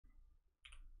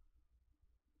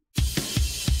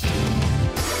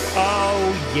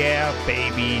Yeah,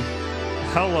 baby.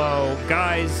 Hello,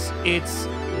 guys. It's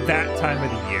that time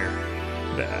of the year.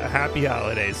 Happy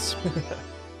holidays.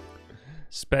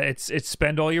 It's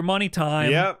spend all your money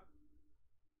time. Yep.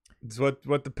 It's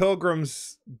what the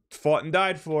pilgrims fought and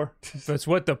died for. That's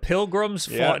what the pilgrims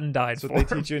fought and died for. That's what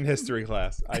they teach you in history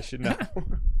class. I should know.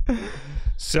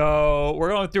 So we're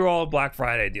going through all Black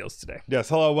Friday deals today. Yes.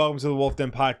 Hello. Welcome to the Wulff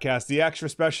Den podcast, the extra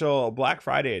special Black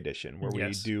Friday edition, where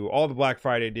we do all the Black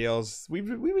Friday deals. We've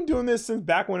been doing this since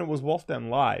back when it was Wulff Den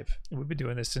Live. We've been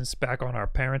doing this since back on our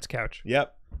parents' couch.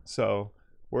 Yep. So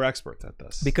we're experts at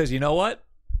this. Because you know what?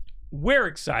 We're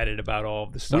excited about all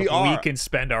of the stuff we can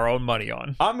spend our own money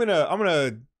on. I'm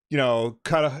gonna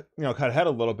cut ahead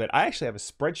a little bit. I actually have a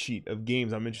spreadsheet of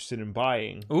games I'm interested in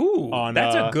buying. Ooh,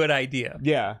 that's a good idea.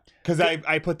 Yeah, because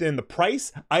I put in the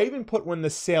price. I even put when the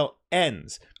sale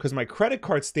ends, because my credit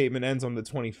card statement ends on the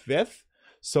 25th,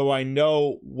 so I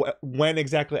know when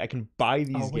exactly I can buy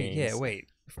these games. Yeah,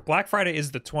 wait. Black Friday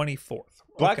is the 24th.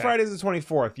 Black Friday is the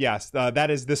 24th. Yes,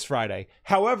 that is this Friday.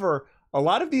 However, a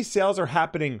lot of these sales are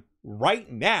happening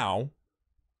right now,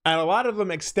 and a lot of them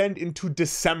extend into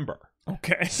December.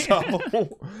 Okay. So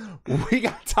we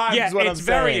got time. Yeah, is what it's I'm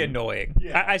very saying. annoying.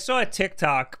 Yeah. I saw a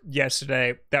TikTok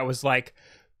yesterday that was like,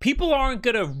 people aren't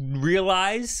going to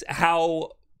realize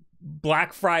how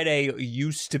Black Friday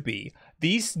used to be.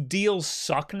 These deals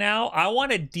suck now. I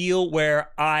want a deal where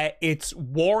it's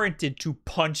warranted to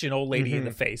punch an old lady in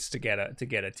the face to get a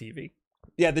TV.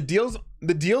 Yeah, the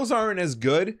deals aren't as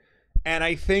good, and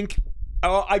I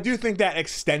do think that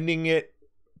extending it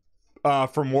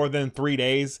for more than 3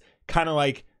 days kind of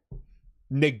like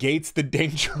negates the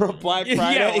danger of Black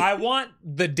Friday. Yeah, I want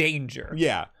the danger.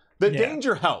 Yeah, the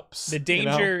danger helps. The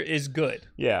danger is good.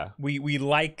 Yeah, we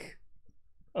like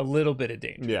a little bit of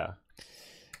danger. Yeah,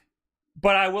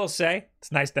 but I will say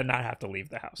it's nice to not have to leave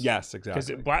the house. Yes,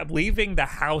 exactly. Because leaving the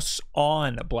house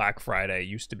on Black Friday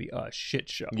used to be a shit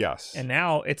show. Yes, and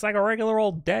now it's like a regular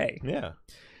old day. Yeah.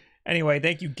 Anyway,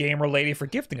 thank you, Gamer Lady, for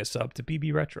gifting a sub to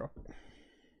BB Retro.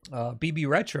 BB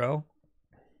Retro,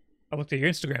 I looked at your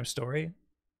Instagram story.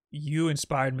 You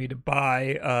inspired me to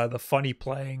buy the funny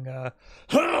playing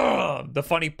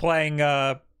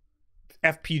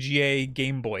FPGA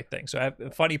Game Boy thing. So I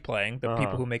have Funny Playing, the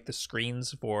people who make the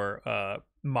screens for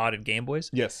modded Game Boys.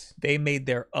 Yes. They made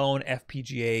their own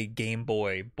FPGA Game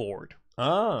Boy board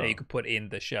that you could put in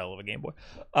the shell of a Game Boy.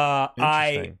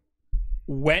 I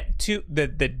went to the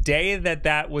day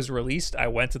that was released. I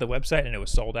went to the website and it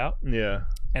was sold out. Yeah.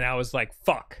 And I was like,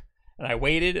 fuck. And I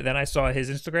waited, and then I saw his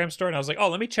Instagram store, and I was like, oh,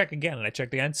 let me check again. And I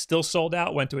checked again, still sold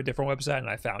out, went to a different website, and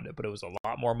I found it. But it was a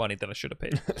lot more money than I should have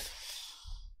paid.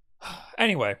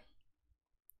 Anyway,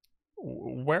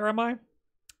 where am I?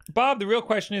 Bob, the real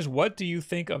question is, what do you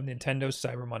think of Nintendo's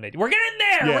Cyber Monday? We're getting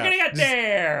there! Yeah. We're going to get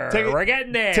there! We're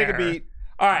getting there! Take a beat.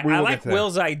 All right, I like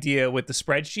Will's idea with the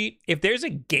spreadsheet. If there's a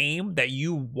game that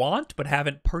you want but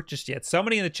haven't purchased yet,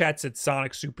 somebody in the chat said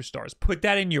Sonic Superstars. Put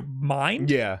that in your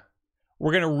mind. Yeah.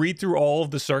 We're going to read through all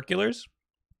of the circulars.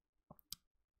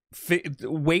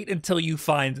 Wait until you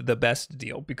find the best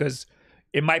deal, because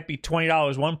it might be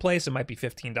 $20 one place, it might be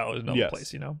 $15 another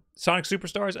place, you know? Sonic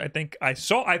Superstars, I think I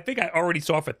already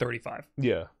saw for $35.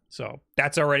 Yeah. So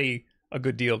that's already a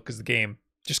good deal because the game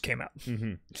just came out.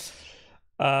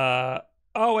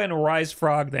 And Rise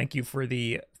Frog, thank you for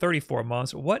the 34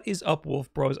 months. What is up,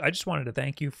 Wolf Bros? I just wanted to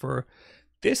thank you for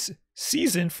this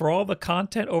season, for all the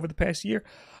content over the past year.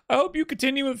 I hope you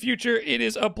continue in the future. It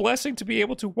is a blessing to be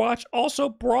able to watch. Also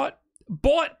bought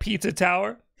Pizza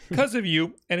Tower because of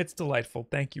you, and it's delightful.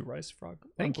 Thank you, Rise Frog.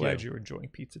 I'm glad you're enjoying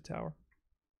Pizza Tower.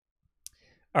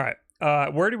 All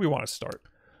right, where do we want to start?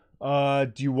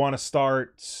 Do you want to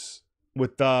start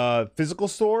with the physical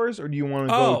stores, or do you want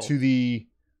to go to the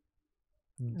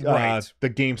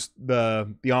games,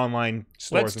 the online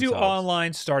stores? Let's do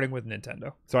online, starting with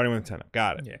Nintendo.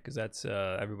 Got it. Yeah, because that's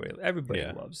everybody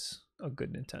loves a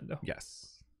good Nintendo.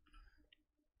 Yes.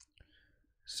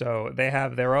 So they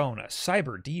have their own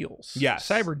Cyber Deals. Yes.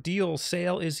 Cyber Deals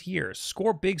sale is here.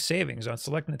 Score big savings on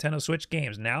select Nintendo Switch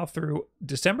games now through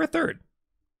December 3rd.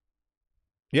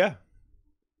 Yeah.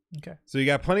 Okay. So you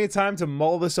got plenty of time to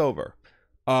mull this over.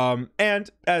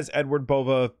 And as Edward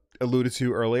Bova alluded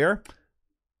to earlier,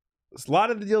 a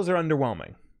lot of the deals are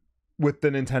underwhelming with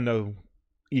the Nintendo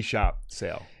eShop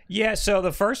sale. Yeah, so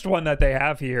the first one that they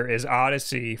have here is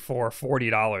Odyssey for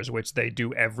 $40, which they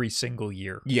do every single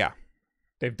year. Yeah.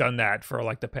 They've done that for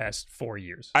like the past 4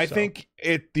 years. I think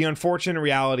the unfortunate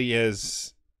reality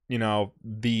is,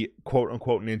 the quote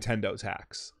unquote Nintendo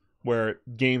tax, where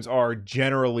games are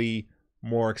generally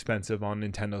more expensive on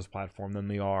Nintendo's platform than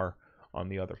they are on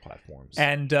the other platforms.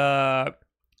 And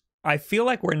I feel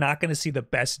like we're not going to see the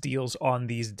best deals on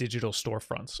these digital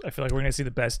storefronts. I feel like we're going to see the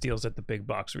best deals at the big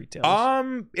box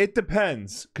retailers. It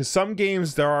depends, because some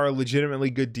games there are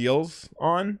legitimately good deals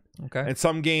on. Okay. And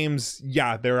some games,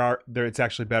 yeah, there it's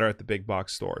actually better at the big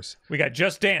box stores. We got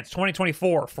Just Dance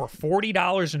 2024 for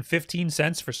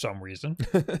 $40.15 for some reason.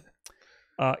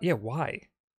 Yeah, why?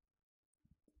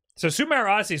 So Super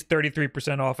Mario Odyssey is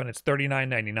 33% off and it's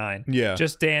 $39.99. Yeah.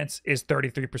 Just Dance is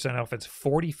 33% off. It's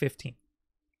 $40.15.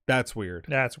 That's weird.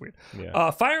 That's weird. Yeah.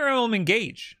 Fire Emblem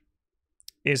Engage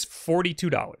is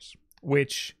 $42,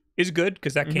 which is good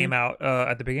because that came out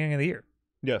at the beginning of the year.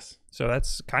 Yes. So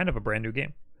that's kind of a brand new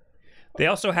game. They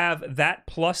also have that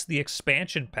plus the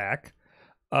expansion pack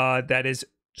that is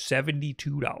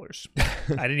 $72.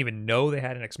 I didn't even know they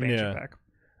had an expansion pack.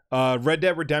 Red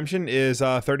Dead Redemption is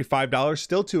 $35.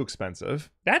 Still too expensive.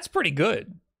 That's pretty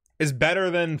good. It's better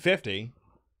than $50.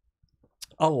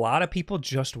 A lot of people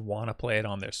just want to play it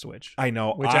on their Switch. I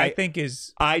know. Which I think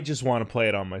is... I just want to play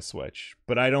it on my Switch,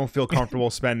 but I don't feel comfortable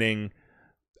spending,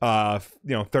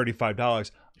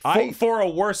 $35. For a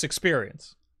worse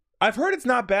experience. I've heard it's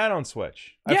not bad on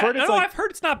Switch. I've heard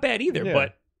it's not bad either,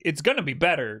 but it's going to be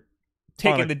better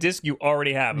taking the disc you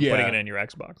already have and putting it in your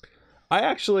Xbox. I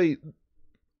actually,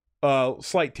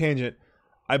 slight tangent.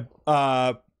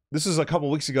 This was a couple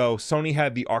weeks ago. Sony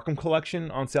had the Arkham Collection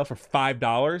on sale for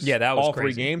 $5. Yeah, that was all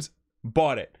crazy. 3 games.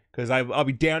 Bought it because I'll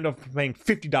be damned if paying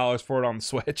 $50 for it on the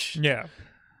Switch. Yeah.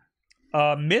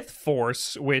 Myth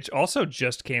Force, which also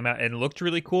just came out and looked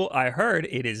really cool. I heard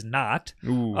it is not.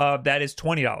 Ooh. That is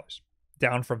 $20,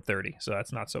 down from $30, so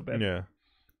that's not so bad. Yeah.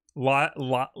 Live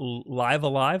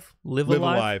Alive? Live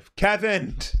Alive?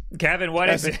 Kevin, what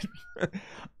is it?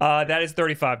 That is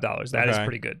 $35. That is Okay.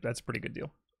 pretty good. That's a pretty good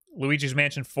deal. Luigi's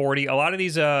Mansion 40. A lot of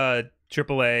these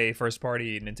AAA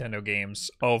first-party Nintendo games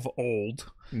of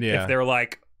old, if they're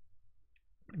like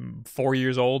 4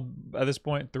 years old at this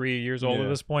point, 3 years old at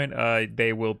this point,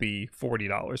 they will be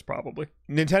 $40 probably.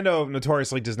 Nintendo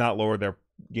notoriously does not lower their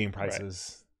game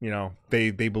prices. Right. You know,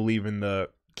 they believe in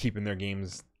keeping their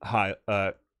games high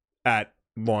at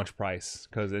launch price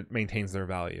because it maintains their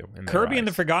value. Kirby and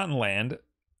the Forgotten Land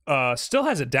still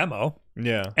has a demo.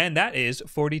 Yeah. And that is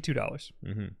 $42.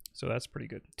 Mm-hmm. So that's pretty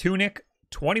good. Tunic,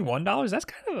 $21. That's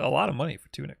kind of a lot of money for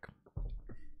Tunic.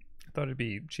 I thought it'd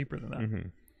be cheaper than that. Mm-hmm.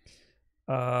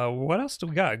 What else do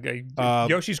we got?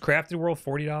 Yoshi's Crafted World,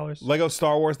 $40. Lego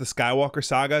Star Wars The Skywalker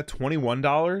Saga,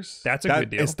 $21. That's a good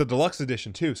deal. It's the deluxe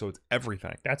edition too, so it's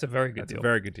everything. That's a very good deal. A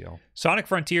very good deal. Sonic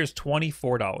Frontiers,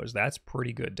 $24. That's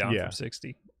pretty good, down from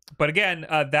 $60. But again,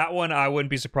 that one I wouldn't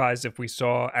be surprised if we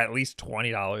saw at least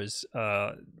 $20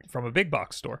 from a big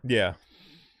box store. Yeah.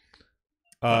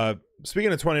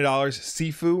 Speaking of $20,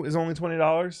 Sifu is only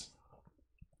 $20.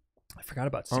 I forgot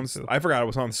about Sifu. I forgot it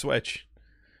was on the Switch.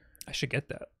 I should get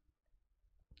that.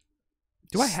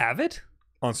 Do I have it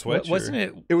on Switch? Wasn't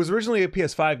it? It was originally a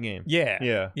PS5 game.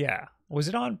 Yeah. Was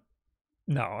it on?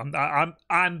 No,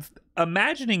 I'm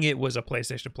imagining it was a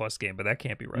PlayStation Plus game, but that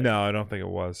can't be right. No, I don't think it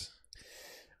was.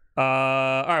 All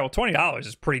right. Well, $20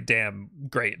 is pretty damn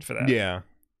great for that. Yeah.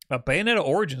 Bayonetta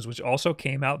Origins, which also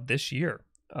came out this year,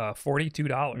 $42.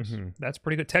 Mm-hmm. That's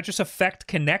pretty good. Tetris Effect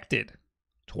Connected,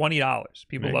 $20.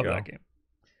 People love that game.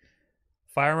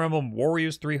 Fire Emblem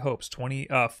Warriors 3 Hopes,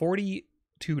 $42.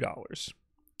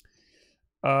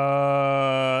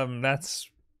 That's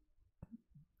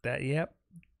that. Yep.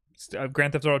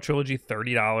 Grand Theft Auto Trilogy,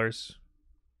 $30.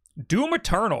 Doom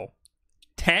Eternal,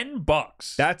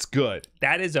 $10. That's good.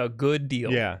 That is a good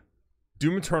deal. Yeah.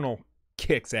 Doom Eternal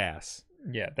kicks ass.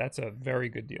 Yeah, that's a very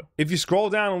good deal. If you scroll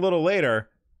down a little later,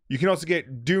 you can also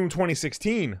get Doom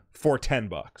 2016 for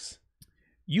 $10.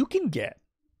 You can get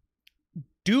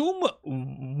Doom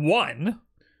 1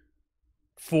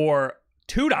 for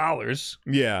 $2.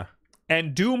 Yeah.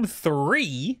 And Doom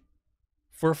 3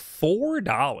 for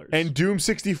 $4. And Doom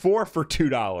 64 for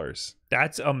 $2.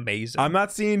 That's amazing. I'm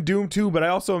not seeing Doom 2, but I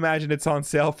also imagine it's on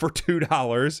sale for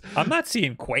 $2. I'm not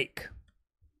seeing Quake.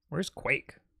 Where's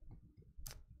Quake?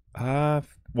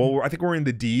 Well, I think we're in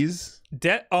the D's.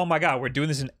 Oh my God, we're doing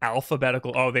this in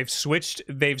alphabetical. Oh, they've switched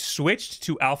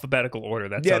to alphabetical order.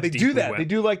 That's they do that. They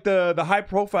do like the high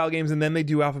profile games, and then they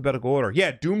do alphabetical order.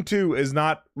 Yeah, Doom 2 is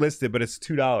not listed, but it's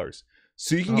 $2.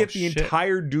 So you can get the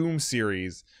entire Doom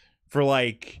series for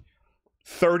like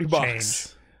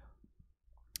 $30.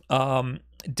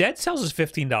 Dead Cells is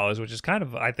 $15, which is kind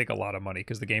of, I think, a lot of money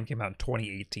because the game came out in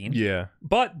 2018. Yeah.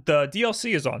 But the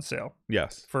DLC is on sale.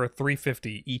 Yes. For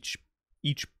 $350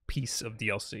 each piece of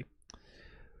DLC.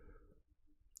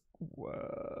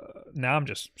 Now I'm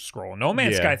just scrolling. No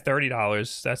Man's Sky,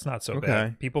 $30. That's not so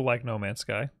bad. People like No Man's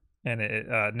Sky.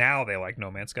 And now they like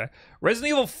No Man's Sky.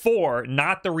 Resident Evil 4,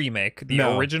 not the remake,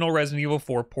 the original Resident Evil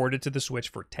 4 ported to the Switch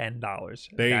for $10.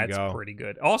 There you go. That's pretty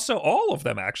good. Also, all of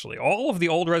them, actually. All of the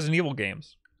old Resident Evil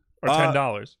games are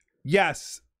 $10.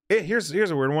 Yes. Here's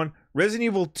a weird one. Resident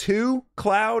Evil 2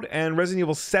 Cloud and Resident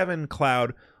Evil 7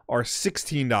 Cloud are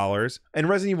 $16. And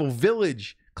Resident Evil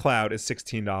Village Cloud is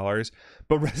 $16.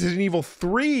 But Resident Evil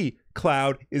 3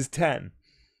 Cloud is $10.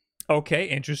 Okay,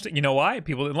 interesting. You know why?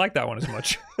 People didn't like that one as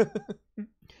much.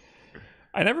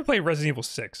 I never played Resident Evil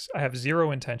 6. I have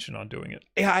zero intention on doing it.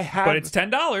 Yeah, I have. But it's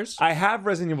 $10. I have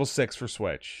Resident Evil 6 for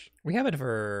Switch. We have it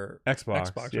for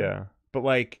Xbox right? yeah. But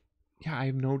like, yeah, I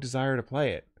have no desire to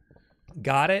play it.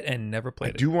 Got it and never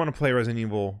played it. I do want to play Resident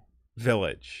Evil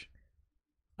Village.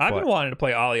 I've been wanting to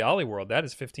play Ollie Ollie World. That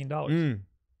is $15.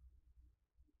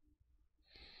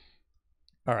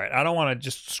 All right, I don't want to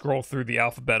just scroll through the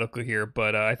alphabetical here,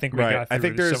 but I think we got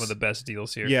through some of the best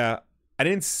deals here. Yeah, I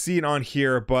didn't see it on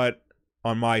here, but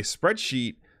on my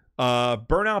spreadsheet,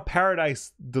 Burnout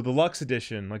Paradise, the deluxe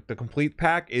edition, like the complete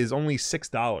pack, is only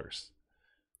 $6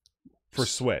 for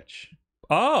Switch.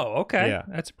 Oh, okay. Yeah.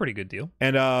 That's a pretty good deal.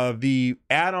 And the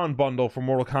add-on bundle for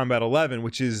Mortal Kombat 11,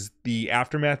 which is the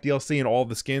Aftermath DLC and all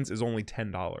the skins, is only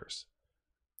 $10.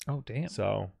 Oh, damn.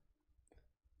 So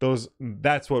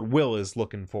that's what Will is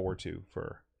looking forward to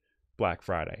for Black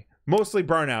Friday. Mostly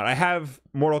Burnout. I have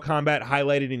Mortal Kombat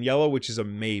highlighted in yellow, which is a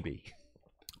maybe.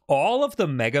 All of the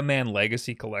Mega Man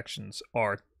Legacy collections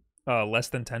are less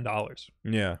than $10.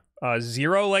 Yeah.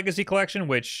 Zero Legacy Collection,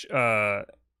 which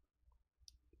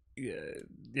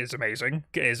is amazing,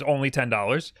 is only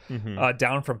 $10,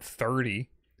 down from $30.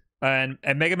 And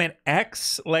Mega Man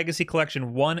X Legacy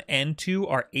Collection 1 and 2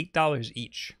 are $8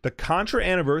 each. The Contra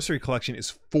Anniversary Collection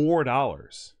is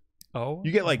 $4. Oh,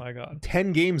 you get like my God.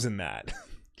 10 games in that.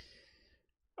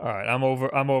 All right, I'm over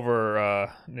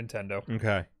Nintendo.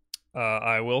 Okay.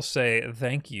 I will say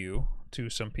thank you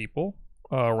to some people.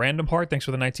 Random Heart, thanks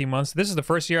for the 19 months. This is the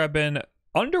first year I've been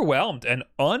underwhelmed and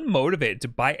unmotivated to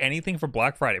buy anything for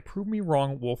Black Friday. Prove me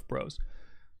wrong, Wulff Bros.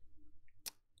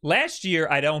 Last year,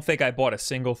 I don't think I bought a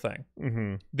single thing.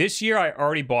 This year, I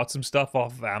already bought some stuff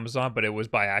off of Amazon, but it was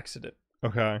by accident.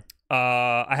 Okay.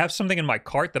 I have something in my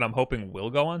cart that I'm hoping will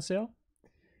go on sale.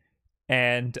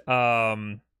 And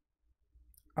I'm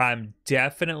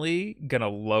definitely going to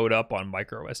load up on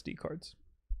micro SD cards.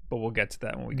 But we'll get to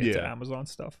that when we get to Amazon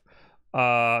stuff.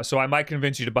 So I might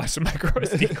convince you to buy some micro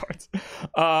SD cards.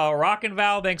 Rock and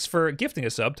Val, thanks for gifting a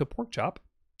sub to Pork Chop.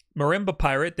 Marimba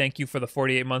Pirate, thank you for the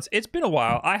 48 months. It's been a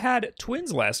while. I had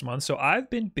twins last month, so I've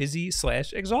been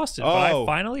busy/exhausted. But I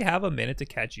finally have a minute to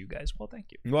catch you guys. Well,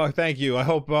 thank you. Well, thank you. I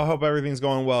hope everything's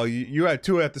going well. You had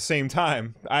two at the same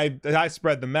time. I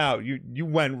spread them out. You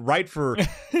went right for hard.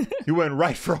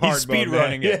 He's speed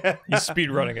running it. Yeah. He's speed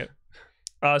running it.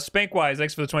 Spankwise,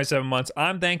 thanks for the 27 months.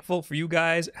 I'm thankful for you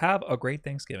guys. Have a great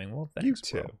Thanksgiving. Well, thanks. You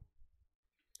too. Bro.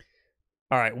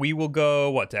 All right, we will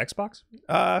go, to Xbox?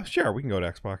 Sure, we can go to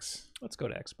Xbox. Let's go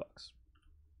to Xbox.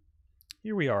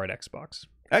 Here we are at Xbox.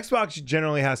 Xbox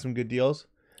generally has some good deals.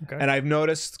 Okay. And I've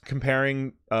noticed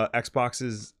comparing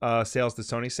Xbox's sales to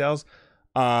Sony sales,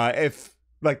 if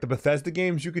like the Bethesda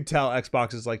games, you could tell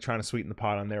Xbox is like trying to sweeten the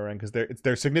pot on their end because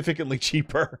they're significantly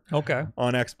cheaper. Okay.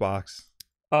 On Xbox.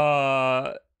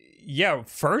 Yeah,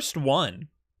 first one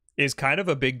is kind of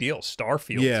a big deal.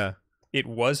 Starfield. Yeah. It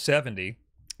was $70.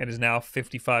 It is now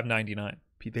 $55.99.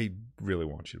 They really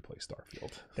want you to play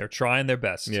Starfield. They're trying their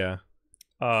best. Yeah.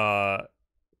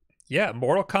 Yeah,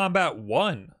 Mortal Kombat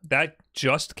 1. That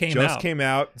just came out. Just came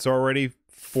out. It's already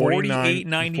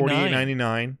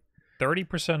 $48.99.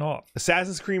 30% off.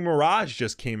 Assassin's Creed Mirage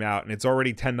just came out, and it's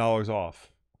already $10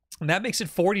 off. And that makes it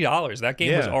 $40. That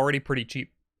game was already pretty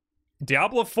cheap.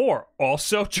 Diablo 4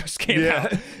 also just came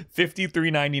out,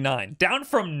 $53.99, down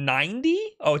from $90.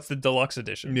 Oh, it's the deluxe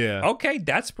edition. Yeah. Okay,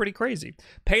 that's pretty crazy.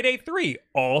 Payday 3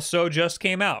 also just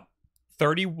came out,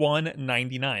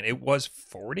 $31.99. It was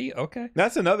 $40. Okay.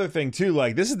 That's another thing too.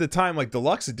 Like this is the time, like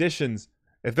deluxe editions,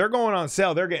 if they're going on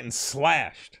sale, they're getting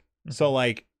slashed. So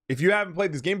like, if you haven't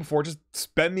played this game before, just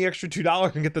spend the extra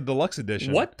 $2 and get the deluxe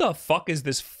edition. What the fuck is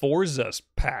this Forza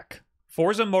pack?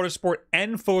 Forza Motorsport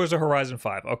and Forza Horizon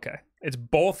 5. Okay. It's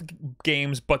both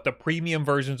games, but the premium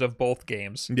versions of both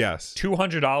games. Yes.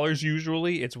 $200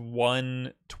 usually. It's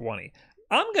 $120.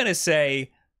 I'm going to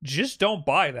say just don't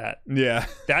buy that. Yeah.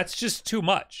 That's just too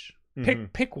much.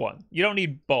 Pick one. You don't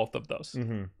need both of those.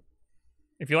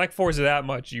 If you like Forza that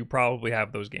much, you probably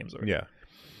have those games already. Yeah.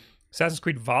 Assassin's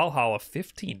Creed Valhalla,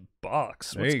 $15.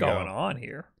 What's going on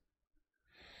here?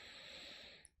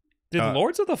 Did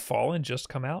Lords of the Fallen just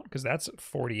come out? Because that's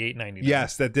 $48.99.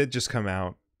 Yes, that did just come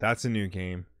out. That's a new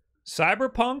game.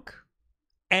 Cyberpunk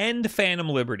and Phantom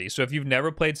Liberty. So if you've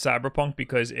never played Cyberpunk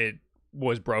because it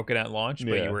was broken at launch,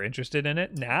 but you were interested in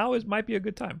it, now might be a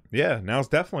good time. Yeah, now's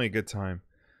definitely a good time.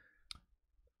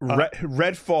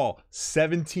 Redfall,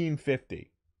 $17.50.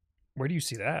 Where do you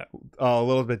see that? A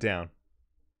little bit down.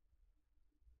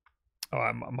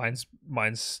 Oh, mine's.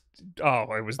 Oh,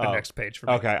 it was the next page for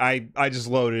me. Okay, I just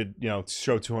loaded.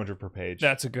 Show 200 per page.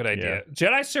 That's a good idea. Yeah.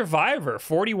 Jedi Survivor,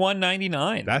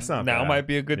 $41.99. That's not now bad. Might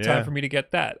be a good time for me to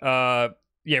get that.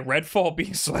 Yeah, Redfall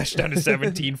being slashed down to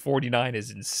 $17.49 is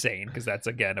insane because that's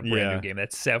again a brand new game.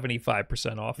 That's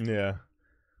 75% off. Yeah.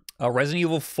 Resident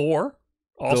Evil 4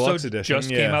 also Deluxe edition, just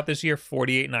came out this year,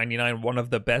 $48.99. One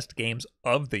of the best games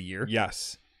of the year.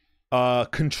 Yes.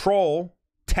 Control,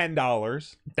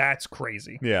 $10. That's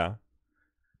crazy. Yeah.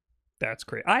 That's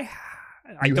crazy. I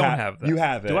don't have that. You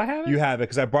have it. Do I have it? You have it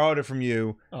because I borrowed it from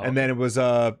you, and then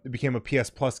it became a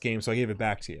PS Plus game, so I gave it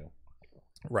back to you.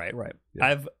 Right.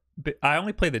 Yeah. I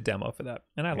only played the demo for that,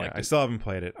 and I liked it. I still haven't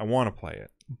played it. I want to play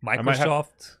it.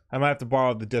 Microsoft. I might have to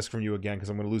borrow the disc from you again because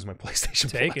I'm going to lose my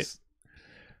PlayStation Take Plus. it.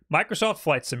 Microsoft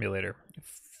Flight Simulator,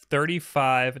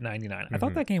 $35.99. I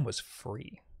thought that game was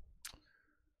free.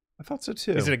 I thought so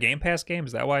too. Is it a Game Pass game?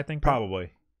 Is that why I think?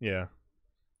 Probably. Yeah.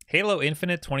 Halo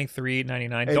Infinite,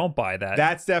 $23.99. Don't buy that.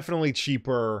 That's definitely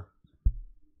cheaper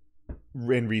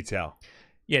in retail.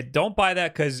 Yeah, don't buy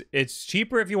that because it's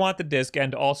cheaper if you want the disc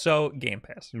and also Game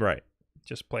Pass. Right.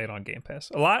 Just play it on Game Pass.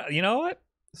 A lot. You know what?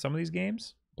 Some of these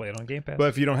games, play it on Game Pass. But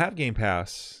if you don't have Game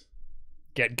Pass,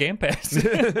 get Game Pass.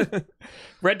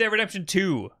 Red Dead Redemption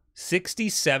 2,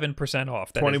 67%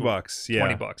 off. That $20.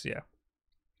 Yeah. $20. Yeah.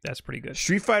 That's pretty good.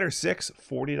 Street Fighter 6,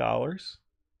 $40.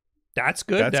 That's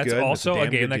good. That's good. also That's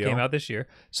a game that came out this year.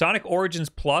 Sonic Origins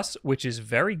Plus, which is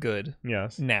very good.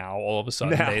 Yes. Now, all of a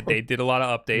sudden, they did a lot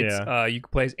of updates. Yeah. You can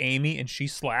play as Amy, and she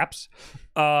slaps.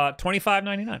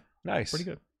 $25.99. Nice. Pretty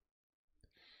good.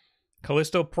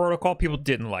 Callisto Protocol, people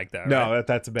didn't like that, No, right?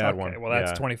 that's a bad one. Well,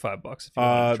 that's $25 if you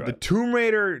want to try the it. Tomb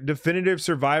Raider Definitive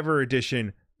Survivor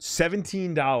Edition,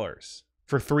 $17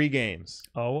 for 3 games.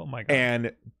 Oh, my God.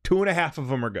 And 2.5 of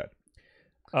them are good.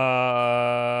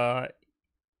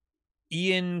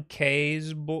 Ian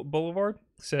K's Boulevard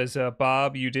says,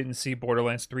 Bob, you didn't see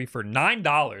Borderlands 3 for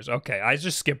 $9. Okay, I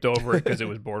just skipped over it because it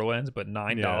was Borderlands, but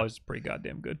 $9 is pretty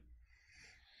goddamn good.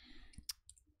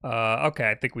 Okay,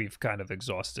 I think we've kind of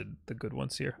exhausted the good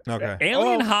ones here. Okay.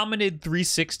 Alien Hominid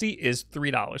 360 is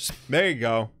 $3. There you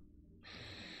go.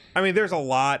 I mean, there's a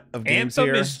lot of games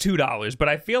Anthem here. is $2, but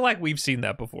I feel like we've seen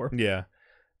that before. Yeah.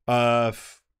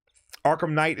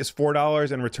 Arkham Knight is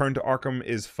 $4 and Return to Arkham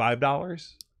is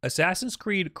 $5. Assassin's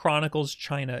Creed Chronicles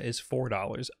China is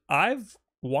 $4. I've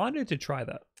wanted to try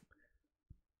that.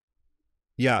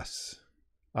 Yes.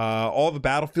 All the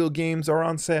Battlefield games are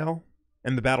on sale,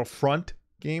 and the Battlefront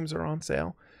games are on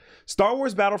sale. Star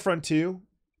Wars Battlefront 2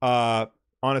 on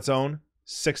its own,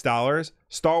 $6.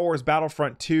 Star Wars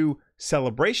Battlefront 2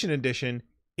 Celebration Edition,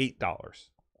 $8.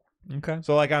 Okay.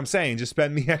 So like I'm saying, just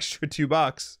spend the extra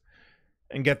 $2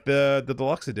 and get the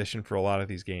deluxe edition for a lot of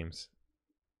these games.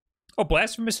 Oh,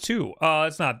 Blasphemous 2.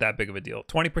 It's not that big of a deal.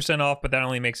 20% off, but that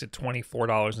only makes it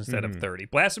 $24 instead of $30.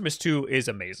 Blasphemous 2 is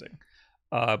amazing.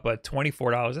 But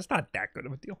 $24, that's not that good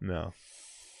of a deal. No.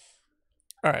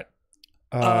 All right.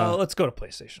 Let's go to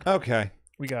PlayStation. Okay.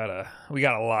 We got a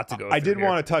lot to go through. I did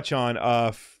want to touch on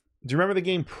do you remember the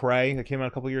game Prey that came out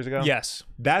a couple years ago? Yes.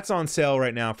 That's on sale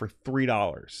right now for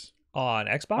 $3. On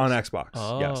Xbox? On Xbox.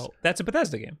 Oh, yes. That's a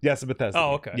Bethesda game. Yes, a Bethesda.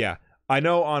 Oh, game. okay. Yeah. I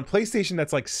know on PlayStation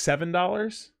that's like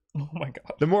 $7. Oh my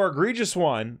God. The more egregious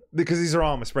one, because these are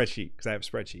all on my spreadsheet, because I have a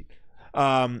spreadsheet.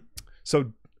 So,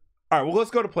 all right, well, let's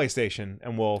go to PlayStation,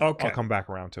 and I'll come back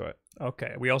around to it.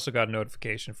 Okay. We also got a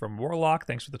notification from Warlock.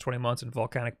 Thanks for the 20 months, and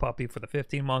Volcanic Puppy for the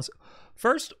 15 months.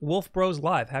 First, Wolf Bros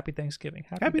Live. Happy Thanksgiving.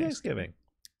 Happy Thanksgiving.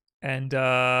 And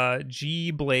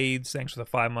G Blades, thanks for the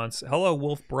 5 months. Hello,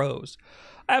 Wolf Bros.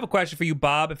 I have a question for you,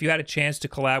 Bob. If you had a chance to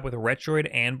collab with a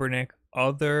Retroid, Anbernic,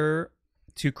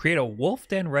 to create a Wulff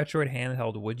Den Retroid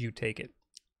handheld, would you take it?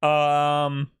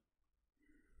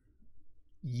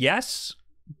 Yes,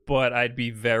 but I'd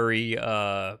be very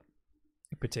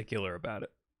particular about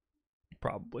it,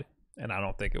 probably, and I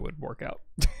don't think it would work out.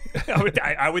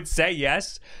 I would say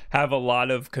yes, have a lot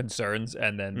of concerns,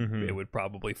 and then it would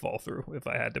probably fall through if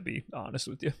I had to be honest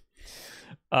with you.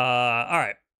 All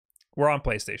right, we're on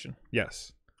PlayStation.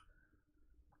 Yes.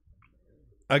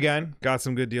 Again, got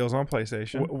some good deals on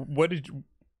PlayStation. What did you...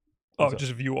 Oh,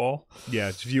 just view all? Yeah,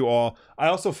 just view all. I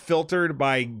also filtered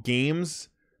by games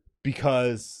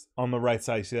because on the right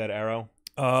side, you see that arrow?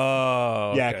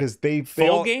 Oh, yeah, because they full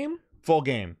all, game? Full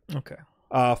game. Okay.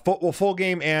 Full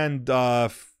game and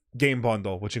game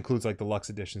bundle, which includes like deluxe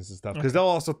editions and stuff, because they'll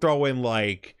also throw in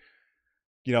like,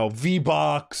 you know,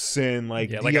 V-Bucks and like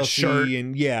DLC like a shirt.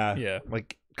 and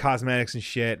like cosmetics and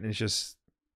shit, and it's just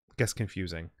gets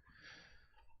confusing.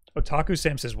 Otaku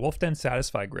Sam says, Wulff Den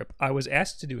Satisfy Grip. I was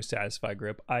asked to do a Satisfy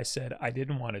Grip. I said I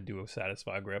didn't want to do a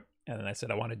Satisfy Grip. And then I said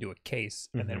I want to do a case.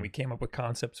 And then we came up with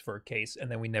concepts for a case.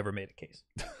 And then we never made a case.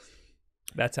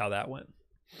 That's how that went.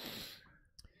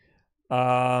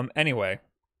 Anyway.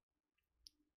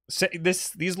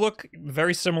 These look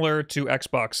very similar to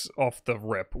Xbox off the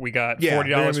rip. We got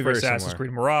 $40 for Assassin's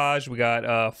Creed Mirage. We got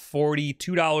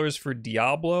 $42 for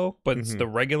Diablo, but it's the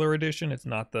regular edition. It's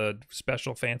not the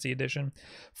special fancy edition.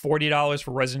 $40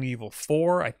 for Resident Evil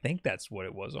 4. I think that's what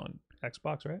it was on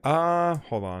Xbox, right?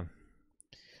 Hold on.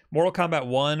 Mortal Kombat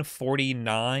 1,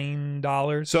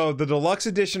 $49. So the deluxe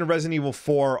edition of Resident Evil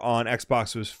 4 on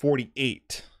Xbox was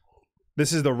 $48.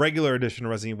 This is the regular edition of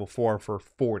Resident Evil 4 for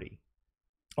 $40.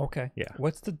 Okay. Yeah.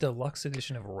 What's the deluxe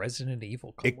edition of Resident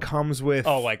Evil? It comes with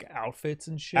like outfits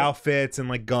and shit. Outfits and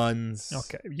like guns.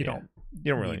 Okay. You don't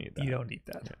really need that. You don't need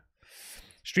that. Yeah.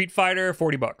 Street Fighter,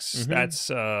 $40. That's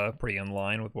pretty in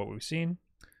line with what we've seen.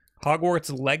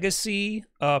 Hogwarts Legacy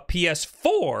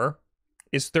PS4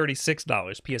 is $36.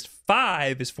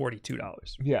 PS5 is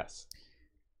 $42. Yes.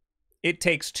 It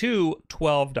Takes Two,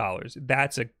 $12.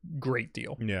 That's a great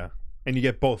deal. Yeah. And you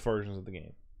get both versions of the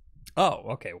game. Oh,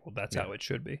 okay. Well, that's how it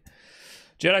should be.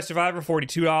 Jedi Survivor,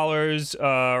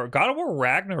 $42. God of War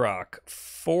Ragnarok,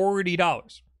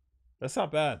 $40. That's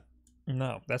not bad.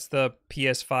 No, that's the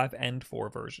PS5 and 4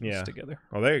 versions together.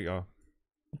 Oh, there you go.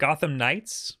 Gotham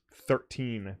Knights,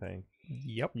 $13, I think.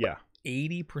 Yep. Yeah.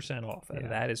 80% off.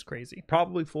 That is crazy.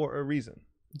 Probably for a reason.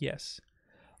 Yes.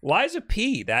 Liza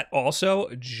P, that also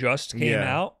just came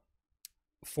out.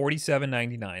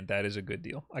 $47.99. That is a good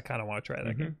deal. I kind of want to try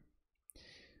that game.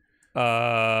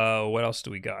 What else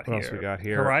do we got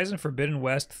here? Horizon Forbidden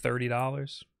West,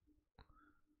 $30.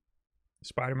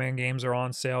 Spider-Man games are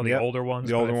on sale. The older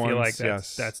ones. I feel like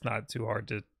that's not too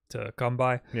hard to come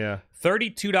by. Yeah.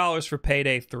 $32 for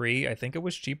Payday 3. I think it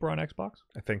was cheaper on Xbox.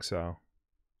 I think so.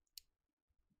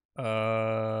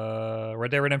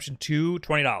 Red Dead Redemption 2,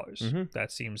 $20.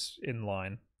 That seems in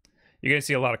line. You're gonna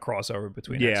see a lot of crossover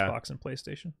between Xbox and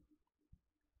PlayStation.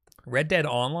 Red Dead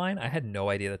Online, I had no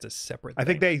idea that's a separate thing. I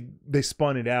think they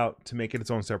spun it out to make it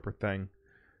its own separate thing.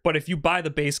 But if you buy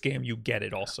the base game, you get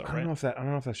it also, right? I don't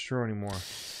know if that's true anymore.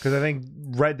 Because I think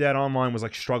Red Dead Online was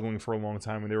like struggling for a long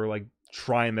time, and they were like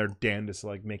trying their damnedest to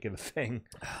like make it a thing.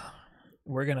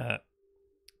 We're gonna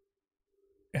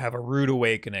have a rude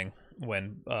awakening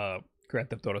when Grand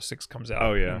Theft Auto 6 comes out.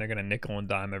 Oh yeah, and they're gonna nickel and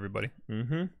dime everybody.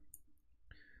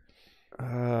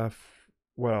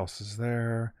 What else is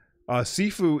there?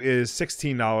 Sifu is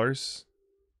 $16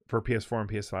 for PS4 and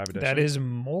PS5 edition. That is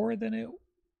more than it.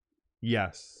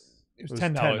 Yes, it was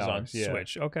 $10 on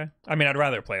Switch. Okay, I mean, I'd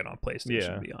rather play it on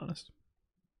PlayStation, to be honest.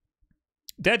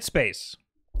 Dead Space,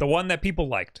 the one that people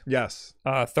liked. Yes,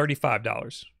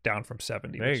 $35, down from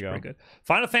 $70. There you go. Pretty good.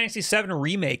 Final Fantasy VII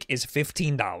Remake is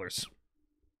 $15.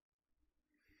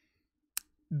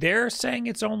 They're saying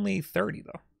it's only $30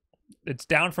 though. It's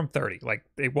down from $30. Like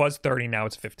it was $30, now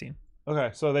it's $15.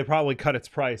 Okay, so they probably cut its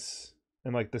price,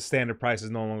 and like the standard price is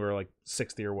no longer like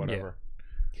 $60 or whatever.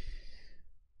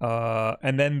 Yeah.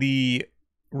 And then the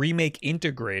remake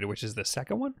integrated, which is the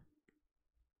second one.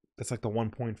 That's like the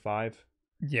 1.5.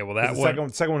 Yeah, well that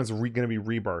second one is going to be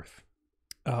Rebirth.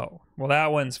 Oh, well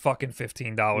that one's fucking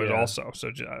 $15 also. So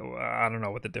I don't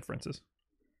know what the difference is.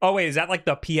 Oh wait, is that like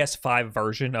the PS5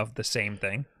 version of the same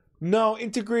thing? No,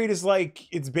 Integrate is like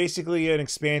it's basically an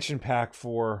expansion pack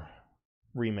for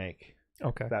Remake.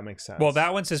 Okay, that makes sense. Well,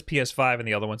 that one says PS5 and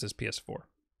the other one says PS4.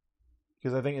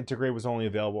 Because I think Integrate was only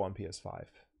available on PS5.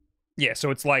 Yeah,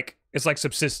 so it's like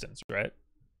subsistence, right?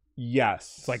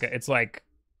 Yes. It's like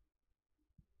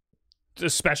a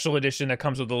special edition that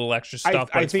comes with a little extra stuff,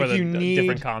 but it's for the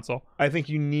different console. I think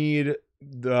you need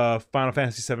the Final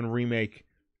Fantasy VII Remake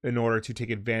in order to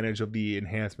take advantage of the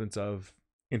enhancements of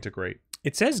Integrate.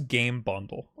 It says game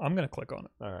bundle. I'm going to click on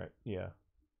it. All right. Yeah.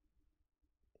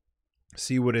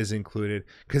 See what is included.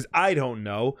 Because I don't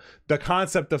know. The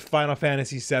concept of Final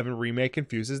Fantasy VII Remake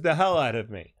confuses the hell out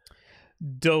of me.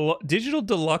 Digital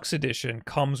Deluxe Edition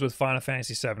comes with Final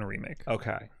Fantasy VII Remake.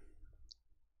 Okay.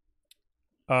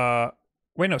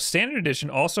 Wait, no. Standard Edition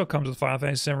also comes with Final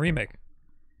Fantasy VII Remake.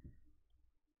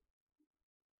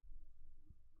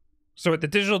 So the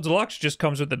Digital Deluxe just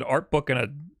comes with an art book and a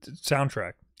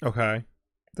soundtrack. Okay.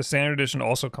 The Standard Edition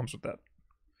also comes with that.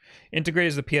 Integrated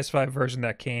is the PS5 version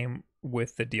that came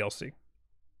with the DLC.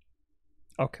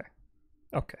 Okay.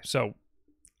 So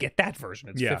get that version.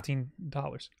 It's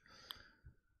 $15.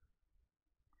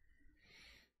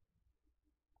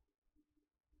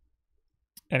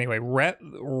 Anyway,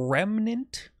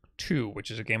 Remnant 2,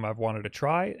 which is a game I've wanted to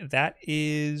try, that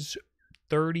is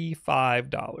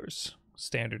 $35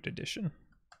 standard edition.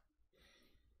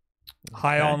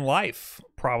 High on Life,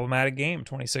 problematic game,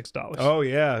 $26. Oh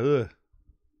yeah.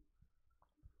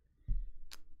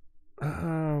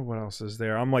 What else is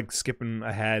there? I'm like skipping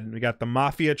ahead. We got the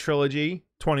Mafia trilogy,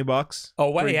 $20.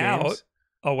 A Way Out.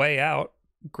 A Way Out.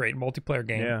 Great multiplayer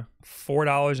game. Yeah.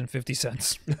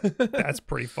 $4.50. That's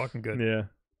pretty fucking good. Yeah.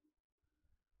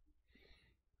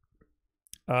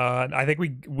 I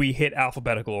think we hit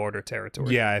alphabetical order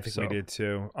territory. Yeah, I think we did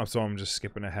too. So I'm just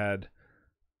skipping ahead.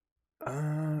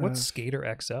 What's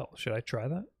Skater XL? Should I try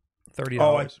that? $30.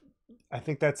 Oh, I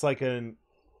think that's like a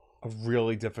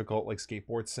really difficult like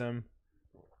skateboard sim.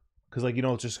 Because like you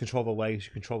don't just control the legs,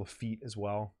 you control the feet as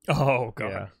well. Oh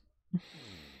god. Yeah.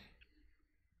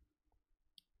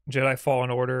 Jedi Fallen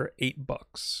Order,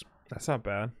 $8. That's not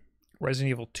bad. Resident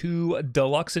Evil 2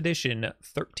 Deluxe Edition,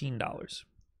 $13.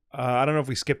 I don't know if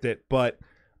we skipped it, but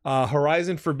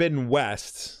Horizon Forbidden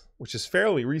West, which is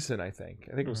fairly recent, I think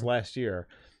it was last year.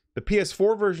 The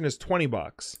PS4 version is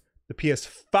 $20. The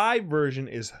PS5 version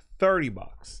is $30.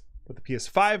 But the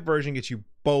PS5 version gets you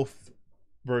both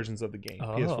versions of the game,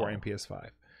 PS4 and PS5.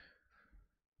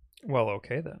 Well,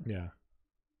 okay then. Yeah.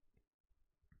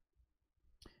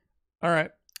 All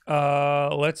right.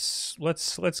 Let's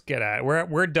get at it.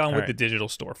 We're done with the digital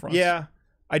storefronts. Yeah.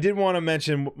 I did want to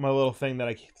mention my little thing that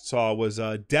I saw was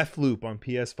Deathloop on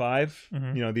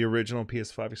PS5. You know, the original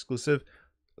PS5 exclusive.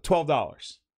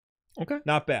 $12. Okay.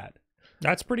 Not bad.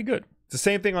 That's pretty good. It's the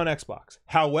same thing on Xbox.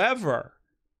 However,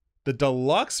 the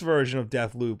deluxe version of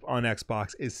Deathloop on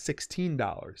Xbox is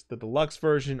 $16. The deluxe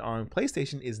version on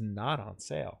PlayStation is not on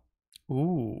sale.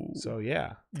 Ooh. So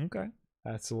yeah. Okay.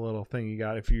 That's a little thing you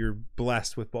got if you're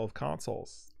blessed with both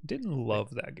consoles. Didn't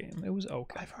love that game. It was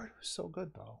okay. I've heard it was so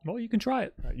good though. Well, you can try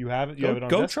it. You have it? You have it on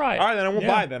Go disc? try it. All right, then I won't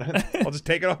buy it then. I'll just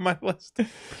take it off my list.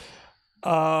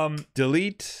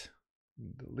 Delete.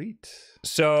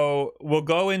 So we'll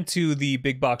go into the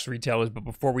big box retailers, but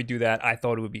before we do that, I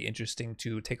thought it would be interesting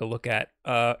to take a look at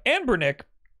Anbernic.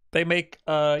 They make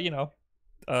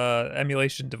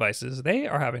emulation devices. They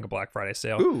are having a Black Friday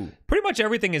sale. Ooh. Pretty much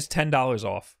everything is $10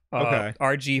 off. Okay.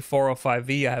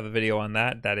 RG405V, I have a video on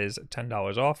that. That is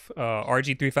 $10 off.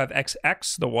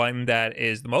 RG35XX, the one that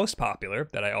is the most popular,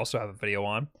 that I also have a video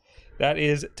on, that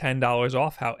is $10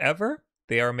 off. However,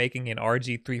 they are making an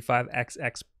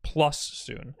RG35XX Plus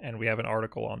soon, and we have an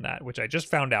article on that, which I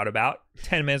just found out about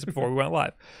 10 minutes before we went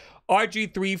live.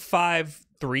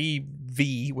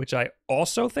 RG353V, which I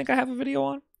also think I have a video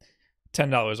on,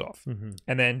 $10 off.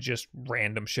 And then just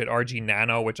random shit. RG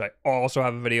Nano, which I also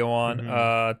have a video on,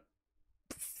 $5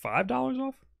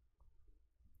 off.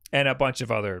 And a bunch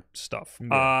of other stuff.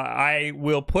 Yeah. I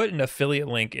will put an affiliate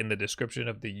link in the description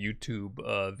of the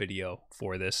YouTube video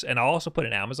for this. And I'll also put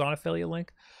an Amazon affiliate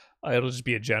link. It'll just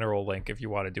be a general link if you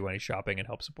want to do any shopping and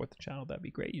help support the channel. That'd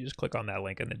be great. You just click on that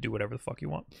link and then do whatever the fuck you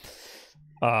want.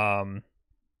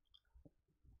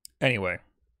 Anyway.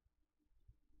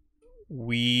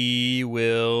 We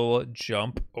will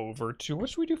jump over to, what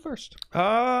should we do first?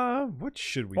 What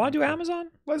should we want to do?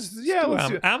 Amazon? Let's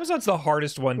do Amazon's the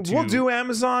hardest one to. We'll do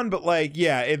Amazon, but like,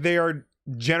 yeah, they are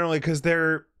generally, because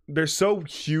they're so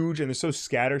huge and they're so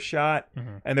scattershot,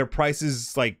 and their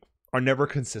prices like are never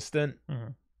consistent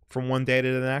from one day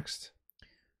to the next.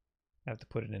 I have to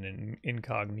put it in an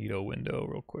incognito window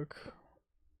real quick.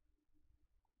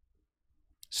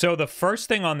 So the first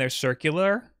thing on their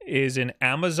circular is an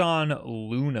Amazon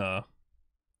Luna.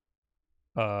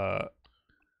 Up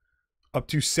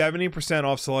to 70%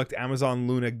 off select Amazon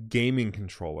Luna gaming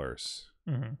controllers.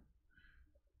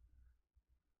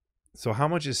 So how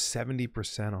much is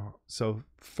 70% off? So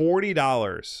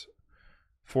 $40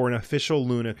 for an official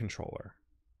Luna controller.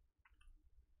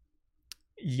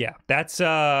 Yeah, that's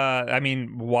I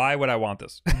mean, why would I want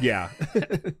this? Yeah.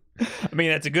 I mean,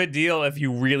 that's a good deal if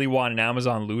you really want an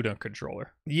Amazon Luna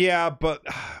controller. Yeah, but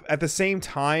at the same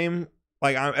time,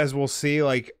 like as we'll see,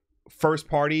 like first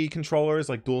party controllers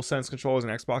like DualSense controllers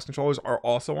and Xbox controllers are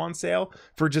also on sale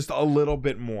for just a little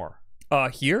bit more.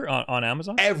 Here on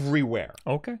Amazon? Everywhere.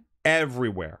 Okay.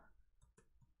 Everywhere.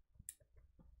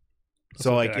 Let's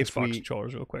so like if Xbox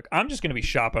controllers real quick. I'm just going to be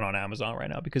shopping on Amazon right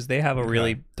now because they have a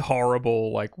really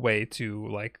horrible like way to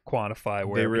like quantify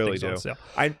where everything's on sale.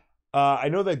 I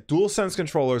know that DualSense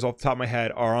controllers off the top of my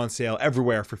head are on sale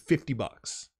everywhere for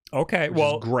 $50. Okay,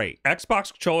 well, great.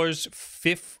 Xbox controllers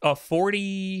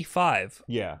 45.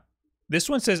 Yeah. This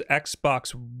one says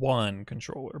Xbox One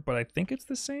controller, but I think it's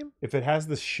the same. If it has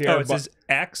the share it says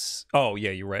X. Oh,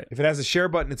 yeah, you're right. If it has a share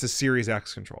button, it's a Series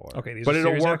X controller. Okay, but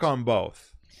it'll work on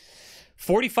both.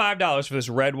 $45 for this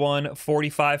red one.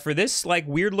 $45 for this like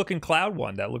weird looking cloud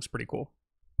one. That looks pretty cool.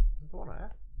 Is that the one I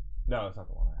have? No, it's not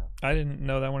the one I have. I didn't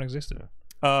know that one existed.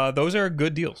 Those are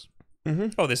good deals.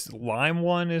 Oh, this lime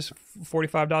one is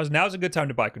 $45. Now's a good time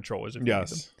to buy controllers. If you need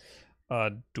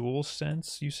them.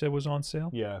 DualSense, you said was on sale.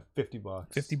 Yeah, $50.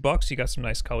 $50. You got some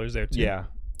nice colors there too. Yeah.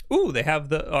 Ooh, they have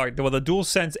the the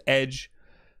DualSense Edge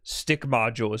stick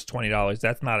module is $20.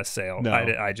 That's not a sale. No.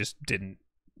 I just didn't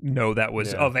know that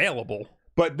was available.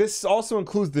 But this also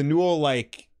includes the new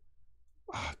like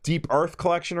Deep Earth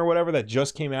collection or whatever that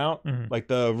just came out, like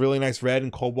the really nice red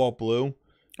and cobalt blue.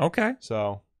 Okay,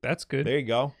 so that's good. There you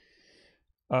go.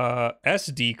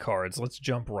 SD cards. Let's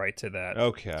jump right to that.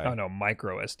 Okay. Oh no,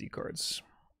 micro SD cards.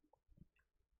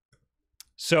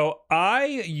 So I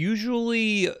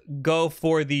usually go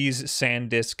for these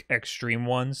SanDisk Extreme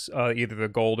ones, either the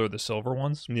gold or the silver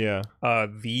ones. Yeah.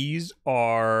 These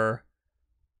are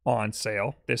on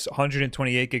sale. This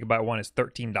 128 gigabyte one is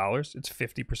 $13. It's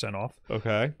 50% off.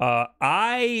 Okay.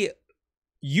 I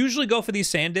usually go for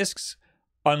these SanDisks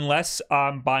unless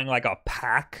I'm buying like a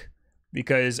pack,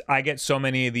 because I get so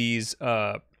many of these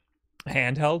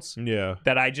handhelds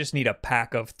that I just need a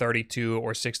pack of 32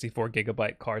 or 64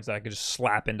 gigabyte cards that I could just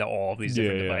slap into all of these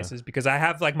different devices, because I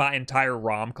have like my entire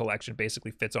ROM collection basically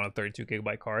fits on a 32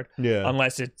 gigabyte card.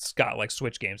 Unless it's got like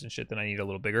Switch games and shit, then I need a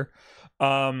little bigger.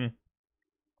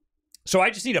 So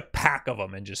I just need a pack of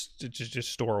them and just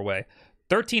store away.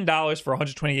 $13 for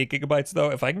 128 gigabytes though.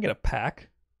 If I can get a pack,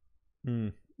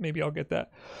 maybe I'll get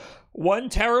that. 1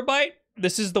 terabyte.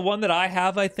 This is the one that I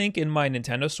have, I think, in my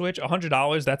Nintendo Switch.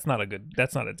 $100. That's not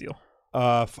a deal.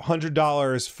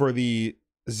 $100 for the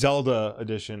Zelda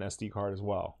edition SD card as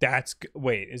well.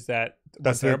 Wait, is that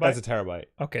that's a terabyte?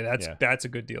 Okay, that's a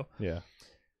good deal. Yeah.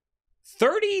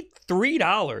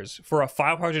 $33 for a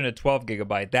 512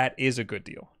 gigabyte. That is a good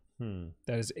deal.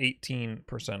 That is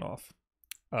 18% off.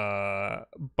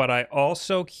 But I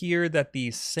also hear that the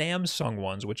Samsung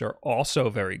ones, which are also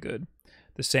very good,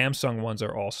 the Samsung ones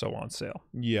are also on sale.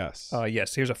 Yes.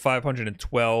 Yes. Here's a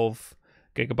 512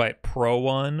 gigabyte Pro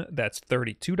one. That's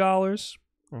 $32.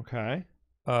 Okay.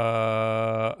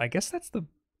 I guess that's the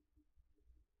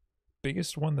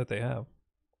biggest one that they have.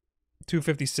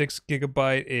 256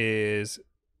 gigabyte is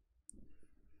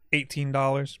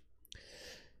 $18.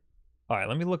 All right,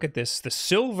 let me look at this. The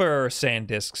silver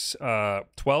SanDisks,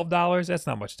 $12. That's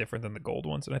not much different than the gold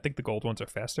ones, and I think the gold ones are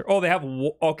faster. Oh, they have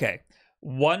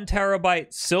 1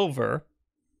 terabyte silver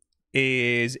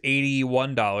is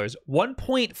 $81.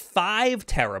 1.5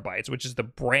 terabytes, which is the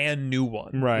brand new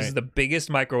one. Right. This is the biggest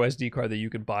micro SD card that you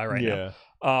can buy right now.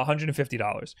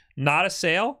 $150. Not a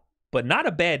sale, but not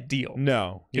a bad deal.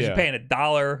 No. Because you're paying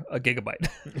 $1 a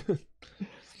gigabyte.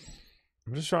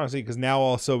 I'm just trying to see, because now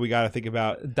also we got to think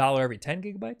about $1 every 10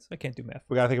 gigabytes. I can't do math.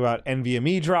 We got to think about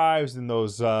NVMe drives and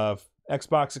those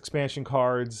Xbox expansion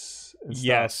cards and stuff.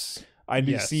 Yes. I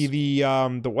do see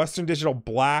the Western Digital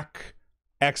Black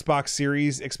Xbox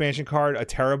Series expansion card, a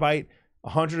terabyte,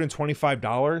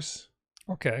 $125.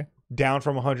 Okay. Down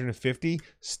from $150.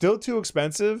 Still too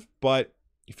expensive, but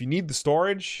if you need the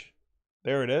storage,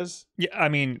 there it is. Yeah, I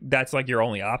mean, that's like your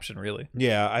only option, really.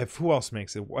 Yeah, who else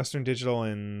makes it? Western Digital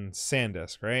and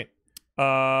SanDisk, right?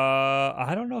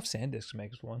 I don't know if SanDisk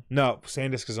makes one. No,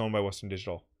 SanDisk is owned by Western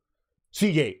Digital.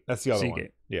 Seagate, that's the other one.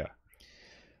 Yeah.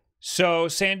 So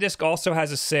SanDisk also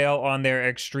has a sale on their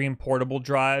Extreme portable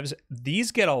drives.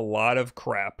 These get a lot of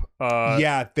crap.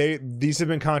 These have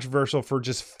been controversial for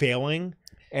just failing,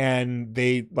 and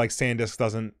SanDisk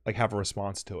doesn't have a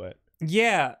response to it.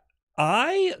 Yeah.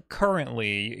 I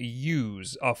currently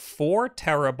use a 4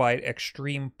 terabyte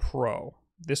Extreme Pro,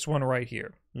 this one right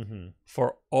here,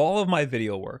 for all of my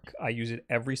video work. I use it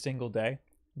every single day.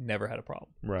 Never had a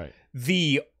problem. Right.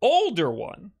 The older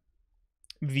one,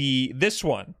 this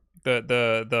one,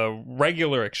 the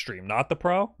regular Extreme, not the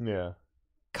Pro. Yeah.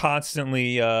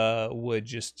 Constantly would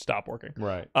just stop working.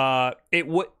 Right.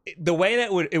 The way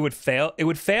that it would fail. It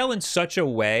would fail in such a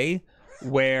way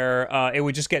where it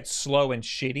would just get slow and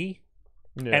shitty.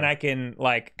 Yeah. And I can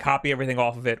copy everything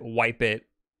off of it, wipe it,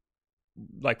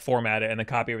 format it, and then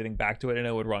copy everything back to it, and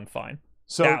it would run fine.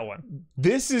 So that one.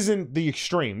 This isn't the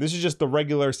Extreme. This is just the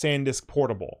regular SanDisk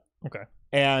portable. Okay.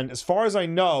 And as far as I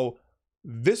know,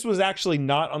 this was actually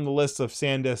not on the list of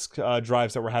SanDisk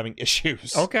drives that were having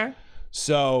issues. Okay.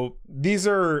 So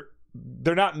they're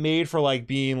not made for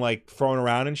being thrown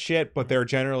around and shit, but they're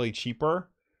generally cheaper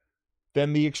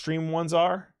than the Extreme ones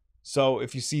are. So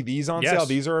if you see these on sale,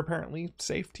 these are apparently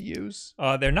safe to use.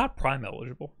 They're not Prime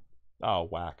eligible. Oh,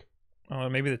 whack.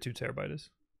 Maybe the 2 terabyte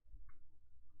is.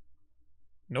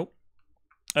 Nope.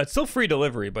 It's still free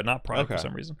delivery, but not Prime for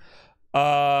some reason.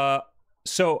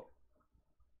 So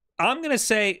I'm gonna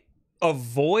say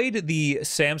avoid the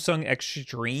Samsung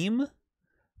Extreme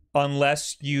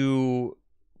unless you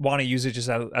want to use it just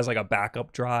as like a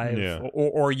backup drive,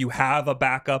 or you have a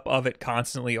backup of it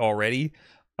constantly already.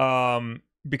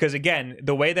 Because again,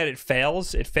 the way that it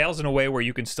fails in a way where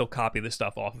you can still copy the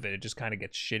stuff off of it. It just kind of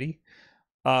gets shitty.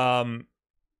 I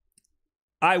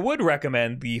would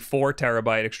recommend the 4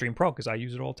 terabyte Extreme Pro because I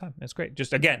use it all the time. It's great.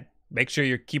 Just again, make sure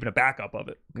you're keeping a backup of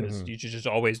it because you should just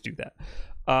always do that.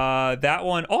 That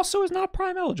one also is not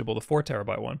Prime eligible, the 4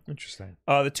 terabyte one. Interesting.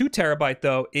 The 2 terabyte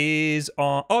though is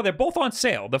on. Oh, they're both on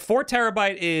sale. The 4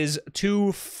 terabyte is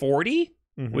 $240,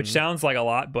 which sounds like a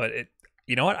lot, but it.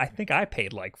 You know what? I think I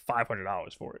paid like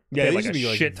 $500 for it. Yeah, it like used to be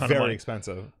like shit ton very of money.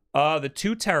 expensive. The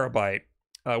 2 terabyte,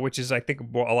 which is I think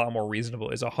a lot more reasonable,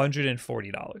 is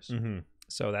 $140.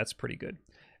 So that's pretty good.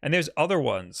 And there's other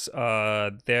ones.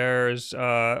 There's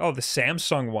the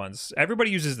Samsung ones.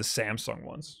 Everybody uses the Samsung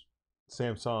ones.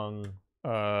 Samsung.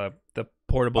 The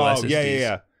portable SSDs.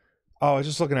 Yeah. Oh, I was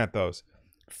just looking at those.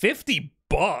 $50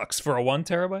 for a 1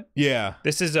 terabyte. Yeah.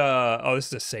 This is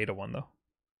this is a SATA one though.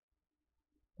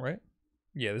 Right?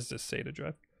 Yeah, this is a SATA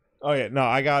drive. Oh yeah, no,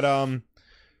 I got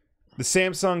the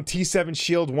Samsung T7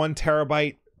 Shield 1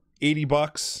 terabyte,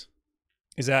 $80.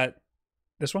 Is that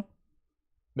this one?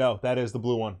 No, that is the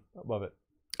blue one above it.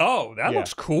 Oh, that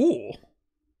looks cool.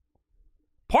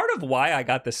 Part of why I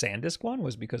got the SanDisk one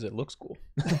was because it looks cool.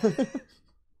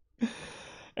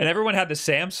 And everyone had the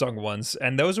Samsung ones,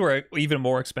 and those were even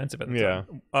more expensive at the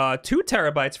time. 2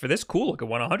 terabytes for this cool looking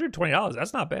one, $120.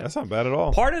 That's not bad. That's not bad at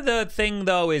all. Part of the thing,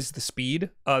 though, is the speed.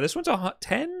 This one's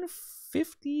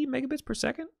 1050 megabits per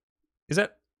second. Is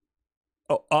that?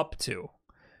 Oh, up to.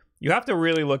 You have to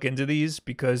really look into these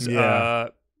because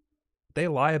they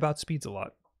lie about speeds a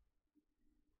lot.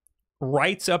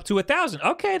 Writes up to 1,000.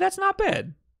 Okay, that's not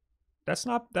bad. That's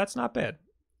not bad.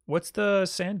 What's the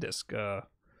SanDisk?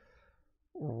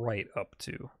 Right up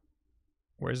to.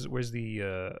 Where's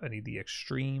the I need the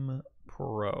Extreme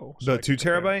Pro. So the 2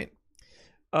 terabyte?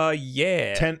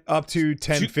 Yeah. 10 up to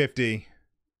 1050.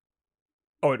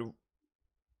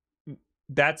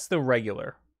 That's the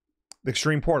regular. The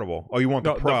Extreme Portable. Oh, you want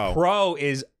the Pro? The Pro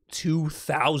is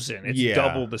 2,000. It's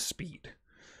double the speed.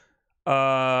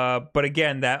 But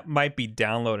again, that might be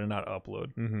download and not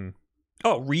upload.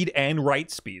 Oh, read and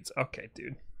write speeds. Okay,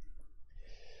 dude.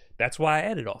 That's why I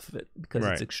added off of it, because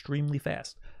it's extremely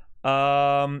fast.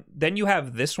 Then you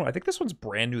have this one. I think this one's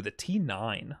brand new, the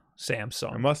T9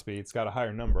 Samsung. It must be. It's got a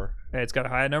higher number. It's got a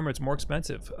higher number. It's more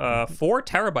expensive. 4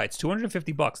 terabytes,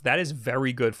 $250. That is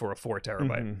very good for a 4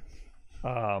 terabyte.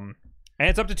 And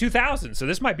it's up to 2,000. So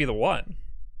this might be the one.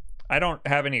 I don't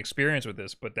have any experience with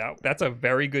this, but that's a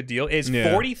very good deal. It's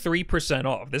 43%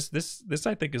 off. This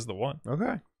I think is the one.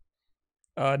 Okay.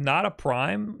 Not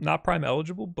Prime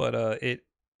eligible, but it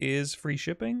is free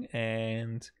shipping,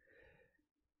 and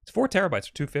it's 4 terabytes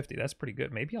for $250. That's pretty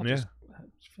good. Maybe I just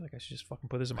feel like I should just fucking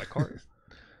put this in my cart.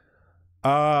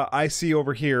 I see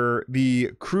over here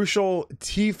the Crucial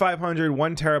T500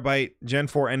 1 terabyte Gen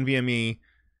 4 NVMe.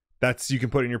 That's you can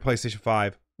put in your PlayStation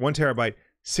 5. 1 terabyte,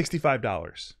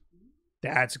 $65.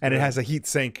 That's good. And it has a heat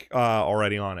sink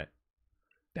already on it.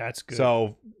 That's good.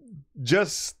 So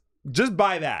just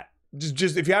buy that.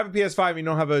 Just if you have a PS5 and you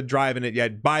don't have a drive in it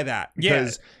yet, buy that.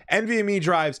 Because NVMe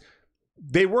drives,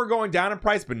 they were going down in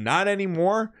price, but not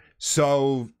anymore.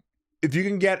 So if you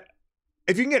can get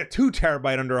a 2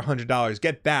 terabyte under $100,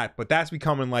 get that. But that's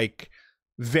becoming like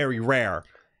very rare.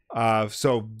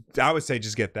 So I would say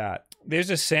just get that.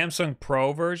 There's a Samsung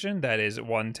Pro version that is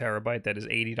 1 terabyte that is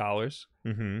 $80.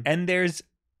 And there's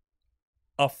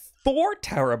a 4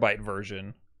 terabyte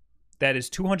version that is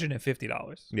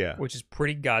 $250. Yeah. Which is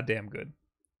pretty goddamn good.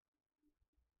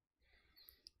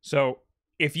 So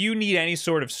if you need any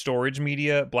sort of storage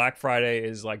media, Black Friday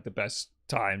is like the best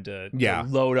time to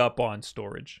load up on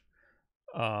storage.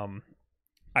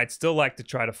 I'd still like to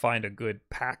try to find a good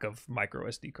pack of micro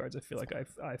SD cards. I feel like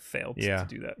I failed to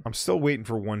do that. I'm still waiting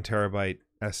for 1 terabyte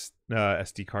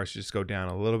SD cards to just go down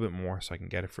a little bit more so I can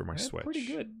get it for my Switch. Pretty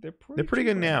good. They're pretty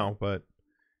good now, but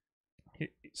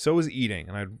so is eating,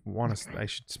 and I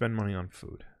should spend money on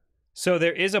food. So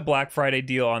there is a Black Friday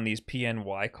deal on these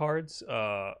PNY cards.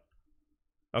 Okay.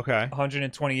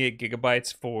 128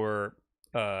 gigabytes for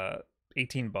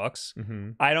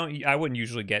 $18. I wouldn't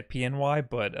usually get PNY,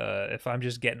 but if I'm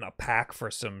just getting a pack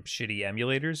for some shitty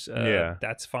emulators,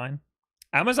 that's fine.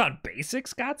 Amazon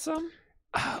Basics got some.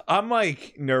 I'm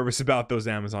like nervous about those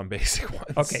Amazon Basic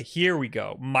ones. Okay, here we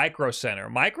go. Micro Center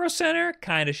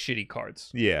kind of shitty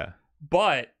cards. Yeah.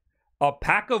 But a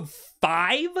pack of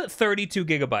 5 32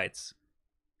 gigabytes,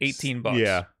 $18.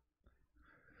 Yeah.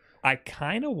 I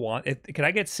kind of want it. Can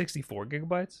I get 64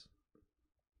 gigabytes?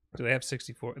 Do they have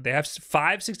 64? They have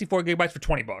 64 gigabytes for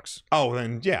 $20. Oh,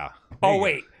 then yeah. Oh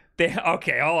wait,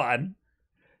 okay. Hold on.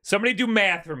 Somebody do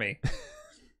math for me.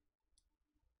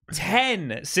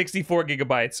 10 64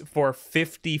 gigabytes for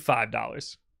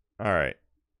 $55. All right.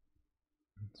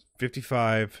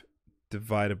 55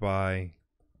 divided by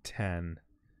 10.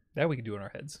 That we can do in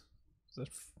our heads. Is that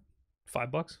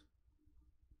 $5? A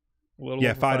little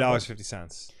Yeah, over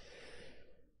 $5.50.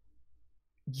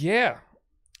 Yeah.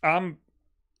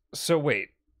 So wait.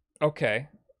 Okay.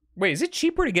 Wait, is it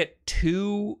cheaper to get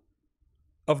 2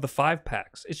 of the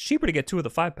 5-packs? It's cheaper to get 2 of the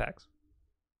 5-packs.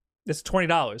 It's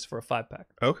 $20 for a 5-pack.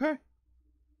 Okay.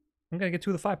 I'm gonna get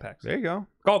 2 of the 5-packs. There you go.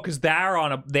 Oh, because they are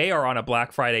on a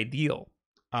Black Friday deal.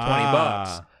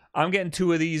 $20. I'm getting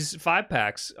 2 of these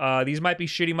 5-packs. These might be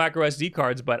shitty micro SD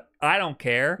cards, but I don't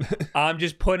care. I'm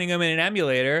just putting them in an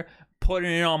emulator,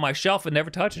 putting it on my shelf, and never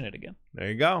touching it again. There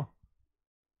you go.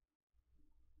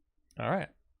 All right.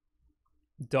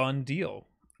 Done deal.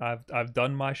 I've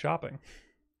done my shopping.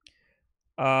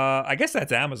 I guess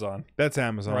that's Amazon. That's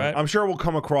Amazon. Right? I'm sure we'll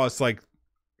come across like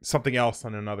something else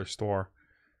on another store.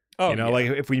 Oh, you know, yeah. like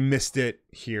if we missed it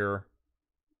here.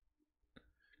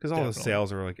 Because all Definitely. the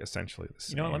sales are like essentially the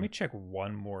same. You know what? Let me check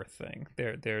one more thing.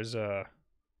 There's a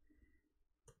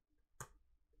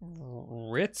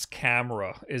Ritz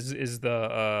camera is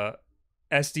the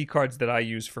SD cards that I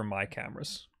use for my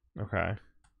cameras. Okay.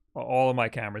 All of my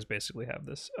cameras basically have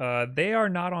this. They are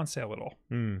not on sale at all.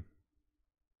 Hmm.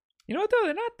 You know what though?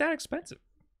 They're not that expensive.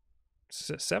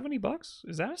 $70?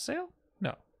 Is that a sale?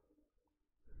 No.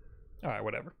 All right,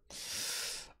 whatever.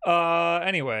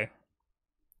 Anyway,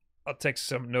 I'll take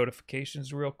some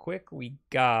notifications real quick. We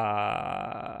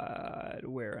got,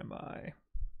 where am I?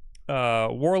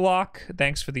 Warlock,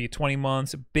 thanks for the 20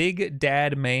 months. Big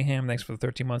Dad Mayhem, thanks for the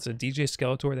 13 months. And DJ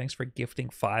Skeletor, thanks for gifting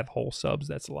 5 whole subs.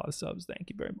 That's a lot of subs. Thank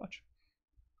you very much.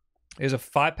 There's a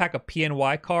 5-pack of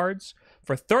PNY cards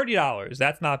for $30.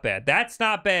 That's not bad. That's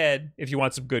not bad if you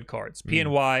want some good cards.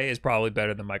 PNY is probably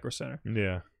better than Micro Center.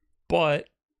 Yeah. But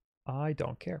I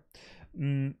don't care.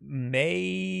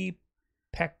 May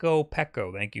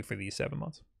Pecco, thank you for these 7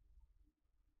 months.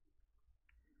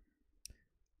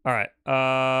 All right.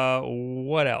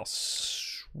 What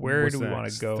else? Where do we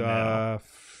want to go now?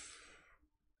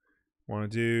 Want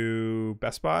to do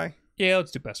Best Buy? Yeah,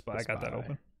 let's do Best Buy. I got that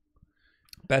open.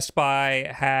 Best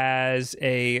Buy has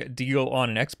a deal on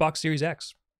an Xbox Series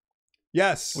X.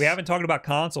 Yes. We haven't talked about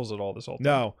consoles at all this whole time.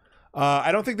 No.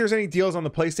 I don't think there's any deals on the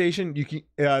PlayStation. You can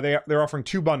they're offering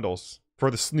 2 bundles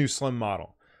for the new Slim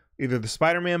model. Either the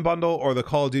Spider-Man bundle or the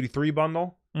Call of Duty 3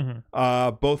 bundle. Mm-hmm.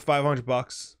 Both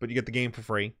 $500, but you get the game for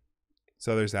free.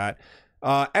 So there's that.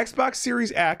 Xbox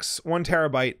Series X, 1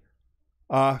 terabyte,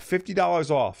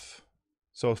 $50 off.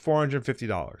 So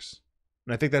 $450.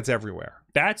 And I think that's everywhere.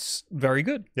 That's very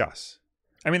good. Yes.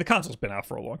 I mean, the console's been out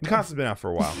for a long time. The console's been out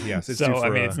for a while. Yes. It's so, due for I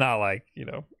mean, it's not like,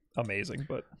 amazing,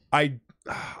 but I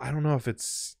don't know if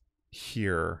it's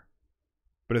here,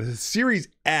 but the Series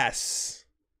S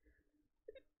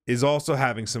is also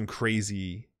having some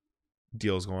crazy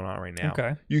deals going on right now.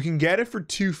 Okay. You can get it for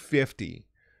 $250,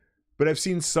 but I've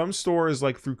seen some stores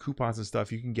like through coupons and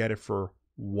stuff, you can get it for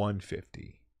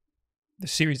 $150. The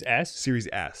Series S? Series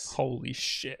S. Holy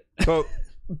shit. So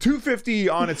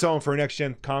 $250 on its own for a next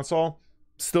gen console,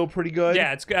 still pretty good.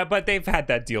 Yeah, it's good, but they've had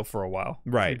that deal for a while.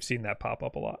 Right. We've seen that pop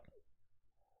up a lot.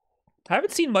 I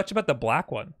haven't seen much about the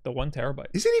black one, the 1 terabyte.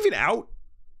 Is it even out?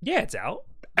 Yeah, it's out.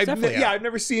 It's out. I've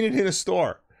never seen it in a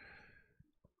store.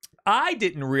 I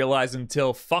didn't realize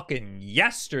until fucking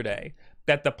yesterday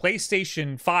that the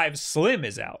PlayStation 5 Slim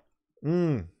is out.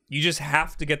 You just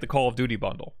have to get the Call of Duty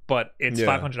bundle, but it's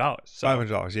 $500. So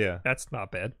 $500, yeah. That's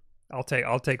not bad. I'll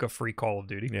take a free Call of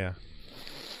Duty. Yeah.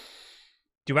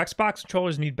 Do Xbox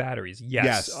controllers need batteries?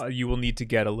 Yes. You will need to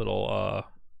get a little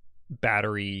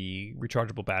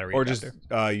rechargeable battery or adapter.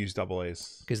 Just use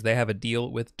AA's because they have a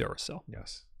deal with Duracell.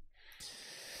 Yes.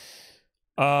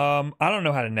 I don't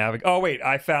know how to navigate. Oh wait,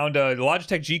 I found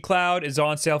Logitech G Cloud is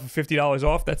on sale for $50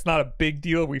 off. That's not a big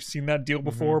deal. We've seen that deal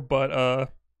before,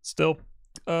 but still,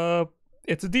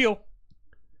 it's a deal.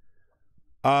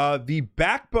 The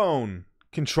Backbone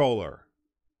controller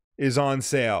is on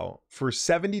sale for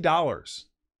 $70.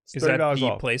 Is that the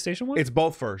off. PlayStation one? It's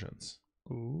both versions.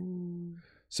 Ooh.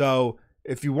 So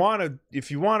if you want a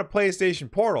PlayStation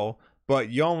Portal, but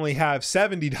you only have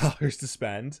 $70 to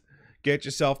spend, get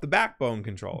yourself the Backbone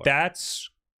controller. That's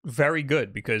very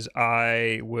good because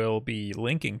I will be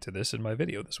linking to this in my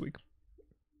video this week.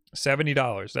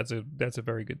 $70. That's a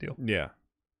very good deal. Yeah.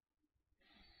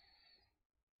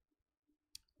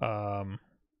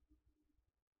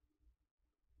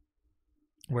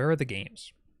 Where are the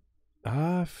games?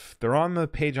 They're on the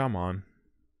page I'm on.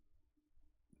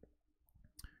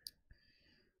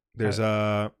 There's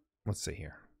let's see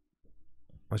here.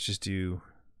 Let's just do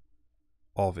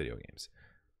all video games.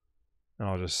 And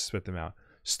I'll just spit them out.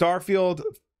 Starfield,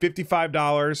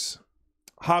 $55.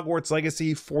 Hogwarts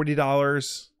Legacy,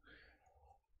 $40.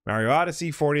 Mario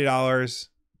Odyssey, $40.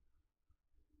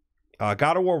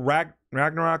 God of War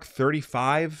Ragnarok,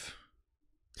 $35.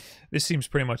 This seems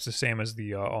pretty much the same as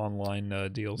the online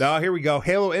deals. Now, here we go.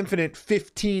 Halo Infinite,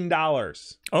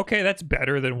 $15. Okay, that's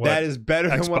better than what That is better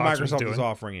than what Xbox was Microsoft doing. is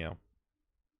offering you.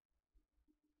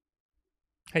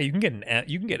 Hey, you can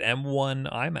get M1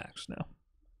 IMAX now.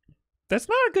 That's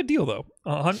not a good deal though.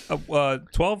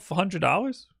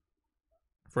 $1,200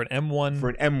 for an M1 For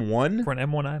an M1? for an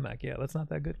M1 iMac. Yeah, that's not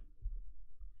that good,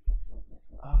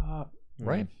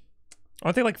 right?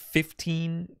 Aren't they like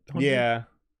 1,500? Yeah.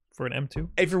 For an M2.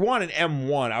 If you want an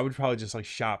M1, I would probably just like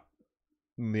shop,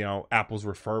 Apple's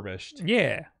refurbished.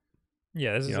 Yeah,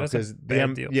 yeah. That's a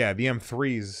bad deal. Yeah, the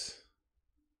M3s.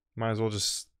 Might as well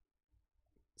just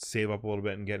save up a little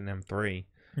bit and get an M3.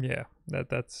 Yeah,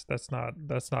 that's not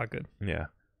good. Yeah.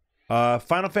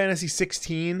 Final Fantasy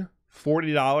 16,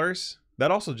 $40.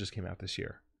 That also just came out this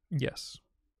year. Yes.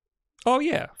 Oh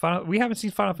yeah, we haven't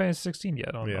seen Final Fantasy 16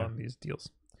 yet on these deals.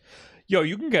 Yo,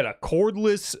 you can get a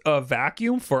cordless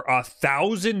vacuum for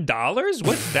 $1,000.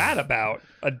 What's that about?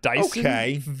 A Dyson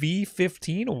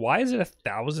V15? Why is it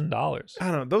 $1,000?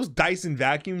 I don't know. Those Dyson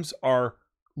vacuums are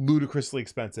ludicrously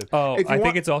expensive. Oh, I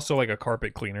think it's also like a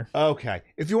carpet cleaner. Okay.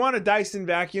 If you want a Dyson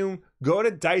vacuum, go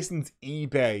to Dyson's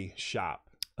eBay shop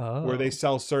where they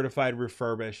sell certified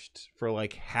refurbished for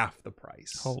like half the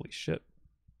price. Holy shit.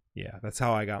 Yeah, that's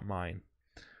how I got mine.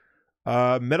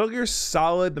 Metal Gear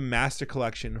Solid, the Master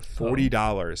Collection,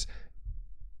 $40.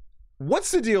 What's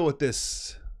the deal with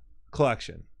this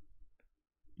collection?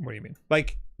 What do you mean?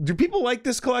 Like, do people like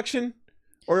this collection?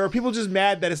 Or are people just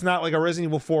mad that it's not like a Resident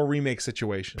Evil 4 remake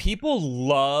situation? People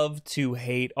love to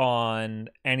hate on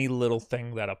any little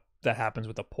thing that happens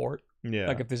with a port. Yeah.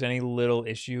 Like if there's any little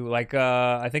issue. Like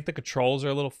I think the controls are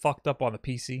a little fucked up on the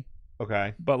PC.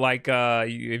 Okay. But like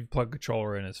you plug a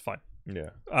controller in, it's fine.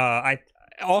 Yeah.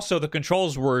 Also, the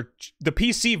controls were the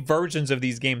PC versions of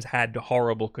these games had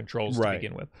horrible controls to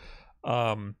begin with,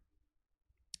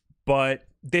 but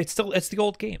it's the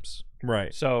old games,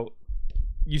 right? So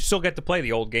you still get to play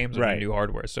the old games with the new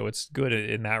hardware, so it's good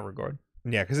in that regard.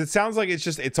 Yeah, because it sounds like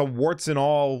it's a warts and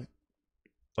all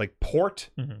like port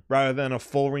rather than a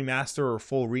full remaster or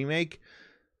full remake,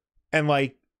 and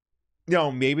like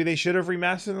maybe they should have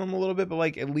remastered them a little bit, but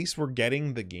like at least we're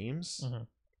getting the games.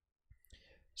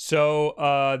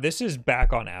 So this is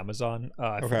back on Amazon.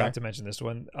 I forgot to mention this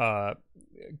one.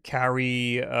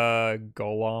 Carrie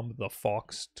Golam, the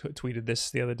Fox, tweeted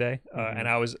this the other day, and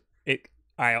I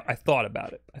thought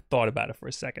about it. I thought about it for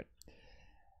a second.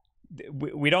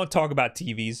 We don't talk about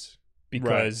TVs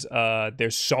because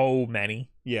there's so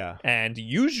many. Yeah. And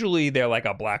usually they're like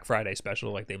a Black Friday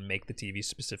special, like they make the TV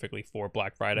specifically for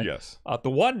Black Friday. Yes.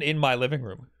 The one in my living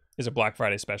room is a Black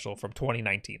Friday special from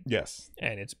 2019. Yes.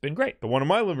 And it's been great. The one in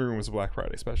my living room was a Black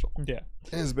Friday special. Yeah.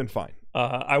 It has been fine.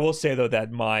 I will say, though,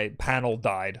 that my panel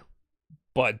died.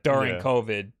 But during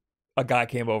COVID, a guy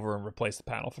came over and replaced the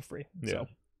panel for free. Yeah. So,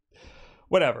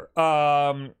 whatever.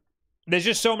 There's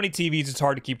just so many TVs, it's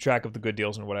hard to keep track of the good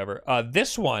deals and whatever.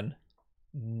 This one,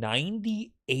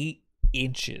 98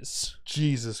 inches.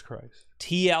 Jesus Christ.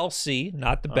 TLC,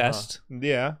 not the best.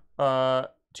 Yeah.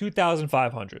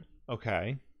 2,500.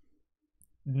 Okay.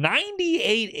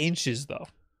 98 inches, though.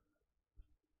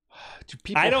 Do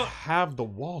people don't have the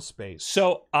wall space?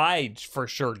 So I for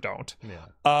sure don't. Yeah.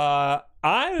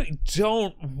 I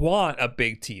don't want a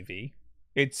big TV.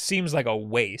 It seems like a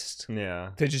waste.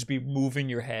 Yeah. To just be moving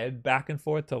your head back and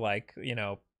forth to like,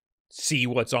 see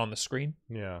what's on the screen.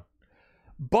 Yeah.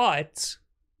 But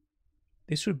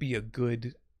this would be a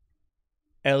good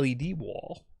LED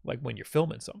wall, like when you're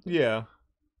filming something. Yeah.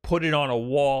 Put it on a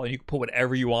wall and you can put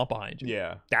whatever you want behind you.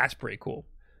 Yeah. That's pretty cool.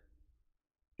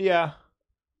 Yeah.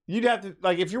 You'd have to,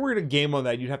 like, if you were to game on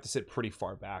that, you'd have to sit pretty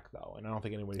far back, though. And I don't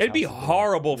think anybody. It'd be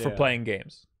horrible for playing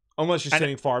games. Unless you're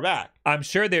sitting far back. I'm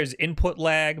sure there's input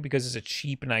lag because it's a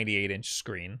cheap 98-inch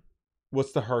screen.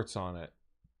 What's the hertz on it?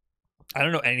 I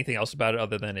don't know anything else about it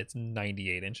other than it's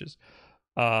 98 inches.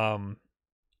 Apparently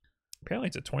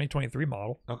it's a 2023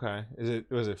 model. Okay.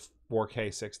 Was it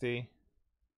 4K 60?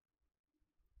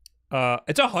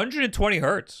 It's 120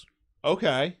 hertz.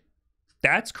 Okay.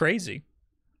 That's crazy.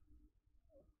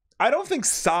 I don't think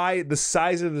the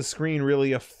size of the screen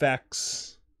really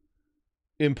affects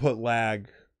input lag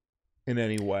in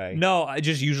any way. No, I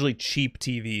just usually cheap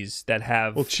TVs that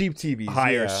have cheap TVs,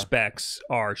 higher yeah. specs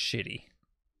are shitty.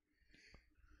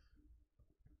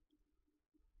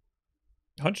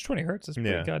 120 hertz is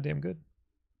pretty goddamn good.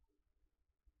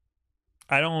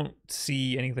 I don't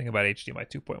see anything about HDMI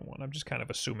 2.1. I'm just kind of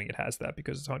assuming it has that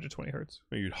because it's 120 hertz.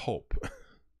 You'd hope.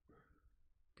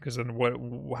 Because then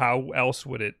how else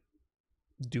would it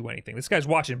do anything? This guy's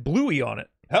watching Bluey on it.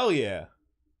 Hell yeah.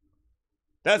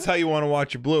 That's how you want to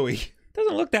watch your Bluey.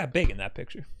 Doesn't look that big in that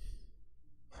picture.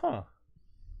 Huh.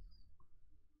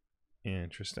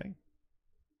 Interesting.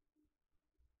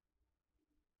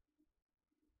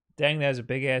 Dang, that is a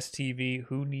big ass TV.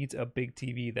 Who needs a big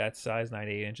TV that size?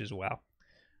 98 inches. Wow.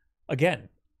 Again,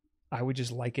 I would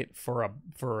just like it for a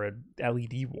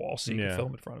LED wall so you can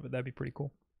film in front of it. That'd be pretty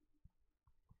cool.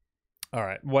 All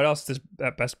right. What else does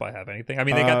Best Buy have? Anything? I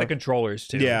mean, they got the controllers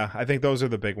too. Yeah, I think those are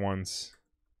the big ones.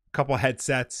 A couple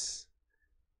headsets.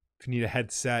 If you need a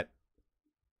headset.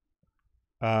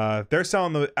 They're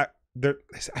selling the... I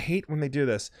hate when they do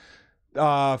this.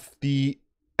 The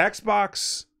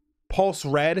Xbox Pulse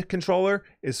Red controller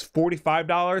is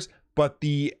 $45, but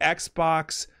the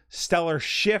Xbox Stellar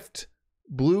Shift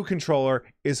Blue controller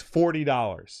is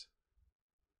 $40.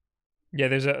 Yeah,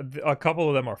 there's a couple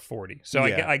of them are 40. So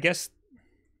yeah. I guess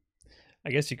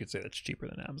you could say that's cheaper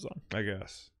than Amazon. I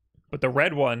guess. But the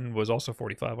red one was also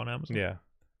 45 on Amazon. Yeah.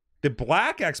 The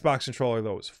black Xbox controller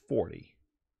though is 40.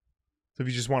 So if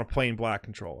you just want a plain black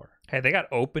controller. Hey, they got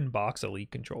open box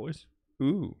Elite controllers.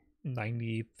 Ooh.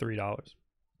 $93.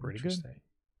 Pretty good.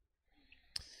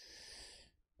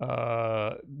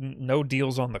 No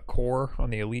deals on the core, on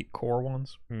the Elite core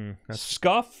ones.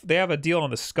 Scuff, they have a deal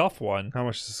on the Scuff one. How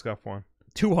much is the Scuff one?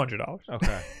 $200.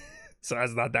 Okay. So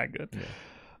that's not that good.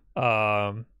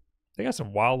 Yeah. They got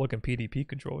some wild looking PDP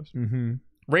controllers. Mm-hmm.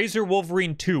 Razer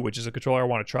Wolverine 2, which is a controller I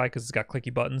want to try because it's got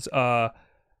clicky buttons. $90,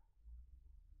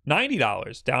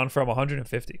 down from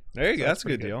 $150. There you go. That's a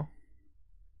good deal.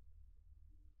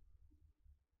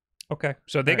 Okay,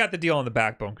 so they got the deal on the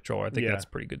Backbone controller. I think that's a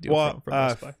pretty good deal from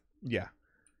Best Buy. Yeah.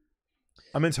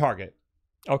 I'm in Target.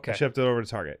 Okay. I shipped it over to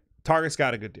Target. Target's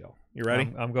got a good deal. You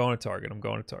ready? I'm going to Target.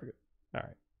 All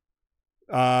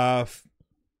right.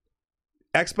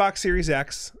 Xbox Series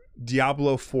X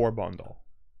Diablo 4 bundle.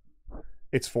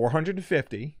 It's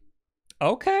 $450.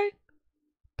 Okay.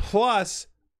 Plus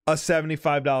a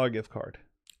 $75 gift card.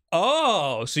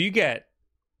 Oh, so you get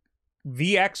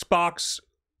the Xbox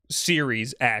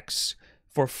Series X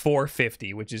for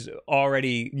 $450, which is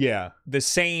already the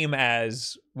same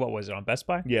as what was it on Best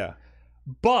Buy? Yeah.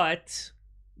 But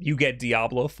you get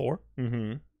Diablo 4.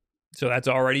 Mm-hmm. So that's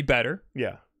already better.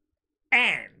 Yeah.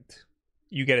 And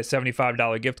you get a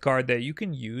 $75 gift card that you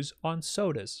can use on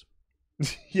sodas.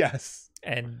 Yes.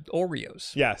 And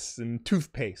Oreos. Yes, and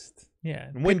toothpaste. Yeah,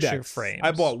 and Windex frames.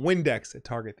 I bought Windex at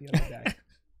Target the other day.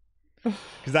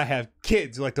 Because I have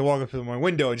kids who like to walk up to my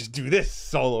window and just do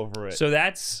this all over it. So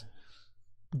that's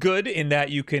good in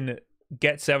that you can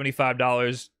get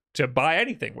 $75 to buy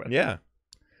anything with. Yeah.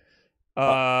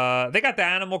 They got the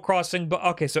Animal Crossing, but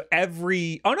okay, so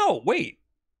the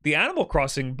Animal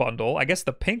Crossing bundle, I guess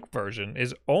the pink version,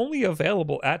 is only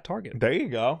available at Target. There you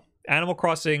go. Animal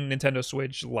Crossing Nintendo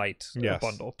Switch Lite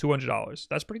bundle, $200.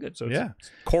 That's pretty good. So it's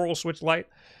Coral Switch Lite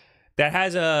that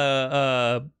has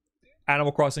a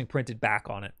Animal Crossing printed back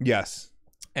on it. Yes.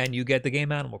 And you get the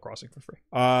game Animal Crossing for free.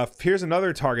 Here's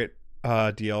another Target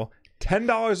deal.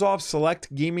 $10 off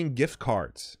select gaming gift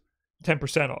cards.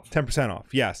 10% off. 10%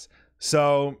 off, yes.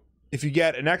 So if you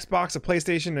get an Xbox, a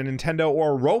PlayStation, a Nintendo,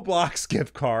 or a Roblox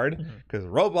gift card, because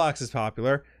Roblox is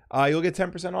popular, you'll get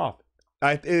 10% off.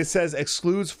 It says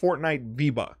excludes Fortnite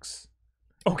V-Bucks.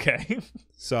 Okay.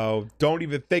 So don't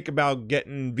even think about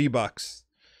getting V-Bucks.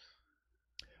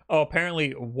 Oh,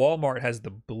 apparently Walmart has the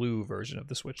blue version of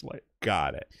the Switch Lite.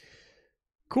 Got it.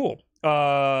 Cool.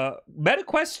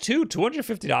 MetaQuest 2,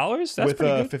 $250? That's with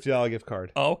pretty a good. $50 gift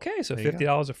card. Okay, so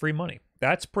 $50 of free money.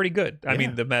 That's pretty good. I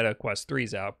mean, the MetaQuest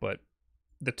 3's out, but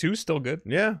the 2's still good.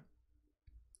 Yeah.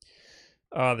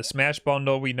 The Smash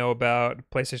bundle we know about.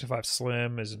 PlayStation 5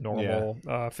 Slim is normal.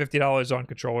 $50 on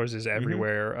controllers is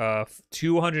everywhere.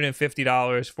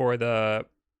 $250 for the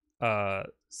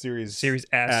Series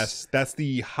S. That's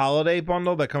the holiday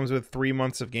bundle that comes with 3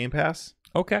 months of Game Pass.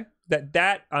 Okay.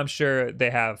 That I'm sure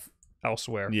they have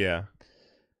elsewhere. Yeah.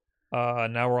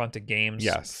 Now we're on to games.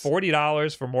 Yes.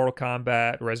 $40 for Mortal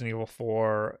Kombat, Resident Evil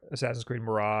 4, Assassin's Creed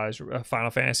Mirage,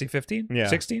 Final Fantasy 15? Yeah.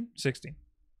 16?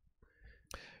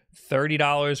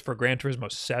 $30 for Gran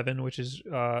Turismo 7, which is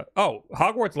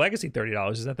Hogwarts Legacy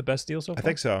 $30. Is that the best deal so far? I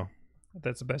think so.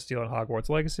 That's the best deal on Hogwarts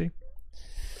Legacy.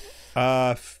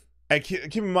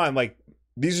 Keep in mind, like,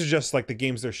 these are just like the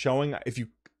games they're showing.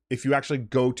 If you actually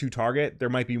go to Target, there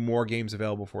might be more games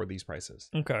available for these prices.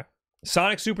 Okay.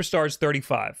 Sonic Superstars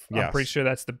 35. Yes. I'm pretty sure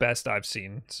that's the best I've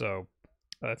seen. So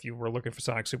if you were looking for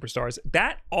Sonic Superstars,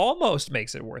 that almost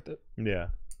makes it worth it. Yeah.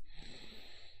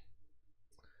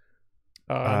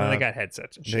 And then they got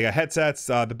headsets and shit. They got headsets.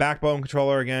 The Backbone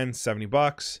controller again,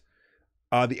 $70.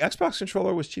 The Xbox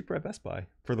controller was cheaper at Best Buy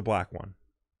for the black one.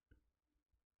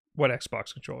 What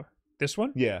Xbox controller? This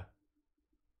one? Yeah.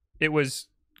 It was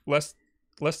less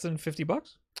than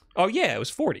 $50. Oh yeah, it was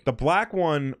 40. The black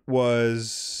one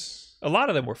was A lot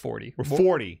of them were 40.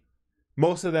 40.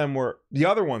 Most of them were. The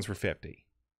other ones were 50.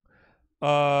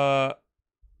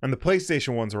 And the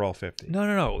PlayStation ones are all 50.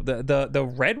 No. The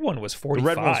red one was 45. The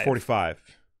red one was 45.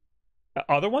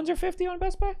 Other ones are 50 on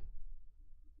Best Buy?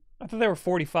 I thought they were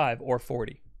 45 or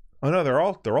 40. Oh no, they're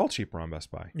all cheaper on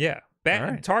Best Buy. Yeah. All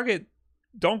right. Target,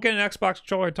 don't get an Xbox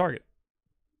controller at Target.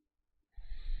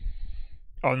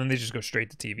 Oh, and then they just go straight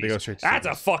to TVs. They go straight to That's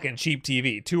TVs. a fucking cheap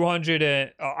TV. 200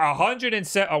 and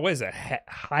 107. Oh, what is that?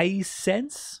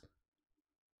 Hisense?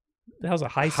 The hell's a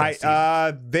Hisense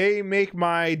TV? They make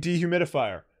my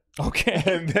dehumidifier. Okay.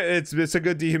 And it's a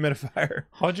good dehumidifier.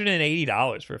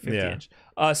 $180 for a 50 inch.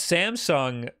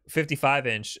 Samsung 55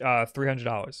 inch,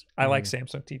 $300. I like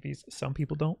Samsung TVs. Some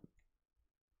people don't.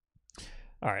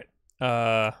 All right.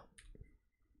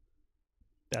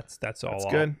 That's all. That's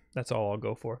good. That's all I'll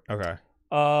go for. Okay.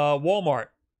 Walmart.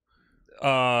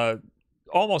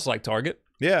 Almost like Target.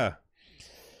 Yeah.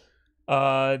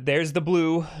 There's the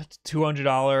blue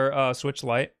 $200 Switch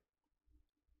Lite.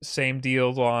 Same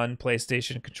deal on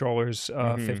PlayStation controllers,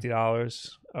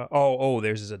 $50.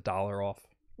 Theirs is $1 off.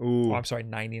 Ooh. Oh, I'm sorry,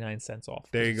 99 cents off.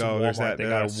 There you It's go. Walmart. There's that. They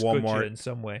got to Walmart in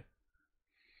some way.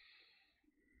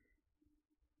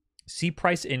 See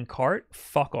price in cart?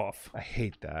 Fuck off. I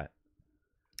hate that.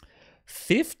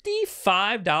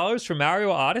 $55 for Mario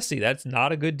Odyssey. That's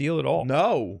not a good deal at all.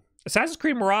 No. Assassin's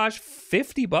Creed Mirage,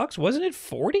 $50. Wasn't it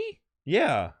 40?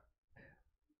 Yeah.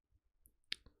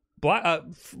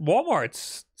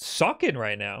 Walmart's sucking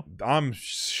right now. I'm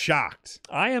shocked.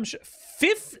 I am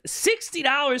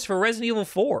 $60 for Resident Evil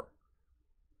 4.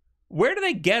 Where do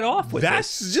they get off with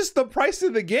That's this? just the price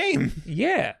of the game.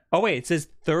 Yeah. Oh wait, it says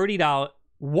 $30.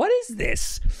 What is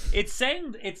this? It's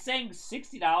saying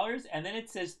 $60 and then it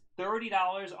says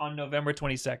 $30 on November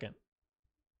 22nd.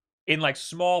 In like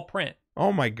small print.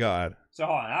 Oh my god. So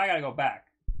hold on, I gotta go back.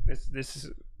 This is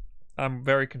I'm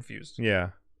very confused. Yeah.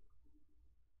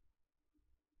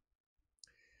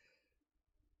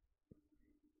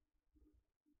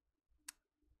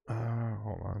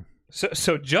 Hold on.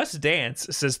 So Just Dance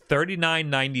says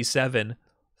 $39.97,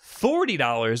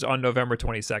 $40 on November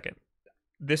 22nd.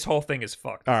 This whole thing is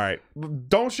fucked. All right.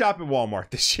 Don't shop at Walmart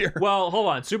this year. Well, hold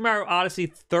on. Super Mario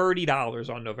Odyssey,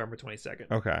 $30 on November 22nd.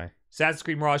 Okay. Assassin's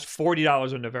Creed Mirage,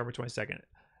 $40 on November 22nd.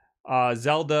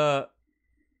 Zelda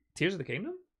Tears of the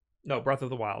Kingdom? No, Breath of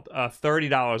the Wild.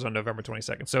 $30 on November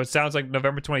 22nd. So it sounds like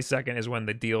November 22nd is when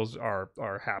the deals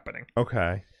are happening.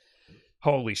 Okay.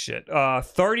 Holy shit.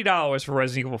 $30 for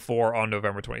Resident Evil 4 on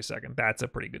November 22nd. That's a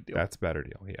pretty good deal. That's a better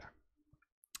deal, yeah.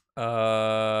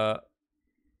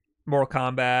 Mortal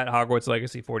Kombat, Hogwarts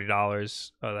Legacy,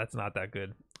 $40. That's not that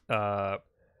good. $40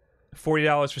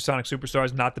 for Sonic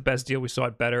Superstars, not the best deal. We saw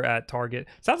it better at Target.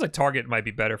 Sounds like Target might be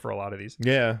better for a lot of these.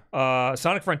 Yeah.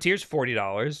 Sonic Frontiers,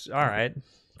 $40. All right,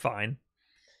 fine.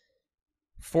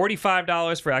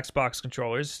 $45 for Xbox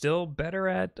controllers, still better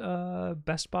at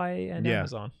Best Buy and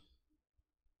Amazon.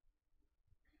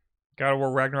 God of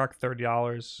War Ragnarok,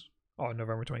 $30 on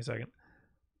November 22nd.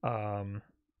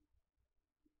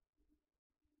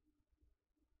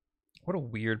 What a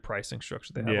weird pricing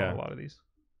structure they have on a lot of these.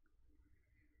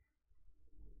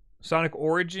 Sonic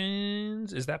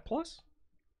Origins, is that plus?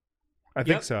 I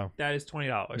think so. That is $20.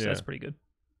 Yeah. That's pretty good.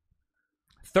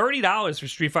 $30 for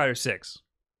Street Fighter 6.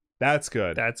 That's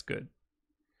good. That's good.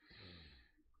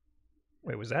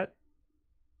 Wait, was that?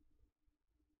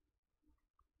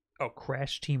 Oh,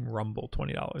 Crash Team Rumble,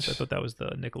 $20. I thought that was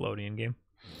the Nickelodeon game.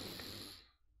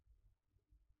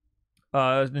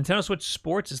 Nintendo Switch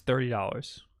Sports is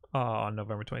 $30 on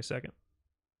November 22nd.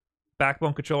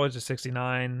 Backbone controllers is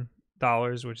 $69,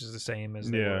 which is the same as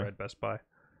they were at Best Buy.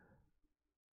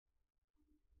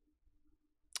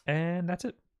 And that's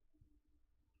it.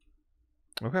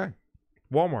 Okay.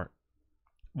 Walmart.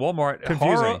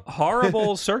 Confusing.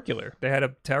 Horrible circular. They had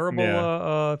a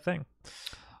terrible thing.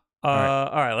 All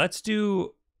right, let's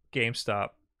do GameStop.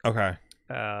 Okay.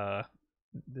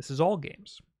 This is all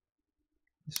games.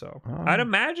 So I'd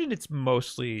imagine it's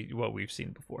mostly what we've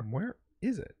seen before. Where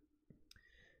is it?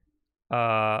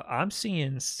 I'm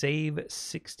seeing save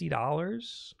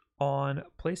 $60 on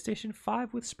PlayStation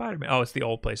 5 with Spider-Man. Oh, it's the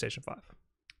old PlayStation 5.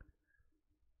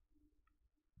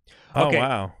 Oh,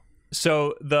 wow.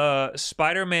 So the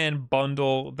Spider-Man 2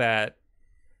 bundle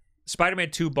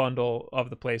of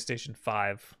the PlayStation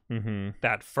 5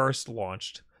 that first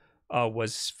launched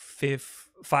was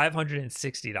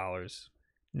 $560.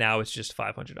 Now it's just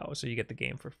 $500, so you get the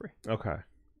game for free. Okay.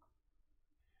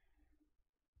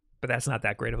 But that's not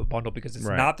that great of a bundle because it's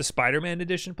not the Spider-Man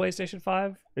edition PlayStation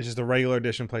 5. It's just the regular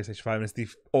edition PlayStation 5, and it's the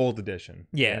old edition.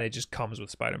 Yeah, and it just comes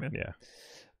with Spider-Man. Yeah.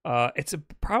 It's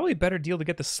probably a better deal to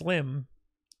get the Slim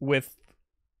with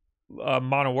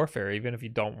Modern Warfare, even if you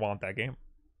don't want that game.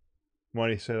 Why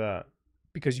do you say that?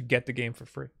 Because you get the game for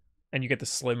free, and you get the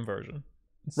Slim version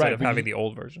instead of having the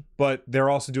old version. But they're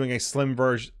also doing a Slim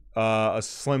version, a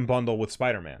Slim bundle with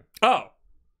Spider-Man. Oh,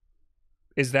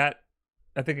 is that?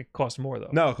 I think it costs more though.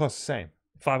 No, it costs the same.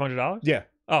 $500? Yeah.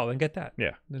 Oh, then get that.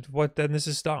 Yeah. What? Then this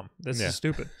is dumb. This is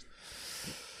stupid.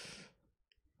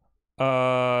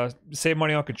 Save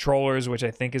money on controllers, which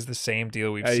I think is the same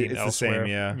deal we've seen elsewhere. The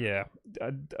same, yeah.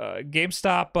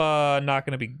 GameStop, not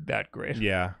going to be that great.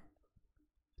 Yeah.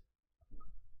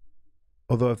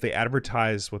 Although if they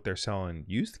advertise what they're selling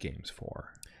used games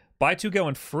for, buy 2 get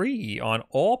 1 free on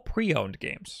all pre-owned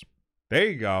games. There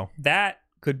you go. That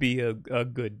could be a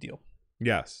good deal.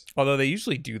 Yes. Although they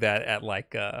usually do that at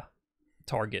like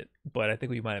Target, but I think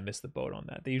we might have missed the boat on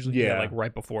that. They usually do that like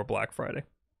right before Black Friday.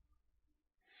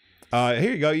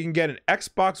 Here you go. You can get an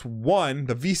Xbox One,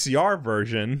 the VCR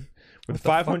version, with a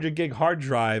 500 gig hard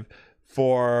drive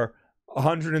for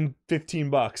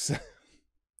 $115.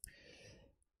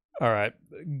 All right,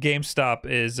 GameStop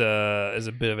is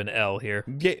a bit of an L here.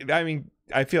 I mean,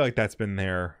 I feel like that's been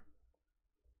their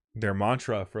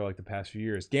mantra for like the past few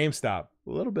years. GameStop, a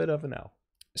little bit of an L.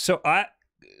 So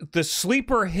the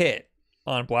sleeper hit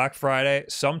on Black Friday,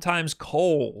 sometimes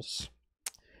Kohl's.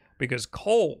 Because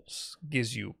Kohl's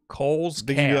gives you Kohl's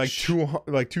they cash. give you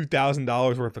like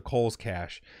 $2,000 worth of Kohl's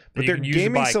cash. But their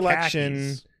gaming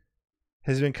selection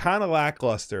has been kind of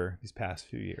lackluster these past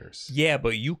few years. Yeah,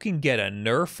 but you can get a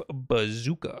Nerf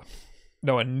bazooka.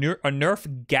 No, a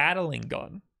Nerf Gatling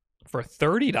gun for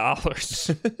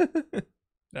 $30.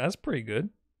 That's pretty good.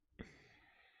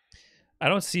 I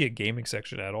don't see a gaming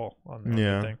section at all on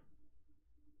that thing.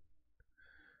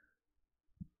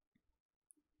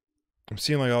 I'm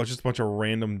seeing like just a bunch of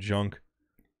random junk.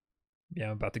 Yeah,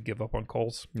 I'm about to give up on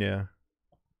Kohl's. Yeah.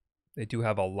 They do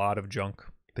have a lot of junk.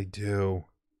 They do.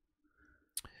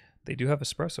 They do have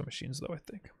espresso machines though, I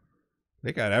think.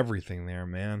 They got everything there,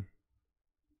 man.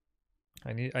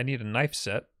 I need a knife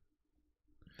set.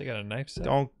 They got a knife set.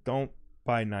 Don't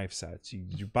buy knife sets.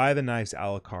 You buy the knives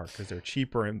a la carte because they're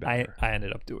cheaper and better. I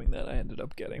ended up doing that. I ended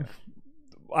up getting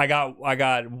I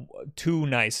got 2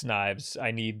 nice knives.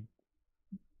 I need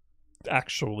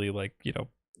actually like,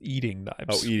 eating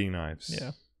knives. Oh, eating knives.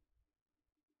 Yeah.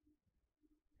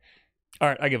 All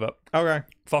right, I give up. Okay.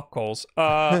 Fuck Kohl's.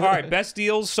 All right, best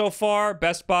deals so far: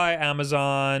 Best Buy,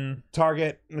 Amazon,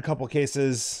 Target in a couple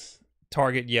cases.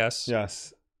 Target, yes.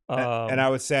 Yes. And I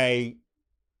would say,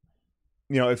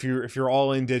 if you're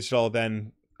all in digital,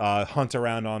 then hunt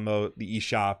around on the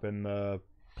eShop and the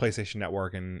PlayStation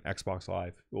Network and Xbox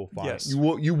Live. You'll find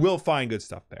you will find good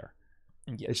stuff there.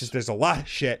 Yes. It's just there's a lot of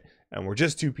shit, and we're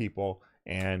just 2 people,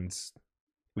 and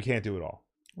we can't do it all.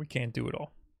 We can't do it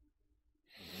all.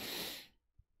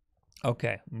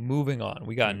 Okay, moving on.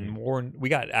 We got more. We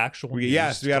got actual. We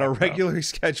got a regularly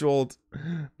scheduled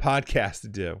podcast to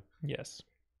do. Yes.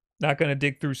 Not gonna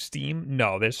dig through Steam.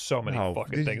 No, there's so many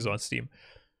fucking things on Steam.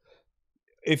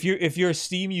 If you're a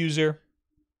Steam user,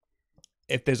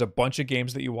 if there's a bunch of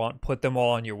games that you want, put them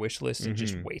all on your wish list and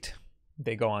just wait.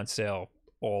 They go on sale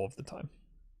all of the time.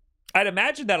 I'd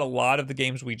imagine that a lot of the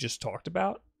games we just talked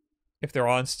about, if they're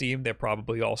on Steam, they're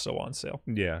probably also on sale.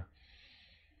 Yeah.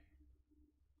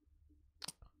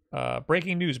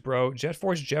 Breaking news, bro. Jet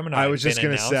Force Gemini. I was just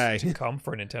gonna say to come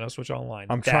for Nintendo Switch Online.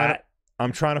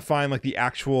 I'm trying to find like the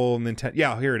actual Nintendo.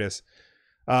 Yeah, here it is.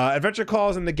 Adventure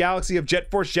calls in the galaxy of Jet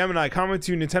Force Gemini coming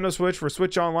to Nintendo Switch for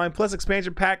Switch Online Plus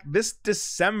expansion pack this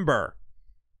December.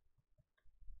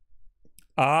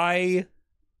 I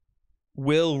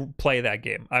will play that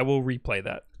game. I will replay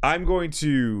that. I'm going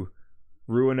to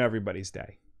ruin everybody's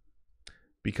day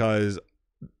because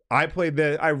I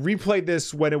replayed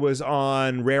this when it was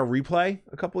on Rare Replay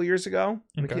a couple of years ago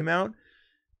when it came out,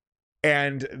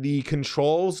 and the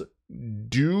controls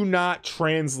do not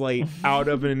translate out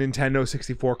of a Nintendo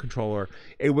 64 controller.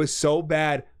 It was so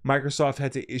bad, Microsoft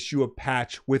had to issue a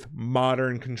patch with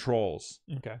modern controls.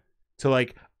 Okay. To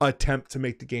like attempt to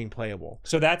make the game playable.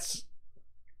 So that's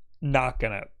not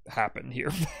gonna happen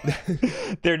here.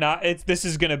 They're not. This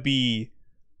is gonna be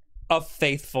a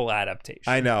faithful adaptation.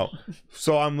 I know.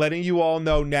 So I'm letting you all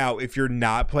know now, if you're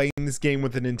not playing this game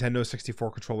with a Nintendo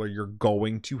 64 controller, you're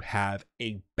going to have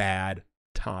a bad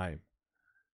time.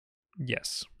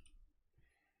 Yes.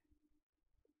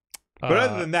 But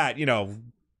other than that, you know,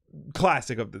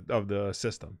 classic of the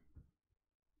system.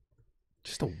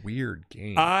 Just a weird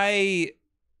game. I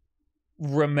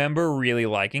remember really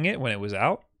liking it when it was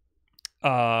out.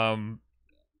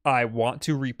 I want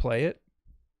to replay it.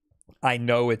 I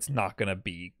know it's not gonna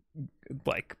be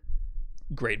like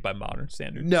great by modern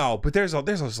standards. No, but there's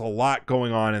a lot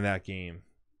going on in that game.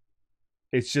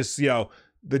 It's just, you know,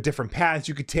 the different paths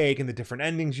you could take and the different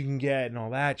endings you can get and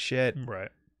all that shit. Right.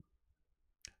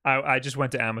 I just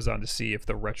went to Amazon to see if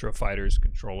the Retro Fighters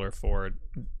controller for,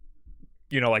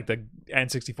 you know, like the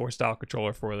N64 style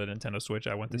controller for the Nintendo Switch,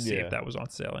 I went to see if that was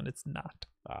on sale, and it's not.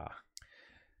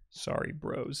 Sorry,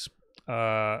 bros.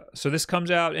 So this comes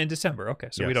out in December. Okay,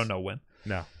 so we don't know when.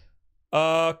 No.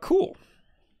 Cool.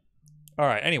 All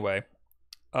right, anyway.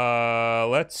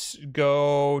 Let's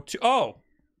go to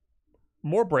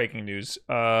more breaking news.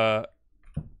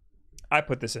 I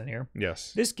put this in here.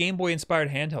 Yes. This Game Boy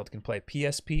inspired handheld can play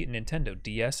PSP, Nintendo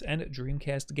DS, and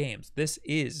Dreamcast games. This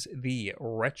is the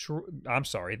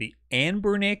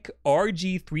Anbernic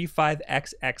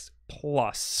RG35XX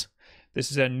Plus.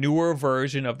 This is a newer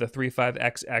version of the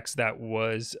 35XX that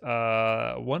was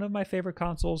one of my favorite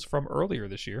consoles from earlier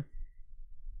this year.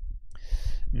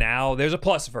 Now there's a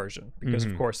Plus version because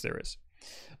of course there is.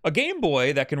 A Game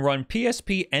Boy that can run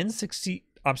PSP,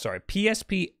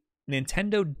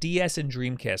 Nintendo DS, and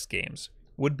Dreamcast games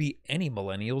would be any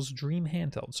millennial's dream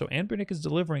handheld. So Anbernic is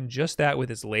delivering just that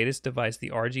with its latest device,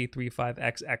 the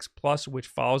RG35XX Plus, which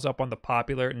follows up on the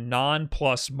popular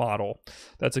non-Plus model.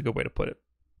 That's a good way to put it.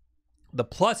 The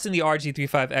plus in the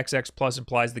RG35XX Plus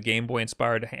implies the Game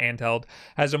Boy-inspired handheld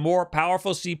has a more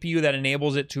powerful CPU that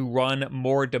enables it to run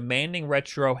more demanding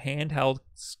retro handheld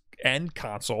and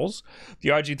consoles. The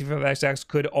RG35XX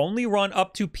could only run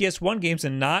up to PS1 games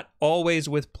and not always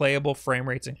with playable frame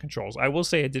rates and controls. I will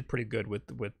say it did pretty good with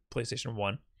PlayStation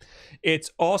 1. It's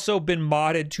also been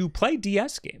modded to play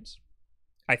DS games,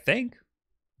 I think.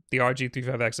 The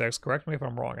RG35XX, correct me if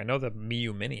I'm wrong. I know the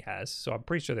Miu Mini has, so I'm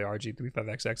pretty sure the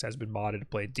RG35XX has been modded to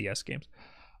play DS games.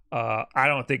 I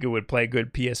don't think it would play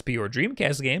good PSP or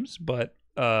Dreamcast games, but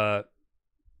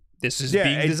this is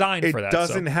being designed for that. It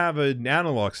doesn't have an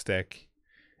analog stick,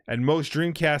 and most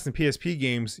Dreamcast and PSP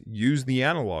games use the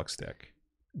analog stick.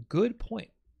 Good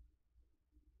point.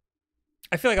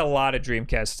 I feel like a lot of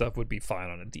Dreamcast stuff would be fine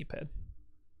on a D-pad.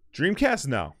 Dreamcast,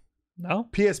 no. No?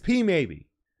 PSP, maybe.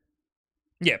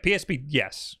 Yeah, PSP,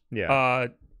 yes. Yeah.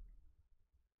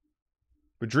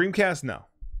 But Dreamcast, no.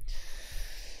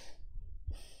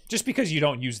 Just because you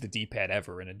don't use the D-pad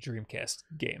ever in a Dreamcast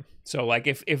game. So, like,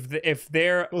 if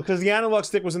they're... Well, because the analog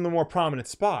stick was in the more prominent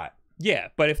spot. Yeah,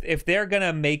 but if they're going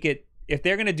to make it... If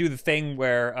they're going to do the thing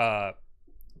where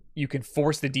you can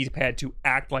force the D-pad to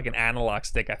act like an analog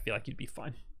stick, I feel like you'd be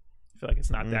fine. I feel like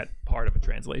it's not that hard of a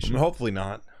translation. Hopefully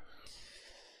not.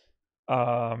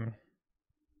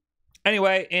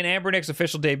 Anyway, in Anbernic's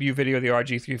official debut video, the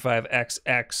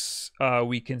RG35XX,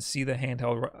 we can see the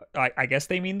handheld. I guess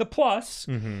they mean the Plus.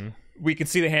 We can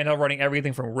see the handheld running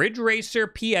everything from Ridge Racer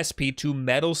PSP to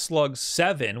Metal Slug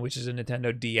 7, which is a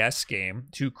Nintendo DS game,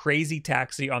 to Crazy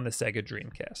Taxi on the Sega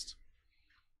Dreamcast.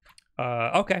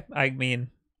 Okay, I mean,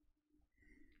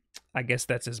 I guess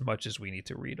that's as much as we need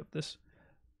to read of this.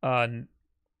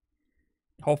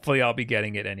 Hopefully, I'll be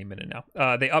getting it any minute now.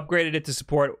 They upgraded it to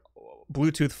support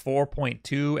Bluetooth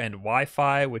 4.2 and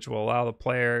Wi-Fi, which will allow the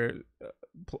player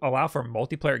allow for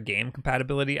multiplayer game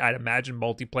compatibility. I'd imagine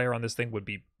multiplayer on this thing would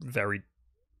be very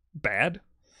bad.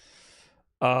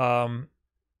 But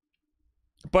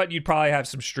you'd probably have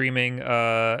some streaming.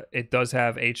 It does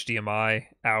have HDMI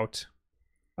out.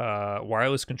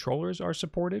 Wireless controllers are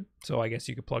supported, so I guess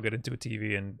you could plug it into a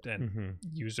TV and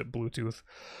use it Bluetooth.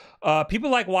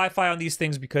 People like Wi-Fi on these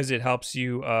things because it helps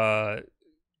you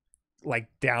like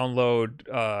download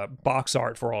box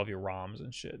art for all of your ROMs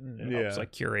and shit, and it helps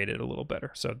like curate it a little better.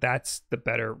 So that's the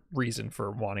better reason for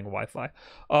wanting Wi-Fi.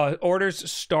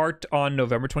 Orders start on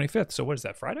November 25th. So what is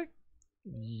that, Friday?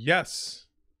 Yes.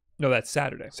 No, that's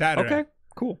Saturday. Saturday. Okay,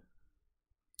 cool.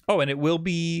 Oh, and it will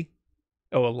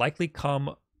likely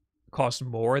cost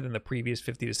more than the previous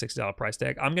 $50 to $60 price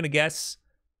tag. I'm gonna guess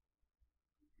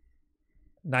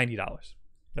 $90.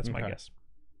 That's my guess.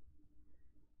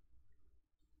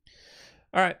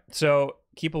 All right, so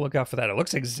keep a lookout for that. It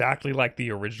looks exactly like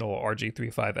the original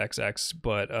RG35XX,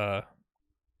 but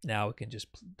now it can just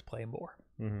play more.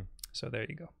 So there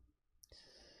you go.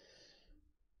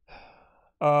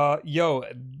 Yo,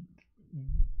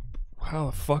 how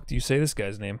the fuck do you say this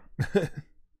guy's name?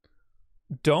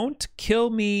 Don't kill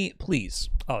me, please.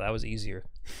 Oh, that was easier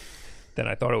than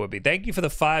I thought it would be. Thank you for the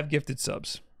 5 gifted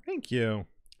subs. Thank you.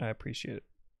 I appreciate it.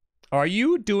 Are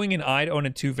you doing an I'd Own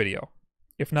It 2 video?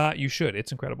 If not, you should.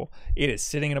 It's incredible. It is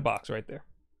sitting in a box right there.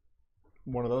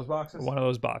 One of those boxes? One of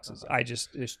those boxes. Okay.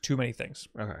 There's too many things.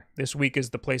 Okay. This week is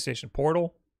the PlayStation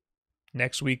Portal.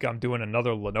 Next week, I'm doing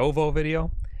another Lenovo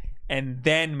video. And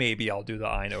then maybe I'll do the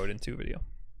I Know It in 2 video.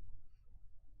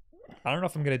 I don't know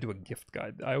if I'm going to do a gift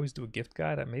guide. I always do a gift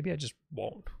guide. Maybe I just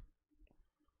won't.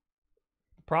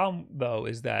 The problem, though,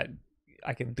 is that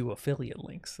I can do affiliate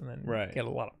links and then get a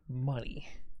lot of money.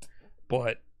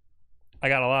 But I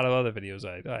got a lot of other videos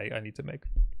I need to make.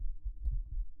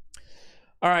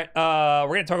 All right,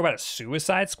 we're going to talk about a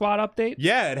Suicide Squad update.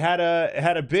 Yeah, it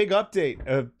had a big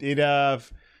update.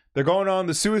 They're going on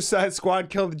the Suicide Squad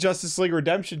Kill the Justice League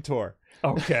Redemption Tour.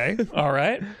 Okay, all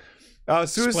right.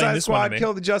 Suicide Squad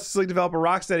Kill the Justice League developer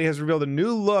Rocksteady has revealed a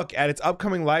new look at its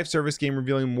upcoming live service game,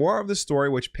 revealing more of the story,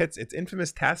 which pits its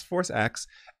infamous Task Force X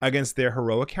against their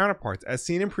heroic counterparts. As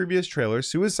seen in previous trailers,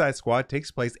 Suicide Squad takes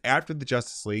place after the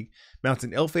Justice League mounts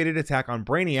an ill-fated attack on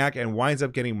Brainiac and winds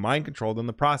up getting mind-controlled in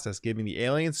the process, giving the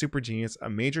alien super genius a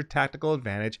major tactical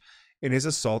advantage in his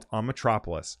assault on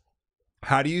Metropolis.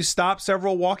 How do you stop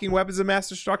several walking weapons of mass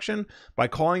destruction? By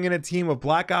calling in a team of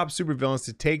Black Ops supervillains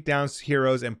to take down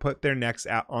heroes and put their necks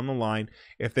out on the line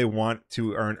if they want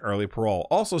to earn early parole.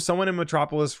 Also, someone in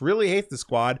Metropolis really hates the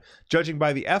squad, judging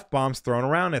by the F-bombs thrown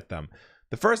around at them.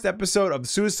 The first episode of the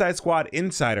Suicide Squad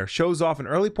Insider shows off an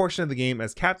early portion of the game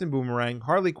as Captain Boomerang,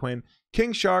 Harley Quinn,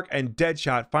 King Shark, and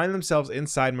Deadshot find themselves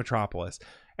inside Metropolis.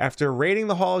 After raiding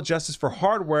the Hall of Justice for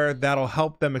hardware that'll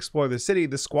help them explore the city,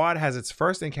 the squad has its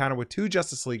first encounter with 2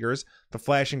 Justice Leaguers, the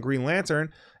Flash and Green Lantern,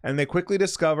 and they quickly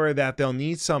discover that they'll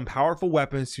need some powerful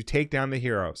weapons to take down the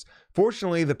heroes.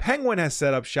 Fortunately, the Penguin has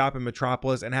set up shop in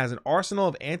Metropolis and has an arsenal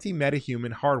of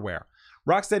anti-metahuman hardware.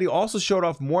 Rocksteady also showed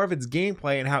off more of its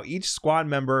gameplay and how each squad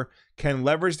member can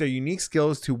leverage their unique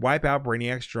skills to wipe out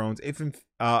Brainiac's drones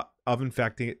of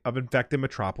infected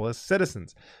Metropolis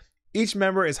citizens. Each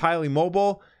member is highly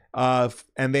mobile,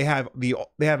 and they have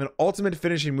an ultimate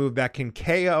finishing move that can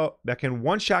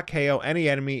one-shot KO any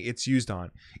enemy it's used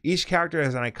on. Each character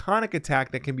has an iconic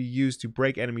attack that can be used to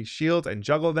break enemy shields and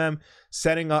juggle them,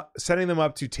 setting them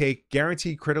up to take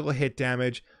guaranteed critical hit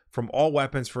damage from all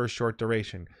weapons for a short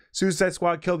duration. Suicide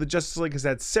Squad Kill the Justice League has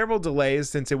had several delays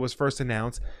since it was first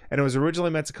announced, and it was originally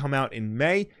meant to come out in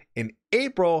May. In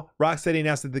April, Rocksteady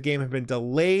announced that the game had been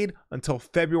delayed until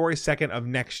February 2nd of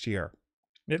next year.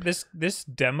 This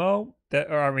demo,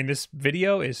 this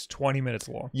video is 20 minutes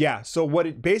long. Yeah, so what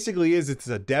it basically is, it's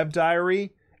a dev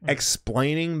diary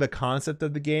explaining the concept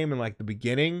of the game and like the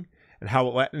beginning and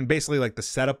and basically like the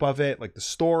setup of it, like the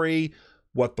story,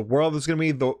 what the world is going to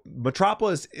be. The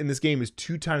Metropolis in this game is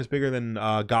 2 times bigger than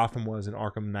Gotham was in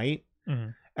Arkham Knight. Mm-hmm.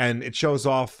 And it shows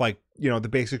off like, the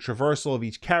basic traversal of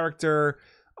each character,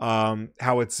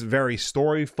 how it's very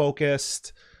story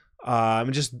focused,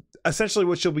 and just essentially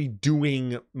what you'll be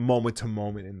doing moment to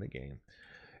moment in the game.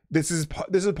 This is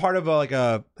part of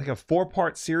a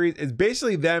 4-part series. It's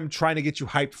basically them trying to get you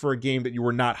hyped for a game that you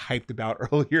were not hyped about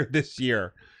earlier this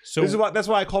year. So that's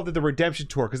why I called it the Redemption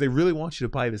Tour, because they really want you to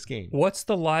buy this game. What's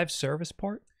the live service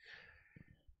part?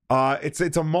 It's a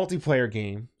multiplayer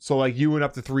game, so like you and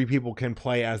up to 3 people can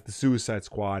play as the Suicide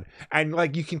Squad, and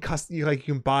like you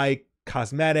can buy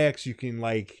cosmetics, you can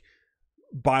like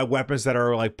buy weapons that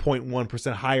are like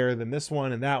 0.1% higher than this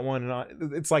one and that one,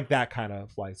 and it's like that kind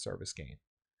of live service game.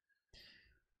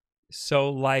 So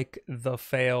like the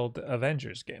failed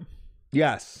Avengers game.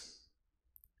 Yes.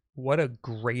 What a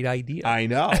great idea. I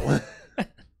know.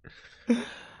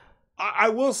 I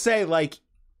will say, like,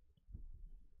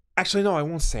 actually, no, I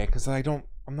won't say it because I'm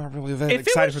not really that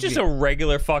excited. If it was just a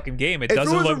regular fucking game, it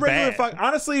doesn't look bad.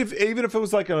 Honestly, even if it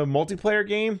was like a multiplayer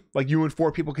game, like you and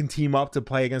 4 people can team up to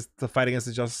fight against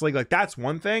the Justice League, like that's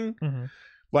one thing. Mm-hmm.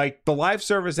 Like the live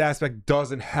service aspect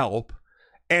doesn't help,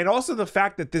 and also the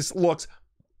fact that this looks.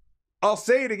 I'll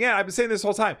say it again. I've been saying this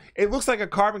whole time. It looks like a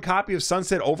carbon copy of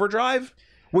Sunset Overdrive,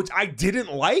 which I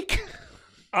didn't like.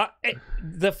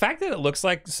 The fact that it looks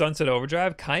like Sunset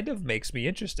Overdrive kind of makes me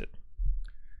interested.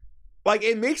 Like,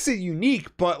 it makes it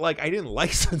unique, but like I didn't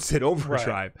like Sunset Overdrive,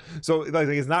 right. So like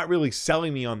it's not really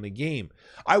selling me on the game.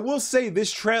 I will say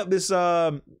this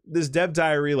dev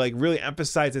diary like really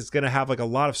emphasizes it's gonna have like a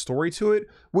lot of story to it,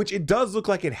 which it does look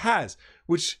like it has.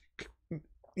 Which,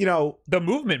 the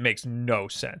movement makes no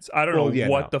sense. I don't know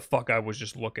what the fuck I was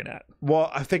just looking at.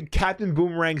 Well, I think Captain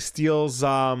Boomerang steals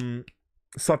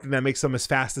something that makes him as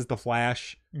fast as the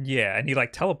Flash. Yeah, and he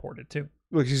like teleported too.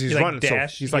 Look, he's like, running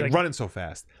dash, so he's he, like like- running so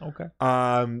fast. Okay.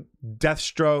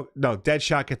 Deadshot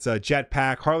gets a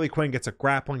jetpack. Harley Quinn gets a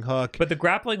grappling hook. But the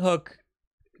grappling hook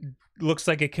looks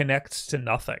like it connects to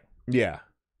nothing. Yeah.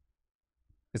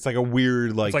 It's like a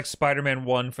weird It's like Spider-Man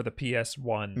 1 for the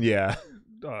PS1. yeah.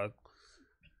 Uh,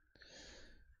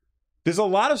 There's a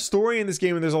lot of story in this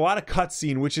game, and there's a lot of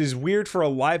cutscene, which is weird for a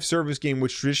live service game,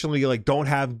 which traditionally like don't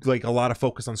have like a lot of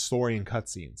focus on story and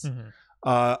cutscenes. mhm.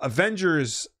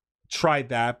 Avengers tried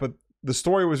that, but the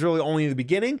story was really only in the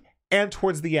beginning and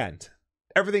towards the end.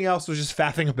 Everything else was just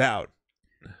faffing about.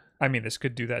 I mean, this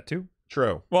could do that too.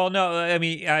 True. Well, no, I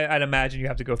mean, I'd imagine you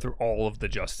have to go through all of the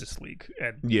Justice League,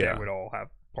 and Yeah. that would all have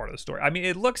part of the story. I mean,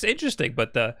 it looks interesting,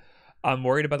 but I'm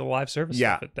worried about the live service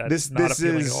Yeah, stuff. That's not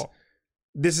appealing at all.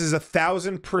 This is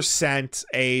 1,000%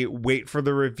 a wait for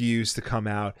the reviews to come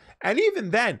out, and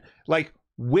even then, like,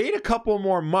 wait a couple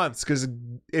more months, because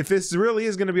if this really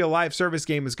is going to be a live service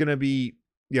game, it's going to be,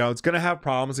 it's going to have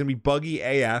problems. It's going to be buggy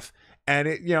AF, and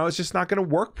it's just not going to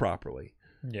work properly.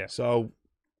 Yeah. So,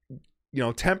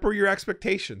 temper your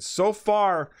expectations. So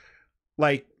far,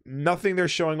 like, nothing they're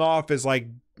showing off is like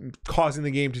causing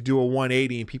the game to do a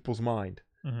 180 in people's mind.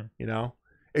 Mm-hmm.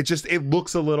 It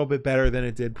looks a little bit better than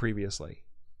it did previously.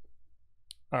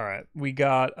 All right, we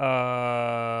got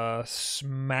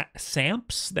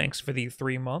Samps. Thanks for the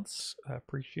 3 months. I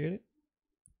appreciate it.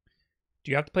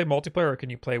 Do you have to play multiplayer, or can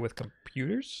you play with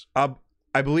computers?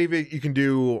 I believe you can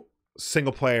do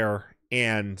single player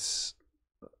and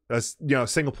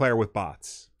single player with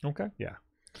bots. Okay. Yeah,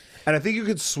 and I think you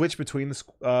could switch between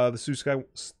the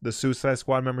Suicide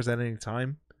Squad members at any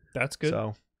time. That's good.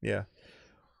 So yeah.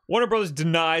 Warner Brothers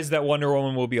denies that Wonder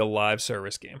Woman will be a live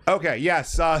service game. Okay,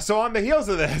 yes. So on the heels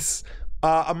of this,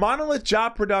 a Monolith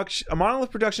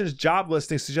Productions job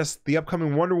listing suggests the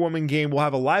upcoming Wonder Woman game will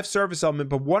have a live service element,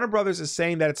 but Warner Brothers is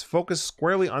saying that it's focused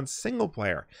squarely on single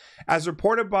player. As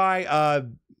reported by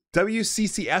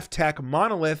WCCF Tech,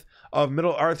 Monolith of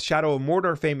Middle-earth Shadow of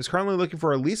Mordor fame is currently looking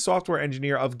for a lead software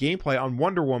engineer of gameplay on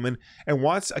Wonder Woman and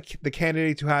wants the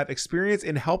candidate to have experience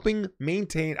in helping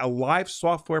maintain a live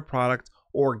software product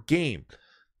or game.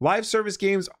 Live service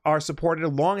games are supported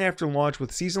long after launch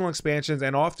with seasonal expansions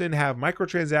and often have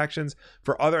microtransactions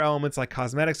for other elements like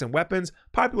cosmetics and weapons.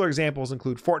 Popular examples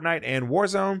include Fortnite and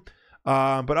Warzone,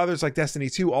 but others like Destiny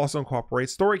 2 also incorporate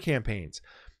story campaigns.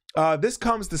 This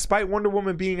comes despite Wonder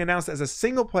Woman being announced as a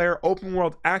single-player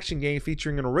open-world action game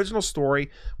featuring an original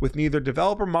story, with neither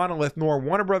developer Monolith nor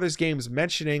Warner Brothers Games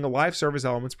mentioning live service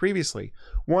elements previously.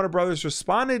 Warner Brothers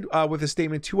responded with a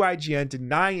statement to IGN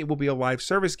denying it will be a live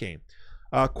service game.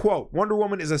 Quote, Wonder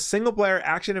Woman is a single-player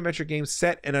action-adventure game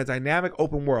set in a dynamic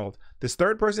open world. This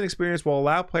third-person experience will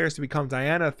allow players to become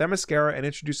Diana Themyscira and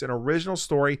introduce an original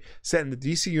story set in the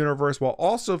DC universe while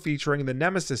also featuring the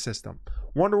Nemesis system.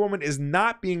 Wonder Woman is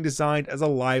not being designed as a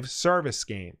live service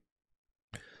game.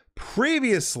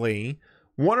 Previously,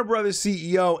 Warner Brothers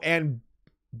CEO and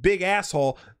big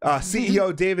asshole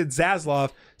CEO David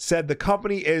Zaslav said the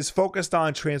company is focused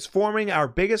on transforming our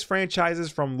biggest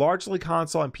franchises from largely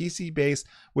console and PC based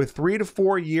with 3 to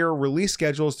 4 year release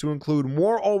schedules to include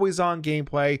more always-on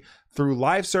gameplay through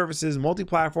live services,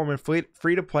 multi-platform, and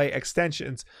free-to-play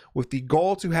extensions, with the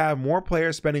goal to have more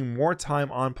players spending more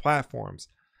time on platforms.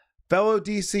 Fellow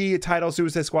DC title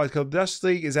Suicide Squad Kill the Justice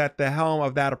League is at the helm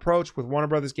of that approach, with Warner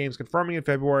Brothers Games confirming in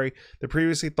February the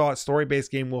previously thought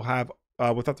story-based game will have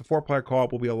with up to 4-player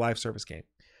co-op will be a live service game.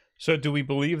 So do we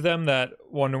believe them that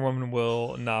Wonder Woman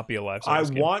will not be a live service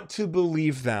game? I want to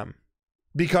believe them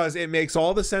because it makes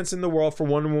all the sense in the world for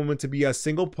Wonder Woman to be a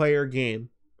single-player game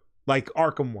like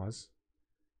Arkham was.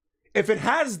 If it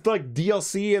has like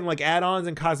DLC and like add-ons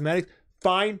and cosmetics,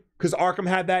 fine, because Arkham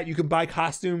had that. You can buy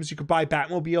costumes, you can buy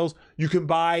Batmobiles, you can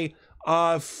buy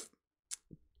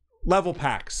level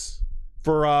packs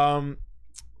for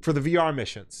the VR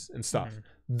missions and stuff. Mm-hmm.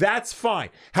 That's fine.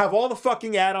 Have all the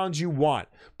fucking add-ons you want.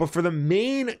 But for the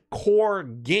main core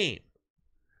game,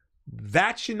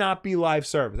 that should not be live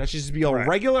service. That should just be a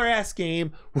regular ass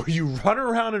game where you run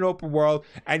around an open world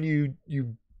and you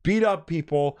beat up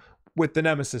people with the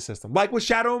Nemesis system, like what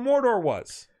Shadow of Mordor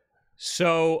was.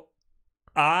 So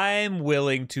I'm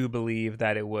willing to believe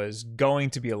that it was going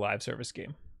to be a live service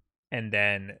game. And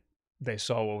then they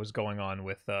saw what was going on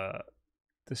with the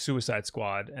Suicide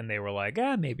Squad, and they were like,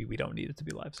 maybe we don't need it to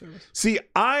be live service. See,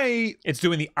 it's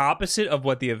doing the opposite of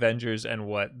what the Avengers and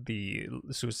what the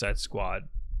Suicide Squad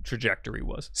trajectory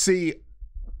was. See,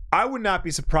 I would not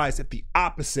be surprised if the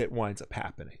opposite winds up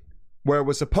happening, where it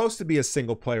was supposed to be a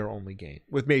single player only game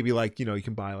with maybe like, you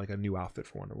can buy like a new outfit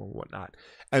for Wonder Woman or whatnot.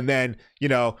 And then,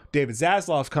 David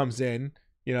Zaslav comes in,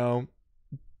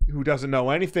 who doesn't know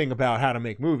anything about how to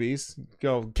make movies,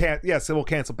 yes, it will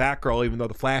cancel Batgirl, even though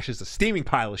The Flash is a steaming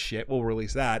pile of shit. We'll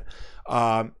release that.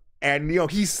 And,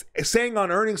 he's saying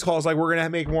on earnings calls, like, we're going to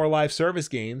make more live service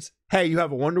games. Hey, you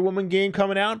have a Wonder Woman game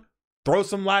coming out? Throw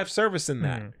some live service in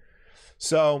that.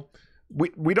 So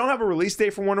we don't have a release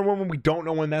date for Wonder Woman. We don't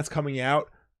know when that's coming out.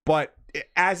 But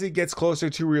as it gets closer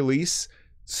to release,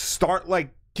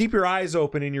 keep your eyes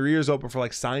open and your ears open for,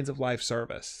 like, signs of live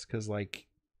service. Because, like,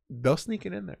 they'll sneak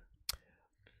it in there.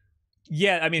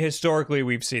 Yeah, I mean, historically,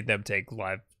 we've seen them take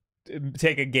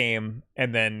a game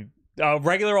and then a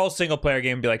regular old single player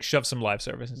game and be like, shove some live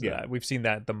service into that. We've seen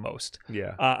that the most.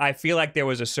 Yeah. I feel like there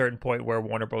was a certain point where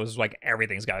Warner Bros. Was like,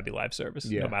 everything's got to be live service,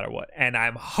 no matter what. And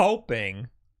I'm hoping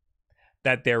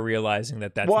that they're realizing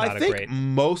that that's not a great... Well, I think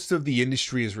most of the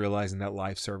industry is realizing that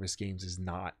live service games is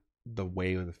not the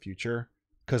way of the future.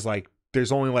 Because, like,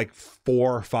 there's only, like,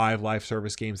 4 or 5 live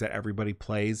service games that everybody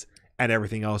plays, and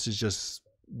everything else is just,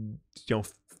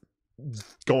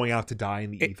 going out to die in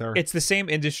the ether. It's the same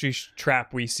industry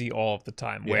trap we see all of the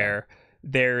time, where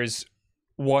there's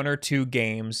 1 or 2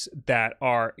 games that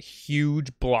are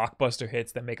huge blockbuster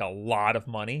hits that make a lot of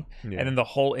money, and then the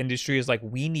whole industry is like,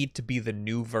 we need to be the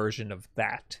new version of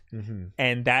that.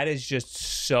 And that is just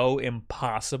so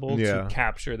impossible to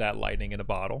capture that lightning in a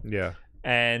bottle.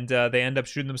 And they end up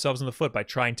shooting themselves in the foot by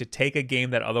trying to take a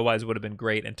game that otherwise would have been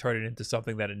great and turn it into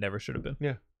something that it never should have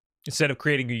been. Instead of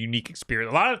creating a unique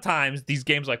experience. A lot of times, these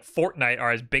games like Fortnite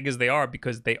are as big as they are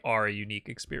because they are a unique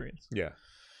experience.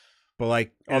 But,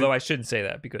 like... Although I shouldn't say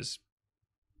that, because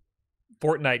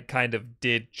Fortnite kind of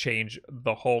did change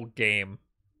the whole game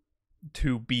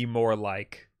to be more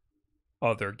like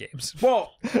other games.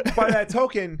 Well, by that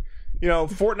token...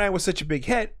 Fortnite was such a big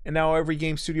hit, and now every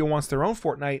game studio wants their own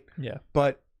Fortnite.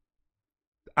 But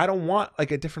I don't want,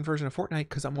 like, a different version of Fortnite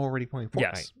because I'm already playing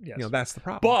Fortnite. Yes. That's the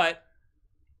problem. But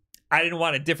I didn't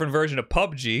want a different version of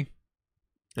PUBG.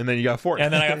 And then you got Fortnite.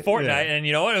 And then I got Fortnite, and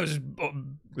you know what? It was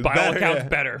by all accounts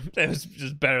better. It was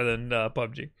just better than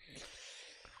PUBG.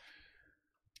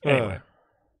 Anyway.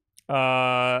 All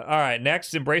right,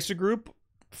 next, Embracer Group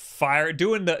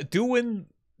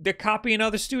they're copying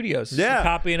other studios. They're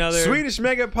copying other... Swedish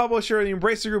mega publisher, the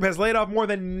Embracer Group, has laid off more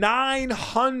than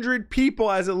 900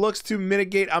 people as it looks to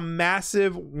mitigate a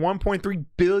massive $1.3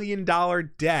 billion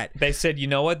debt. They said, you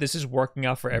know what? This is working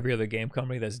out for every other game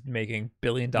company that's making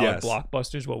billion-dollar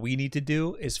blockbusters. What we need to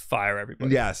do is fire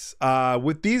everybody.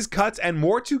 With these cuts and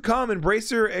more to come,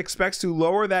 Embracer expects to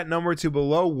lower that number to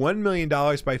below $1 million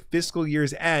by fiscal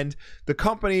year's end. The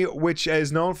company, which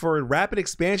is known for rapid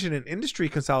expansion and industry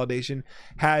consolidation,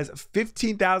 has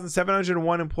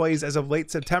 15,701 employees as of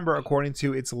late September, according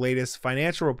to its latest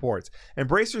financial reports.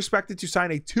 Embracer expected to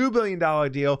sign a $2 billion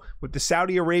deal with the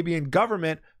Saudi Arabian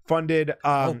government funded...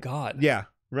 oh, God. Yeah.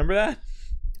 Remember that?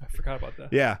 I forgot about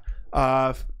that. Yeah.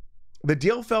 The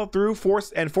deal fell through,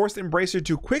 forced Embracer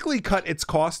to quickly cut its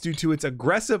costs due to its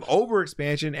aggressive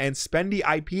overexpansion and spendy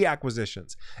IP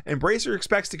acquisitions. Embracer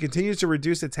expects to continue to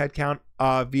reduce its headcount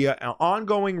via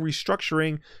ongoing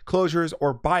restructuring, closures,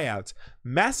 or buyouts.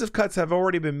 Massive cuts have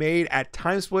already been made at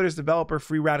Timesplitters developer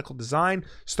Free Radical Design,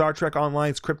 Star Trek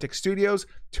Online's Cryptic Studios,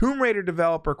 Tomb Raider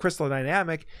developer Crystal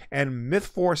Dynamic, and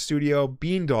Myth4 studio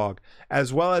Beandog,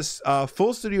 as well as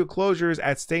full studio closures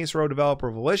at Saints Row developer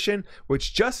Volition,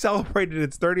 which just celebrated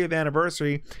its 30th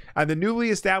anniversary, and the newly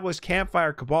established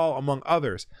Campfire Cabal, among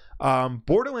others.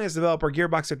 Borderlands developer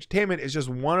Gearbox Entertainment is just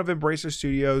one of Embracer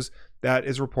Studios that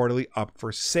is reportedly up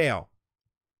for sale.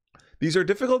 These are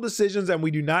difficult decisions, and we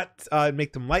do not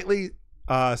make them lightly,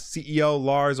 CEO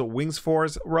Lars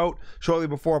Wingsfors wrote shortly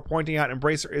before, pointing out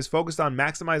Embracer is focused on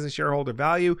maximizing shareholder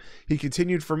value. He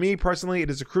continued, "For me personally, it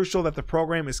is crucial that the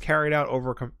program is carried out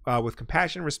with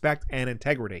compassion, respect, and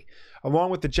integrity."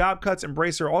 Along with the job cuts,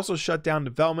 Embracer also shut down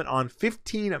development on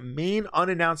 15 main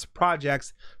unannounced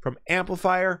projects from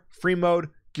Amplifier, Freemode,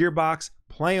 Gearbox,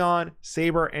 PlayOn,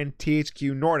 Saber, and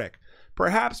THQ Nordic.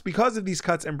 Perhaps because of these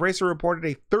cuts, Embracer reported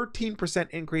a 13%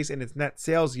 increase in its net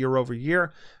sales year over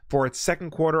year for its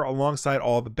second quarter, alongside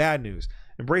all the bad news.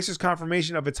 Embracer's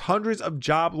confirmation of its hundreds of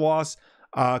job loss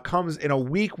comes in a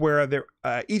week where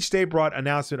each day brought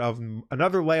announcement of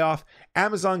another layoff.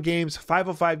 Amazon Games,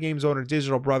 505 Games owner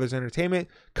Digital Brothers Entertainment,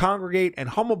 Congregate, and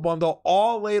Humble Bundle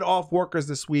all laid off workers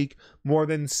this week. More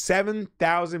than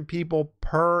 7,000 people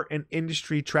per an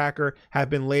industry tracker have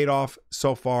been laid off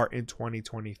so far in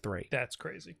 2023. That's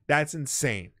crazy. That's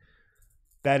insane.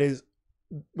 That is,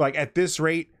 like, at this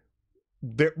rate,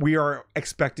 we are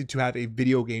expected to have a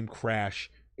video game crash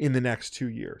in the next 2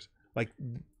 years. Like,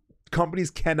 companies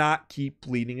cannot keep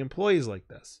bleeding employees like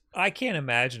this. I can't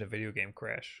imagine a video game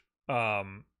crash.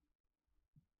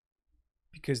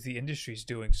 Because the industry's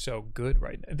doing so good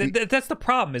right now. That's the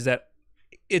problem, is that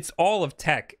it's all of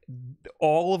tech.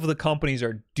 All of the companies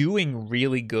are doing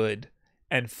really good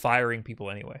and firing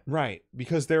people anyway. Right.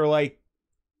 Because they're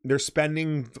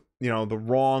spending, the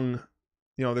wrong,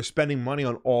 they're spending money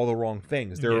on all the wrong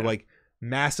things. They're like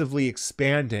massively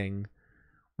expanding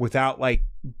without like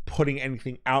putting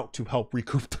anything out to help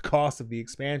recoup the cost of the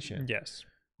expansion. Yes.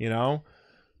 What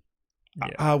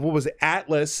was it?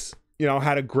 Atlas,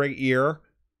 had a great year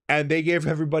and they gave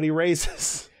everybody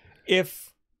raises.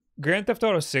 If Grand Theft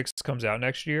Auto 6 comes out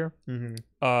next year,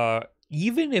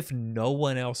 even if no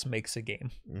one else makes a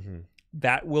game,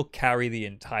 that will carry the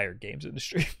entire games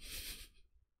industry.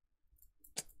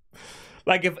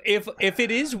 Like if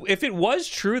it was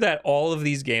true that all of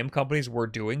these game companies were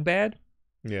doing bad,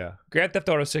 Grand Theft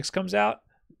Auto 6 comes out,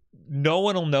 no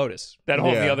one will notice that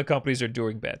all the other companies are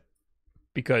doing bad,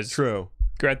 because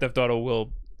Grand Theft Auto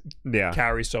will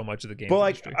carry so much of the game. But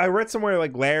like industry. I read somewhere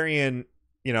like Larian,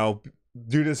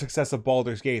 due to the success of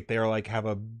Baldur's Gate, they are like have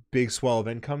a big swell of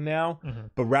income now.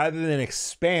 But rather than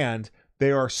expand,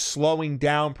 they are slowing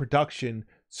down production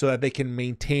so that they can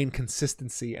maintain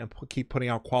consistency and keep putting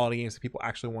out quality games that people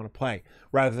actually want to play,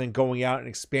 rather than going out and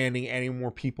expanding any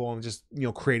more people and just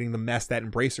creating the mess that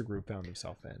Embracer Group found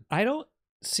themselves in. I don't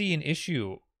see an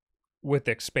issue with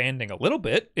expanding a little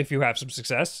bit if you have some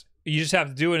success. You just have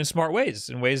to do it in smart ways,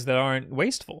 in ways that aren't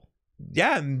wasteful.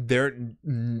 Yeah, and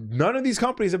none of these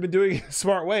companies have been doing it in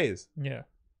smart ways. Yeah,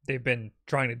 they've been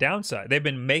trying to downsize. They've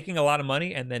been making a lot of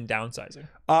money and then downsizing.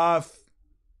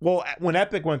 Well, when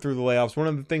Epic went through the layoffs, one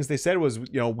of the things they said was,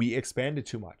 we expanded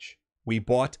too much. We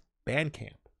bought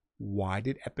Bandcamp. Why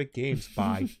did Epic Games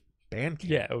buy Bandcamp?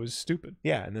 Yeah, it was stupid.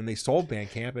 Yeah, and then they sold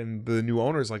Bandcamp, and the new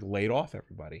owners laid off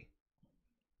everybody.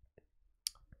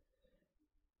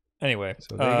 Anyway,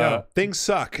 so there you go. Things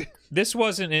suck. This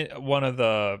wasn't in one of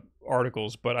the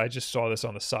articles, but I just saw this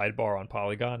on the sidebar on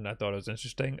Polygon, and I thought it was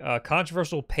interesting.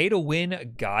 Controversial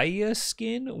pay-to-win Gaia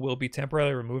skin will be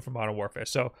temporarily removed from Modern Warfare.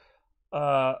 So,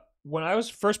 when I was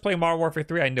first playing Modern Warfare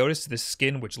 3, I noticed this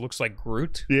skin which looks like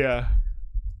Groot. Yeah.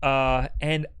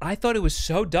 And I thought it was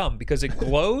so dumb because it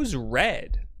glows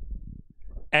red.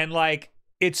 And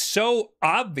it's so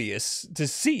obvious to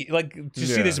see.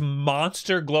 See this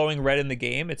monster glowing red in the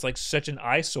game. It's such an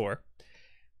eyesore.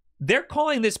 They're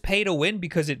calling this pay to win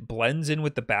because it blends in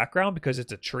with the background because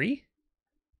it's a tree.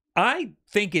 I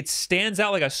think it stands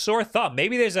out like a sore thumb.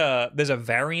 Maybe there's a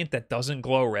variant that doesn't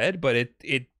glow red, but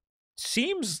it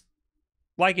seems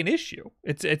like an issue.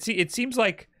 It seems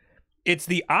like it's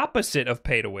the opposite of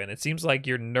pay to win. It seems like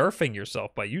you're nerfing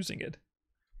yourself by using it.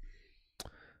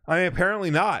 I mean,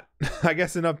 apparently not. I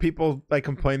guess enough people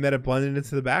complain that it blended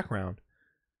into the background.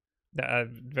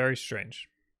 Very strange.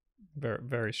 Very,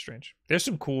 very strange. There's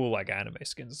some cool anime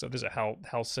skins. So there's a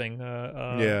Hellsing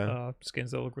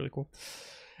skins that look really cool.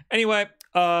 Anyway,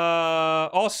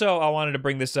 also I wanted to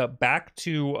bring this up back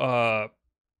to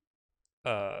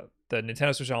the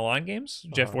Nintendo Switch Online games.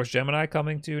 Jet Force Gemini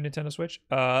coming to Nintendo Switch.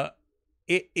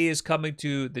 It is coming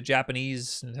to the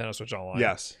Japanese Nintendo Switch Online.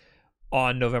 Yes.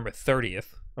 On November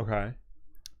 30th. Okay.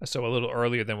 So a little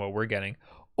earlier than what we're getting.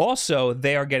 Also,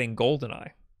 they are getting GoldenEye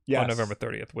on November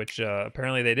 30th, which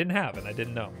apparently they didn't have, and I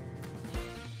didn't know.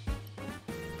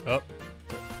 Oh,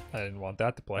 I didn't want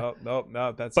that to play. Oh,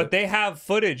 no, that's But they have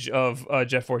footage of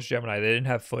Jet Force Gemini. They didn't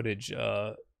have footage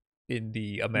in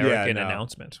the American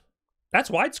announcement. That's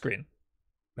widescreen.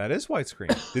 That is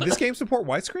widescreen. Did this game support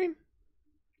widescreen?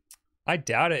 I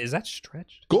doubt it. Is that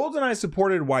stretched? GoldenEye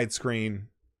supported widescreen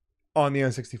on the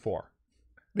N64.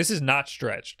 This is not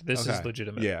stretched. This is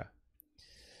legitimate. Yeah.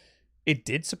 It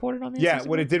did support it on the N64? Yeah,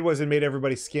 what it did was it made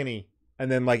everybody skinny,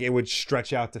 and then it would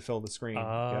stretch out to fill the screen. Get a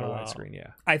widescreen,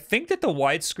 yeah. I think that the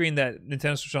widescreen that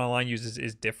Nintendo Switch Online uses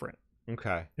is different.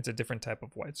 Okay. It's a different type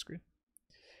of widescreen.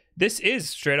 This is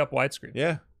straight up widescreen.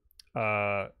 Yeah.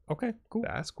 Okay, cool.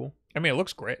 That's cool. I mean, it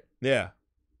looks great. Yeah.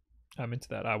 I'm into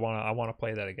that. I wanna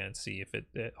play that again and see if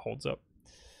it holds up.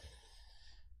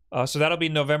 So that'll be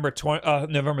November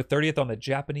 30th on the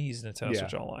Japanese Nintendo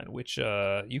Switch Online, which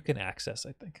you can access,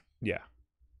 I think. Yeah.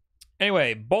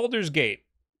 Anyway, Baldur's Gate.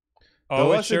 The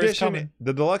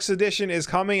deluxe edition is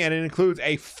coming, and it includes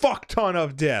a fuck ton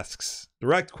of discs.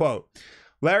 Direct quote.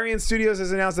 Larian Studios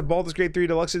has announced that Baldur's Gate 3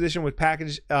 Deluxe Edition would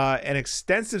package an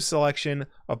extensive selection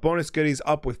of bonus goodies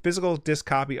up with physical disc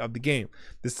copy of the game.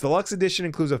 This Deluxe Edition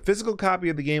includes a physical copy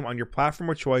of the game on your platform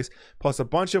of choice, plus a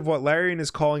bunch of what Larian is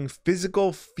calling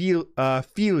physical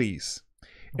feelies.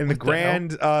 In the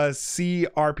grand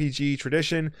CRPG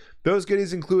tradition, those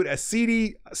goodies include a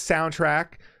CD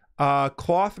soundtrack,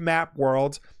 cloth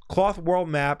world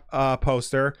map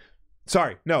poster,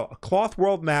 a cloth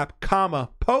world map,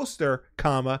 poster,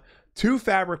 2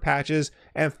 fabric patches,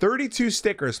 and 32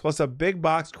 stickers, plus a big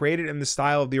box created in the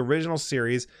style of the original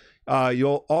series.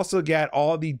 You'll also get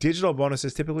all the digital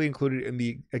bonuses typically included in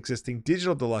the existing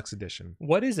digital deluxe edition.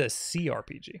 What is a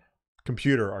CRPG?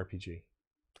 Computer RPG.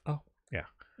 Oh. Yeah.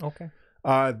 Okay.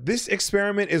 This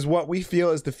experiment is what we feel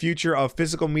is the future of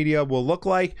physical media will look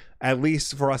like, at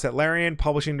least for us at Larian.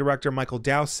 Publishing director Michael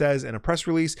Dowse says in a press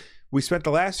release, "We spent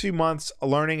the last few months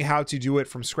learning how to do it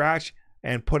from scratch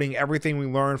and putting everything we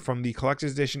learned from the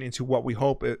collector's edition into what we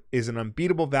hope is an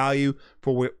unbeatable value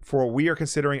for what we are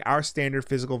considering our standard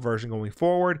physical version going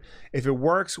forward. If it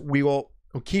works, we will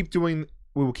keep doing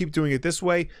it this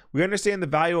way. We understand the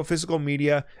value of physical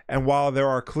media, and while there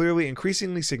are clearly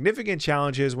increasingly significant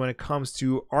challenges when it comes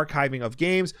to archiving of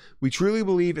games, we truly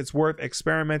believe it's worth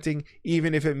experimenting,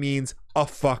 even if it means a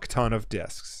fuck ton of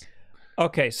discs."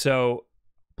 Okay, so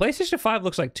PlayStation 5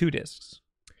 looks like 2 discs.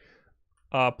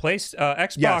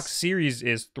 Xbox Yes. Series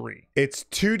is 3. It's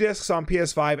 2 discs on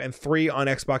PS5 and 3 on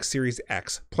Xbox Series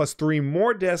X, plus 3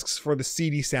 more discs for the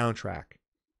CD soundtrack.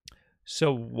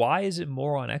 So why is it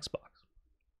more on Xbox?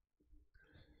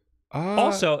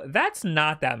 Also, that's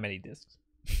not that many discs.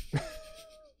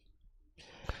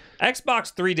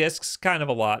 Xbox 3 discs, kind of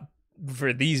a lot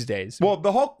for these days.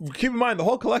 Well, keep in mind the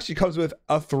whole collection comes with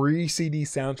a 3 CD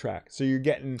soundtrack, so you're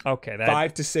getting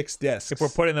 5 to 6 discs. If we're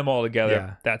putting them all together,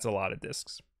 Yeah. that's a lot of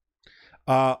discs.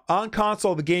 On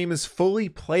console, the game is fully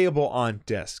playable on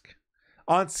disc.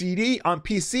 On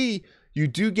PC, you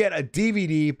do get a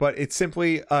DVD, but it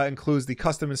simply includes the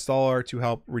custom installer to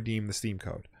help redeem the Steam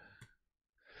code.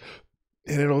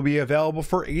 And it'll be available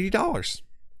for $80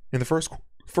 in the first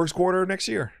quarter of next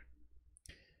year.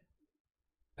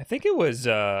 I think it was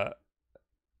I'm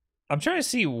trying to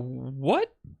see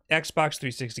what Xbox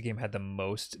 360 game had the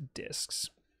most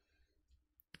discs.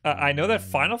 I know that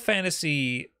Final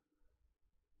Fantasy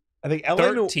I think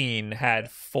 13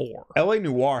 had 4. LA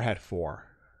Noire had 4.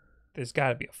 There's got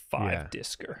to be a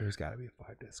 5-discer. There's got to be a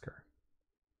 5-discer.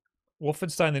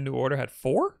 Wolfenstein: The New Order had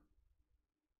 4?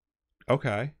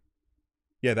 Okay.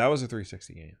 Yeah, that was a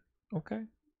 360 game. Okay.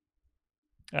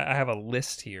 I have a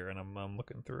list here, and I'm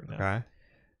looking through it now. Okay.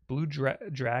 Blue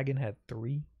Dragon had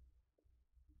 3.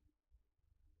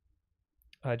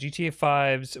 GTA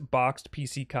 5's boxed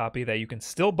PC copy that you can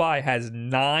still buy has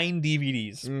 9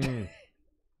 DVDs.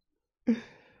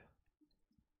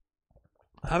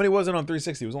 How many was it on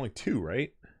 360? It was only 2,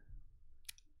 right?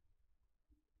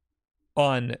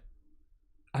 I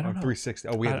don't know. 360.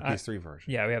 Oh, we have the PS3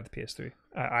 version. Yeah, we have the PS3.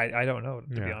 I don't know,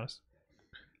 to be honest.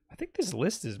 I think this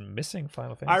list is missing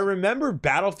Final Fantasy. I remember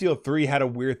Battlefield 3 had a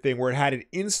weird thing where it had an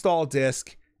install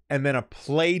disc and then a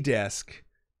play disc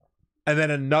and then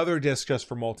another disc just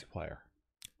for multiplayer.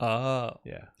 Oh.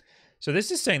 Yeah. So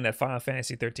this is saying that Final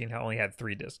Fantasy 13 only had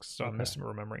 3 discs, so I'm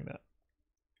misremembering that.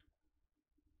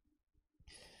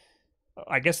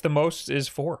 I guess the most is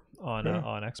 4 on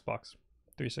Xbox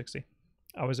 360.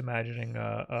 I was imagining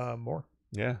more.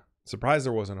 Yeah. Surprised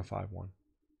there wasn't a 5-1.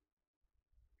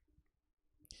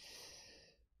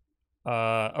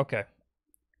 Okay.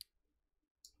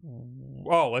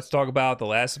 Oh, let's talk about The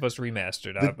Last of Us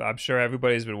Remastered. I'm sure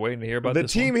everybody's been waiting to hear about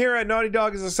this. The team here at Naughty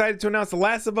Dog is excited to announce The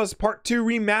Last of Us Part 2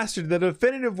 Remastered, the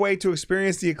definitive way to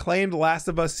experience the acclaimed Last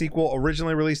of Us sequel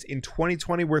originally released in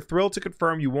 2020. We're thrilled to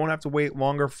confirm you won't have to wait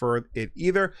longer for it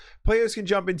either. Players can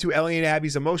jump into Ellie and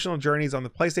Abby's emotional journeys on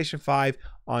the PlayStation 5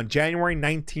 on January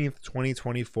 19th,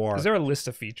 2024. Is there a list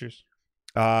of features?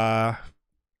 I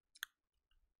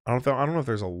don't know if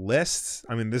there's a list.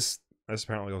 I mean, this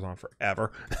apparently goes on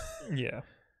forever. Yeah.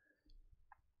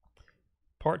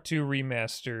 Part 2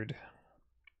 Remastered.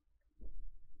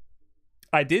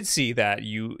 I did see that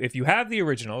if you have the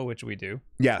original, which we do,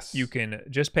 yes, you can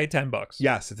just pay $10.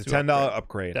 Yes, it's a $10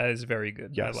 upgrade. That is very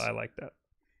good. Yes. I like that.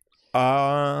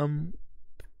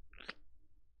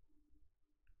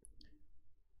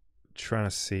 Trying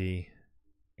to see.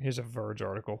 Here's a Verge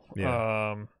article.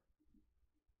 Yeah.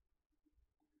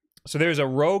 So there's a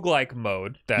roguelike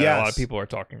mode that a lot of people are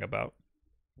talking about.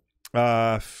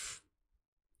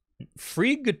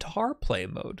 Free guitar play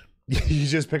mode. You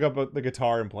just pick up the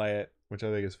guitar and play it, which I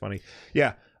think is funny.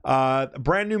 Yeah. A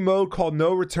brand new mode called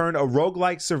No Return, a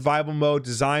roguelike survival mode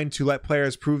designed to let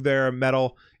players prove their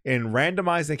mettle in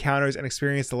randomized encounters and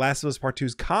experience The Last of Us Part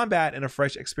 2's combat in a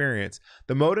fresh experience.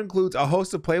 The mode includes a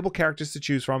host of playable characters to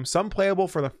choose from, some playable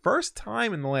for the first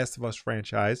time in The Last of Us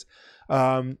franchise,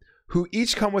 who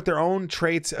each come with their own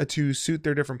traits to suit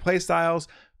their different playstyles.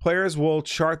 Players will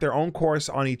chart their own course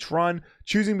on each run,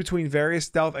 choosing between various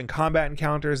stealth and combat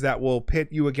encounters that will pit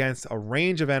you against a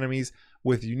range of enemies.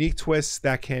 with unique twists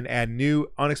that can add new,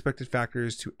 unexpected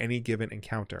factors to any given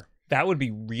encounter. That would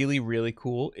be really, really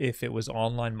cool if it was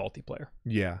online multiplayer.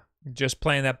 Yeah. Just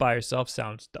playing that by yourself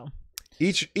sounds dumb.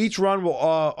 Each run will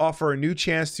offer a new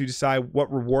chance to decide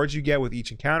what rewards you get with each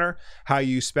encounter, how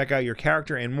you spec out your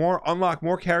character, and more. Unlock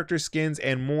more character skins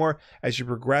and more as you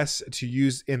progress to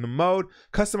use in the mode.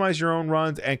 Customize your own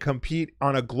runs and compete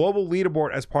on a global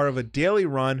leaderboard as part of a daily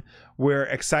run. We're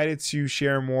excited to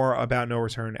share more about No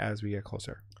Return as we get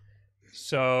closer.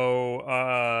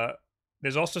 So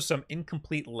there's also some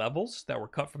incomplete levels that were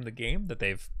cut from the game that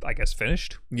they've, I guess,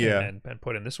 finished. Yeah. And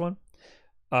put in this one.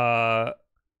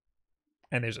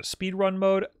 And there's a speedrun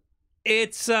mode.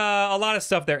 It's a lot of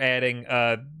stuff they're adding,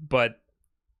 but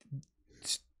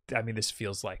I mean, this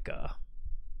feels like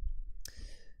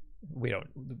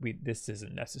this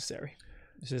isn't necessary.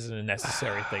 This isn't a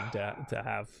necessary thing to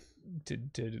have to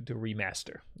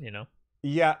remaster, you know?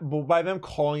 Yeah, but by them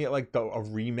calling it like a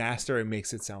remaster, it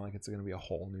makes it sound like it's going to be a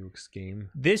whole new game.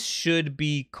 This should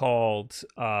be called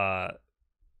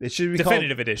it should be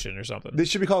Definitive Edition or something. This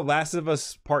should be called Last of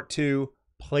Us Part 2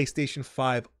 PlayStation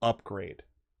 5 Upgrade.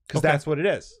 Because Okay. that's what it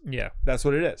is. Yeah. That's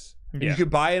what it is. Yeah. You could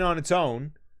buy it on its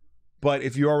own, but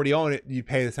if you already own it, you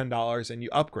pay the $10 and you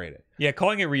upgrade it. Yeah,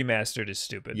 calling it remastered is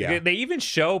stupid. Yeah. They even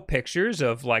show pictures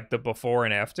of like the before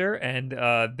and after, and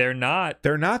they're not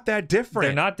that different.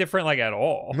 They're not different like at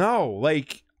all. No,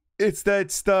 like it's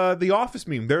the Office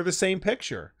meme. They're the same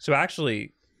picture. So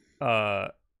actually, yeah,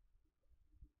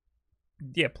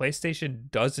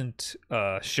 PlayStation doesn't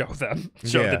show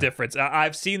the difference.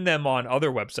 I've seen them on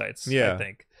other websites. Yeah. I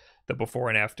think the before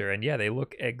and after, and yeah, they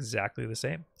look exactly the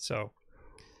same. So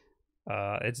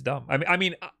it's dumb. I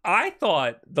mean, I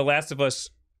thought The Last of Us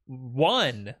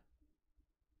won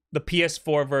the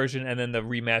PS4 version and then the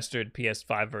remastered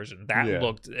PS5 version. That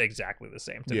looked exactly the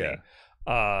same to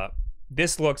me.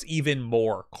 This looks even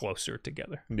more closer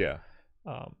together. Yeah.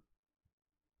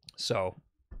 So,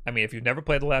 I mean, if you've never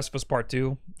played The Last of Us Part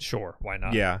 2, sure, why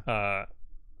not? Yeah.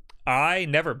 I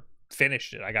never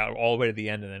finished it. I got all the way to the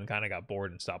end and then kind of got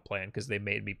bored and stopped playing because they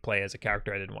made me play as a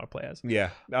character I didn't want to play as.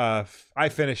 Yeah. I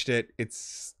finished it.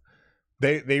 It's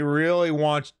they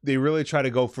really try to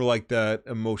go for like the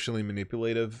emotionally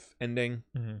manipulative ending,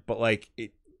 but like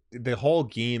the whole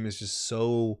game is just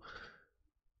so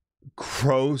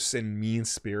gross and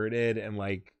mean-spirited and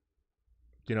like,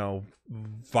 you know,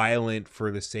 violent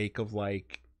for the sake of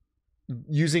like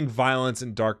using violence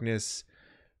and darkness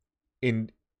in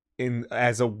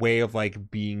as a way of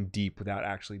like being deep without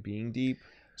actually being deep.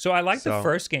 So I like the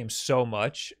first game so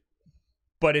much,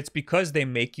 but it's because they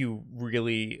make you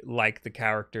really like the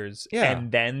characters,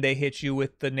 and then they hit you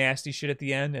with the nasty shit at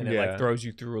the end, and it like throws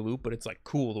you through a loop. But it's like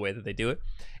cool the way that they do it.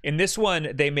 In this one,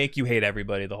 they make you hate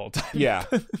everybody the whole time. Yeah,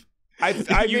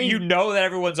 you know that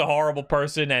everyone's a horrible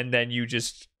person, and then you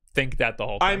just think that the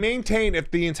whole time. I maintain if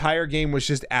the entire game was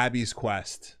just Abby's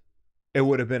quest, it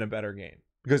would have been a better game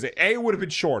because A, would have been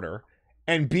shorter,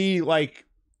 and B, like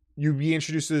you'd be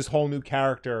introduced to this whole new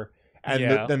character,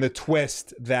 and then the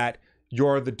twist that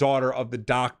you're the daughter of the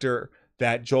doctor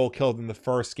that Joel killed in the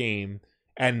first game,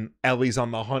 and Ellie's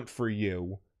on the hunt for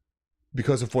you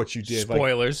because of what you did.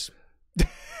 Spoilers.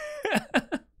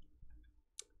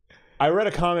 I read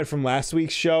a comment from last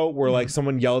week's show where like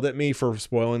someone yelled at me for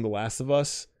spoiling The Last of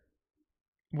Us.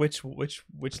 Which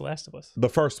Last of Us? The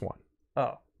first one.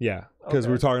 Oh. Yeah, because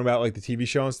we were talking about like the TV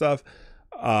show and stuff.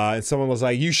 And someone was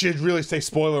like, you should really say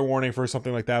spoiler warning for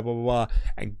something like that, blah, blah, blah.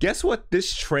 And guess what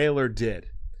this trailer did?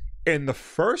 In the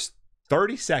first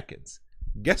 30 seconds,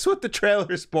 guess what the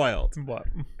trailer spoiled? What?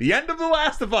 The end of The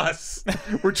Last of Us,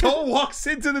 where Joel walks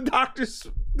into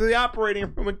the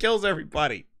operating room and kills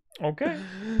everybody. Okay.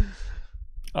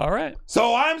 All right.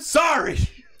 So I'm sorry.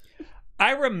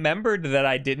 I remembered that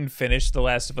I didn't finish The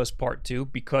Last of Us Part 2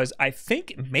 because I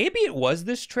think maybe it was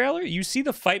this trailer. You see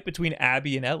the fight between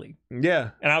Abby and Ellie.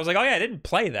 Yeah. And I was like, oh yeah, I didn't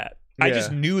play that. Yeah. I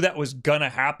just knew that was gonna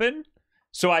happen.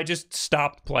 So I just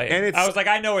stopped playing. And I was like,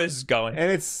 I know where this is going.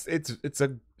 And it's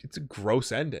a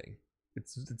gross ending.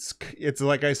 It's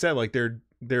like I said, like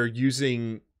they're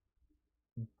using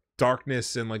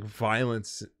darkness and like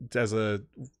violence as a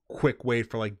quick way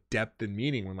for like depth and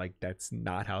meaning when like that's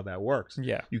not how that works.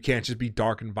 Yeah. You can't just be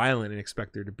dark and violent and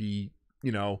expect there to be,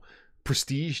 you know,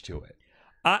 prestige to it.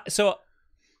 So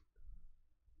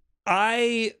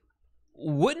I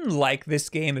wouldn't like this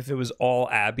game if it was all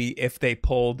Abby, if they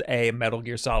pulled a Metal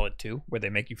Gear Solid 2 where they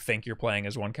make you think you're playing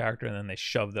as one character and then they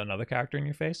shove another character in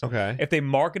your face. Okay. If they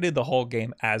marketed the whole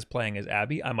game as playing as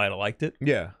Abby, I might have liked it.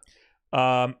 Yeah.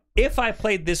 If I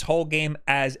played this whole game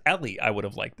as Ellie, I would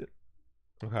have liked it.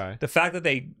 Okay. The fact that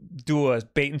they do a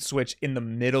bait and switch in the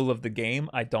middle of the game,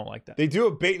 I don't like that. They do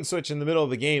a bait and switch in the middle of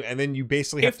the game, and then you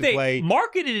basically have to play. If they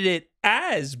marketed it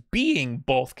as being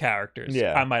both characters,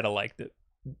 I might have liked it.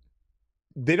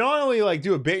 They not only like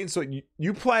do a bait and switch,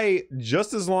 you play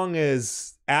just as long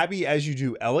as Abby as you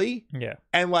do Ellie. Yeah.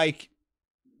 And like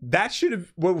that should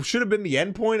have been the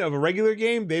end point of a regular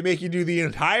game. They make you do the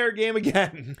entire game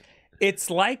again. It's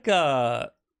like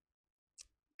a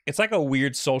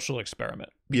weird social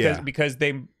experiment. Because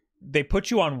they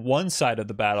put you on one side of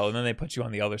the battle and then they put you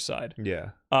on the other side. Yeah.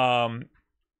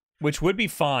 Which would be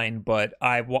fine, but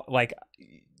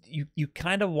you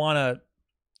kind of want to.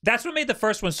 That's what made the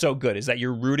first one so good, is that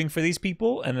you're rooting for these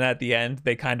people, and then at the end,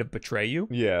 they kind of betray you.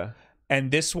 Yeah. And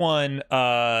this one,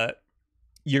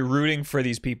 you're rooting for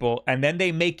these people, and then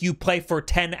they make you play for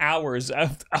 10 hours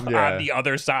on the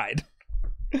other side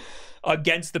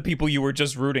against the people you were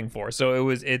just rooting for. So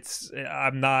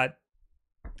I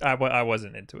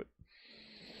wasn't into it.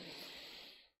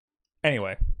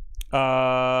 Anyway,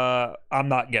 I'm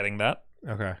not getting that.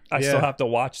 Okay. I still have to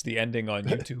watch the ending on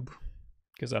YouTube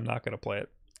because I'm not going to play it.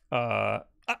 I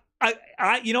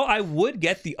would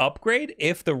get the upgrade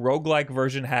if the roguelike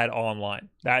version had online.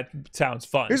 That sounds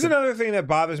fun. Here's another thing that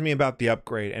bothers me about the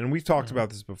upgrade, and we've talked about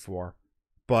this before,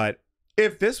 but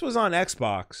if this was on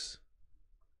Xbox,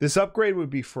 this upgrade would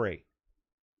be free.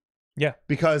 Yeah.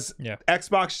 Because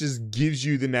Xbox just gives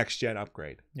you the next gen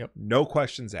upgrade. Yep. No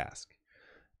questions asked.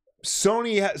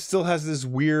 Sony still has this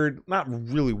weird, not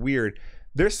really weird,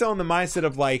 they're still in the mindset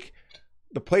of like,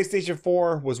 the PlayStation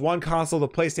 4 was one console. The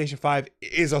PlayStation 5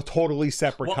 is a totally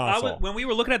separate console. When we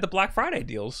were looking at the Black Friday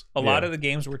deals, a lot of the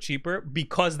games were cheaper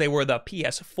because they were the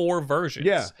PS4 versions.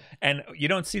 Yeah. And you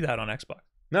don't see that on Xbox.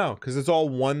 No, because it's all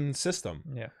one system.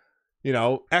 Yeah. You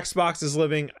know, Xbox is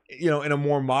living, in a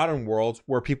more modern world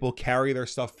where people carry their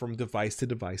stuff from device to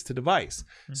device to device.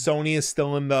 Mm-hmm. Sony is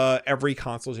still in the every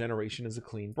console generation is a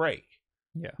clean break.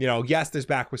 Yeah. Yes, there's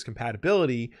backwards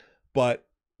compatibility, but,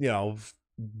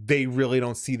 they really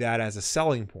don't see that as a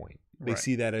selling point. They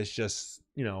see that as just,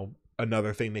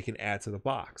 another thing they can add to the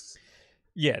box.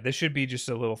 Yeah, this should be just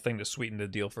a little thing to sweeten the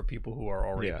deal for people who are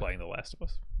already playing The Last of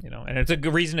Us, and it's a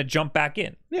good reason to jump back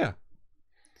in. Yeah.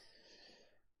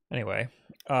 Anyway,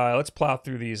 let's plow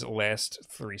through these last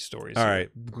 3 stories. All right,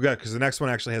 because the next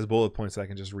one actually has bullet points that I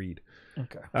can just read.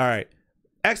 Okay. All right.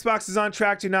 Xbox is on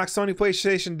track to knock Sony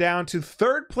PlayStation down to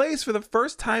 3rd place for the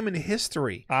first time in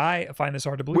history. I find this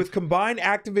hard to believe. With combined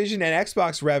Activision and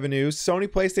Xbox revenues, Sony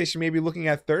PlayStation may be looking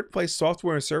at 3rd place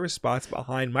software and service spots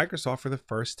behind Microsoft for the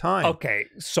first time. Okay,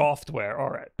 software. All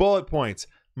right. Bullet points.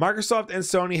 Microsoft and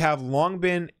Sony have long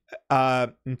been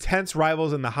intense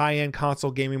rivals in the high-end console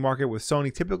gaming market, with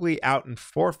Sony typically out in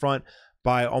forefront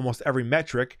by almost every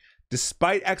metric.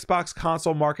 Despite Xbox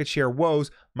console market share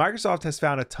woes, Microsoft has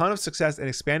found a ton of success in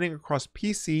expanding across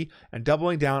PC and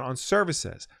doubling down on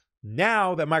services.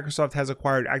 Now that Microsoft has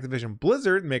acquired Activision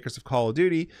Blizzard, makers of Call of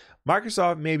Duty,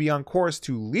 Microsoft may be on course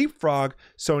to leapfrog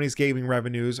Sony's gaming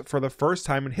revenues for the first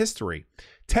time in history.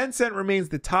 Tencent remains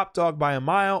the top dog by a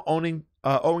mile, owing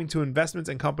to investments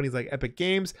in companies like Epic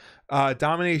Games,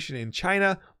 domination in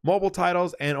China, mobile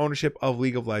titles, and ownership of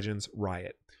League of Legends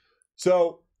Riot.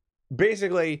 So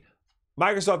basically,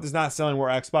 Microsoft is not selling more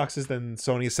Xboxes than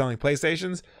Sony is selling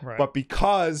PlayStations, but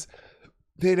because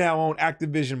they now own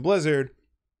Activision Blizzard,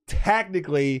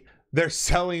 technically they're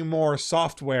selling more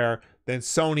software than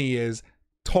Sony is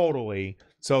totally.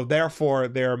 So therefore,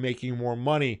 they're making more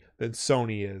money than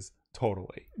Sony is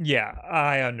totally. Yeah,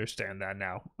 I understand that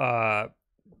now.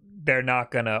 They're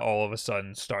not gonna all of a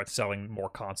sudden start selling more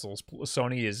consoles.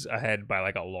 Sony is ahead by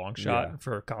like a long shot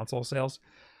for console sales.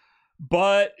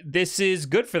 But this is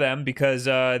good for them because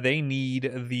they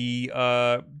need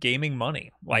the gaming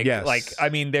money. I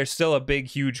mean, they're still a big,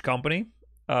 huge company,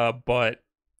 but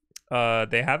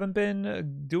they haven't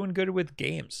been doing good with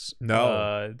games.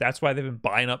 No, that's why they've been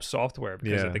buying up software,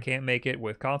 because if they can't make it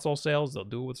with console sales, they'll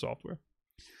do it with software.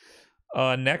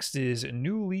 Next is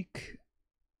new leak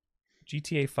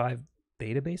GTA 5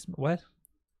 database. What?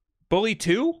 Bully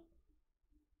 2?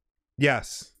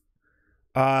 Yes.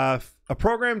 A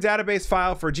program database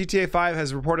file for GTA 5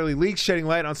 has reportedly leaked, shedding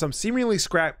light on some seemingly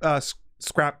scrap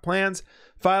plans.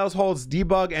 Files holds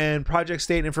debug and project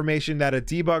state information that a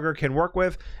debugger can work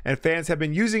with, and fans have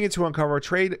been using it to uncover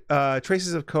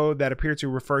traces of code that appear to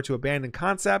refer to abandoned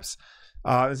concepts.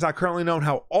 It's not currently known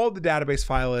how old the database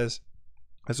file is.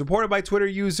 As reported by Twitter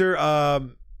user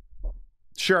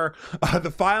Sure.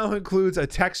 The file includes a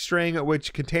text string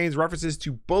which contains references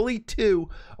to Bully 2,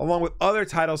 along with other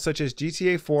titles such as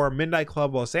GTA 4, Midnight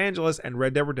Club Los Angeles, and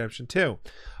Red Dead Redemption 2.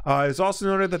 It's also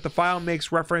noted that the file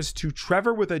makes reference to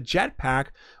Trevor with a jetpack,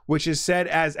 which is said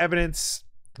as evidence.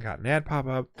 Got an ad pop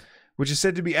up. Which is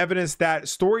said to be evidence that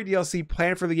story DLC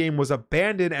planned for the game was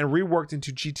abandoned and reworked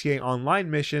into GTA Online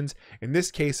missions, in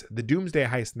this case, the Doomsday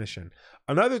Heist mission.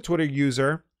 Another Twitter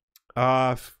user,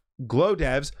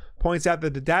 GlowDevs, points out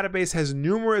that the database has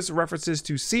numerous references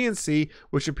to CNC,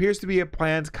 which appears to be a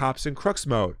planned Cops and Crooks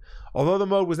mode. Although the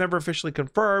mode was never officially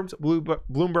confirmed,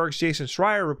 Bloomberg's Jason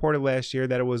Schreier reported last year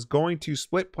that it was going to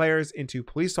split players into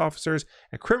police officers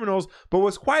and criminals, but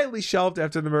was quietly shelved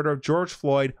after the murder of George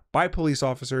Floyd by police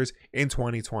officers in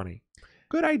 2020.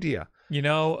 Good idea. You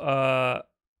know,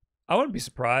 I wouldn't be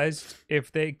surprised if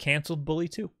they canceled Bully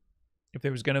 2. If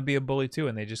there was going to be a Bully 2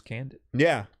 and they just canned it.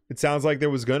 Yeah, it sounds like there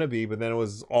was going to be, but then it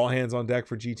was all hands on deck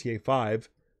for GTA 5,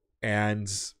 and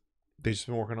they've just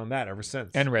been working on that ever since.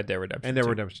 And Red Dead Redemption. And Red Dead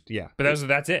Redemption, yeah. But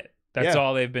that's it. That's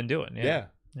all they've been doing. Yeah.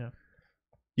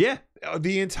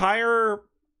 The entire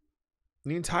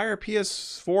PS4,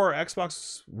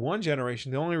 Xbox One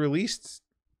generation, the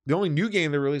only new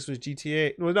game they released was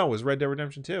GTA. Well, no, it was Red Dead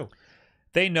Redemption 2.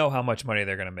 They know how much money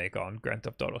they're going to make on Grand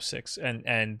Theft Auto 6,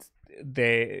 and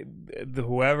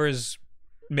whoever's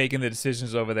making the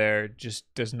decisions over there just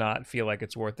does not feel like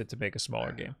it's worth it to make a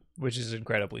smaller game, which is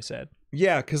incredibly sad.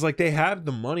 Yeah, because like they have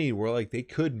the money where like they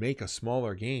could make a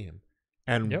smaller game,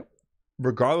 and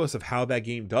regardless of how that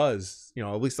game does, you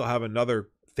know, at least they'll have another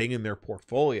thing in their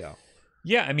portfolio.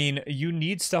 Yeah, I mean, you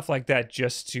need stuff like that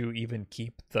just to even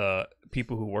keep the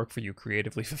people who work for you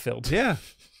creatively fulfilled. Yeah.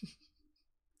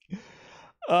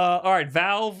 All right,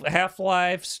 Valve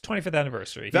Half-Life's 25th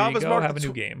anniversary. Here you go, have a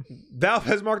new game. Valve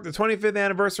has marked the 25th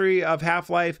anniversary of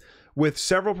Half-Life with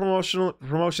several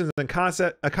promotions and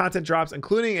content drops,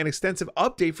 including an extensive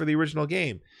update for the original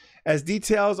game. As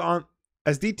detailed on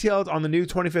the new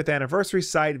 25th anniversary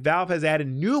site, Valve has added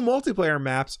new multiplayer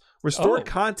maps, restored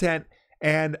content,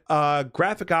 and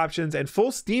graphic options, and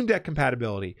full Steam Deck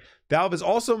compatibility. Valve is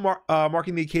also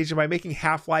marking the occasion by making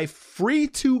Half-Life free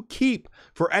to keep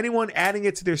for anyone adding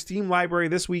it to their Steam library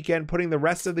this weekend, putting the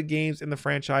rest of the games in the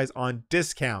franchise on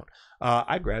discount.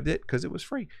 I grabbed it because it was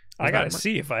free. I gotta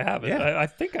see if I have it. Yeah. I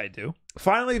think I do.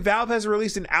 Finally, Valve has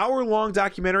released an hour-long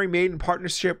documentary made in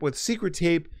partnership with Secret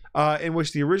Tape, in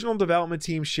which the original development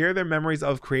team share their memories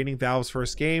of creating Valve's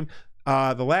first game.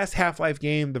 The last Half-Life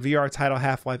game, the VR title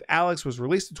Half-Life Alyx, was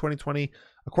released in 2020.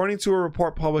 According to a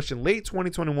report published in late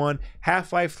 2021,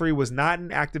 Half-Life 3 was not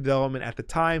in active development at the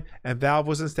time, and Valve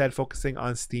was instead focusing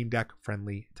on Steam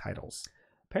Deck-friendly titles.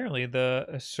 Apparently, the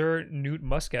Sir Newt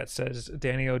Muscat says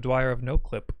Danny O'Dwyer of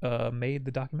NoClip made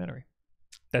the documentary.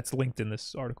 That's linked in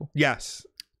this article. Yes.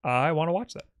 I want to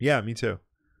watch that. Yeah, me too.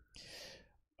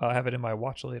 I have it in my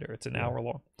watch later. It's an hour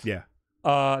long. Yeah.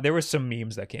 There were some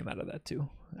memes that came out of that too,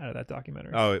 out of that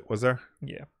documentary. Oh, was there?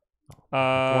 Yeah.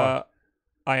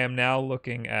 I am now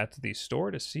looking at the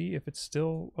store to see if it's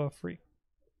still free.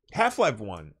 Half-Life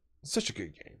 1, such a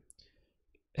good game.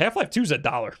 Half-Life 2 is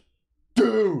 $1.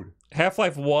 Dude.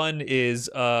 Half-Life 1 is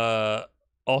also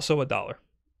 $1.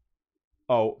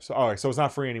 Oh, so all right, so it's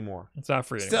not free anymore. It's not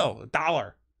free anymore. Still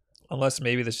 $1. Unless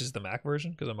maybe this is the Mac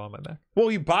version because I'm on my Mac.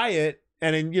 Well, you buy it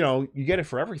and then, you know, you get it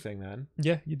for everything then.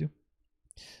 Yeah, you do.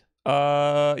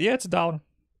 Yeah, it's $1.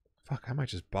 Fuck, I might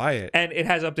just buy it. And it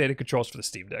has updated controls for the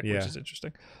Steam Deck, which is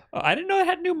interesting. I didn't know it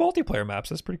had new multiplayer maps.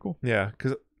 That's pretty cool. Yeah,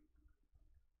 because...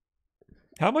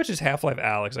 How much is Half-Life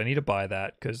Alyx? I need to buy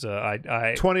that because I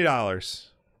 $20.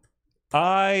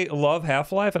 I love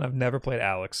Half-Life and I've never played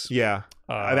Alyx. Yeah.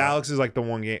 Alyx is like the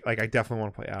one game. Like, I definitely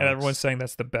want to play Alyx. And everyone's saying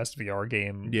that's the best VR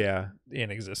game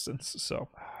in existence. So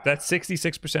that's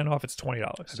 66% off. It's $20.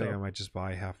 I think I might just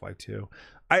buy Half-Life 2.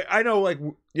 I know, like,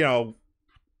 you know,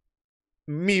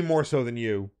 me more so than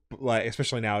you, like,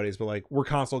 especially nowadays, but like, we're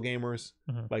console gamers.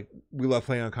 Mm-hmm. Like, we love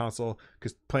playing on console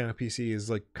because playing on PC is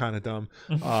like kind of dumb.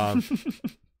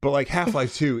 But like,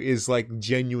 Half-Life 2 is like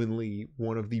genuinely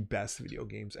one of the best video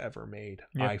games ever made.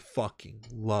 Yep. I fucking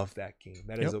love that game.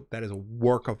 That is a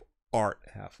work of art.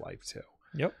 Half-Life 2.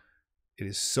 Yep. It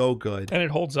is so good. And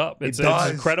it holds up. It's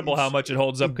incredible how much it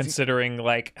holds up considering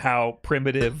like how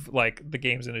primitive like the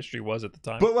games industry was at the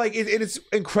time. But like it's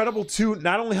incredible too,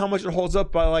 not only how much it holds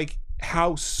up, but like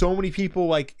how so many people,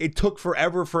 like, it took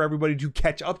forever for everybody to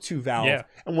catch up to Valve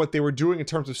and what they were doing in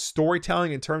terms of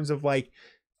storytelling, in terms of like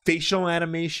facial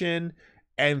animation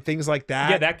and things like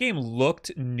that. Yeah, that game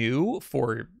looked new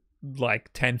for like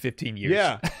 10, 15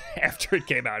 years after it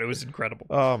came out. It was incredible.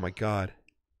 Oh my God.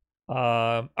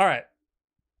 All right.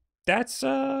 That's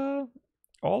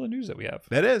all the news that we have.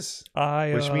 That is.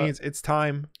 Which means it's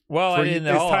time. Well, for it's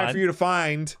time for you to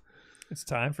find. It's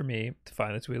time for me to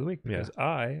find the tweet of the week because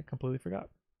I completely forgot.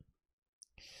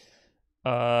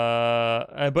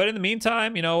 But in the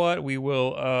meantime, you know what? We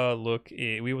will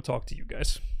we will talk to you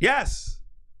guys. Yes.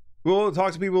 We'll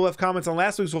talk to people who left comments on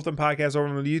last week's Wulff Den podcast over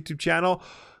on the YouTube channel,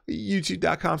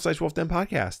 youtube.com/Wulff Den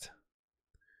podcast.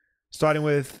 Starting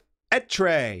with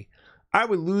Etre. I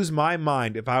would lose my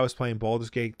mind if I was playing Baldur's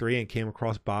Gate 3 and came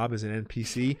across Bob as an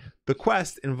NPC. The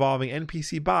quest involving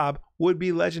NPC Bob would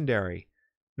be legendary.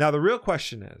 Now, the real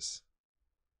question is,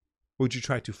 would you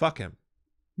try to fuck him?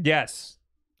 Yes.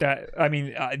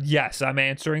 Yes, I'm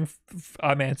answering.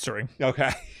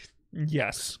 Okay.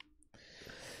 Yes.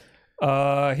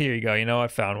 Here you go. You know, I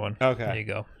found one. Okay. There you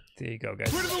go, guys.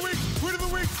 Tweet of the week.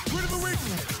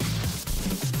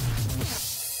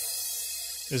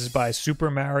 This is by Super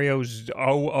Mario's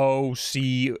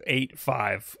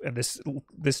OOC85, and this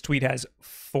tweet has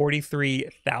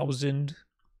 43,000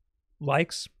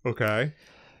 likes. Okay.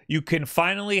 You can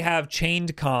finally have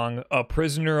Chained Kong, a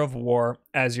prisoner of war,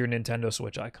 as your Nintendo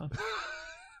Switch icon.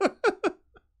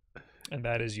 And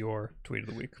that is your tweet of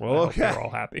the week. Well, okay. We're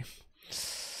all happy.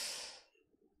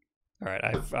 All right,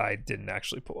 I didn't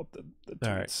actually pull up the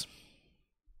tweets.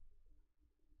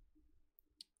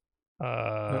 All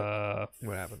right.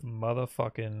 What happened?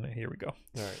 Motherfucking, here we go.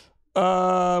 All right.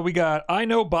 We got I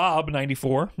Know Bob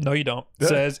 94. No, you don't.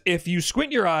 Says if you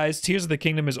squint your eyes, Tears of the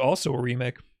Kingdom is also a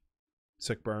remake.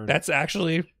 Sick burn. That's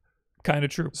actually kind of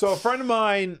true. So a friend of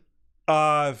mine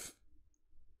hasn't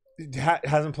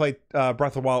played Breath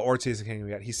of the Wild or Tears of the Kingdom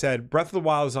yet. He said Breath of the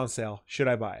Wild is on sale. Should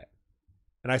I buy it?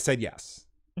 And I said yes.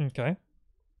 Okay.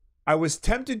 I was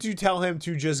tempted to tell him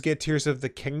to just get Tears of the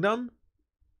Kingdom,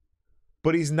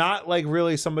 but he's not like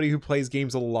really somebody who plays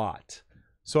games a lot.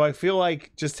 So I feel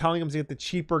like just telling him to get the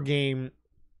cheaper game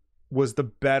was the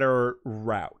better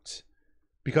route,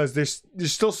 because there's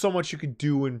still so much you could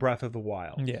do in Breath of the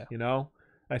Wild. Yeah. You know,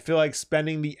 I feel like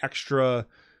spending the extra,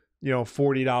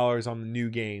 $40 on the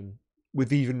new game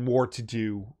with even more to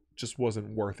do just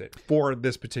wasn't worth it for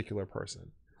this particular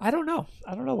person. I don't know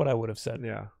what I would have said.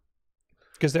 Yeah.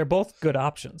 Because they're both good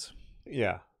options.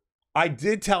 Yeah. I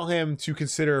did tell him to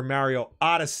consider Mario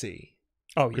Odyssey.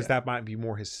 Oh, because that might be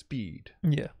more his speed.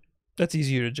 Yeah. That's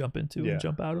easier to jump into and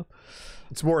jump out of.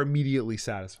 It's more immediately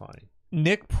satisfying.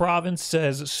 Nick Province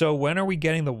says, so when are we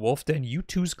getting the Wulff Den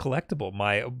U2's collectible?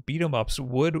 My beat 'em ups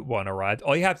wood one arrived.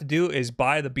 All you have to do is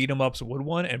buy the beat 'em ups wood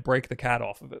one and break the cat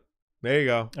off of it. There you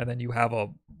go. And then you have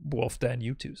a Wulff Den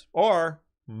U2's. Or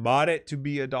mod it to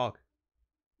be a dog.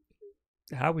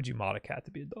 How would you mod a cat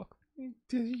to be a dog?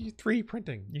 3D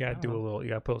printing. You gotta do a little. You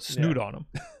gotta put a snoot on them.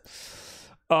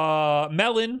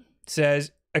 Melon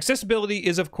says accessibility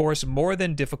is of course more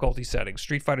than difficulty settings.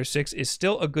 Street Fighter 6 is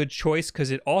still a good choice because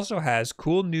it also has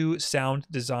cool new sound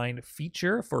design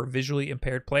feature for visually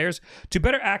impaired players to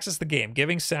better access the game,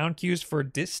 giving sound cues for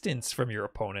distance from your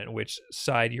opponent, which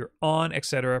side you're on,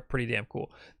 etc. Pretty damn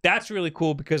cool. That's really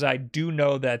cool because I do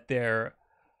know that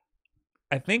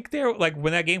I think like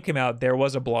when that game came out, there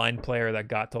was a blind player that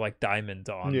got to like diamond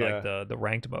on like the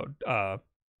ranked mode.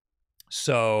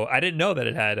 So I didn't know that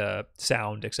it had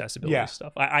sound accessibility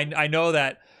stuff. I know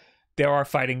that there are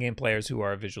fighting game players who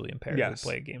are visually impaired who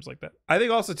play games like that. I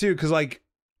think also too, because like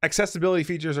accessibility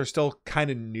features are still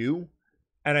kind of new,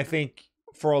 and I think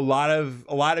for a lot of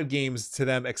games, to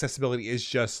them accessibility is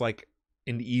just like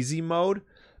in easy mode.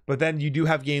 But then you do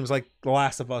have games like The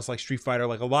Last of Us, like Street Fighter,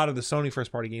 like a lot of the Sony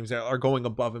first-party games that are going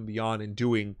above and beyond and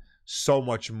doing so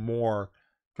much more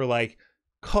for like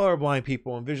colorblind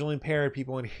people and visually impaired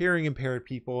people and hearing impaired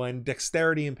people and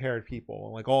dexterity impaired people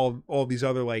and like all these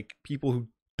other like people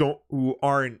who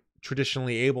aren't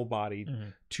traditionally able-bodied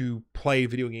to play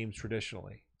video games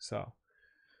traditionally. So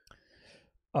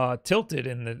Tilted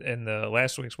in the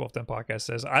last week's Wulff Den podcast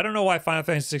says, I don't know why Final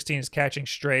Fantasy 16 is catching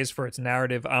strays for its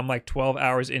narrative. I'm like 12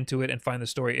 hours into it and find the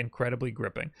story incredibly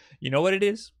gripping. You know what it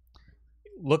is?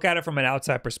 Look at it from an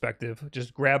outside perspective.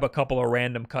 Just grab a couple of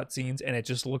random cutscenes and it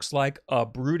just looks like a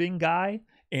brooding guy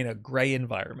in a gray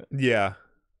environment. Yeah.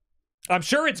 I'm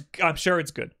sure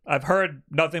it's good. I've heard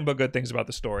nothing but good things about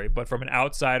the story, but from an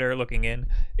outsider looking in,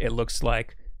 it looks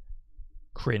like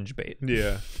cringe bait.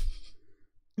 Yeah.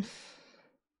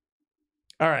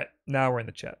 All right, now we're in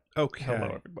the chat. Okay.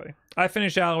 Hello, everybody. I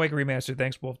finished Alan Wake Remastered.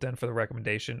 Thanks, Wulff Den, for the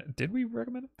recommendation. Did we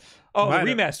recommend it? Oh, the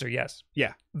remaster, yes.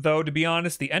 Yeah. Though, to be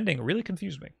honest, the ending really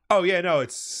confused me. Oh, yeah, no,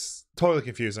 it's totally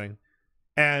confusing.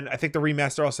 And I think the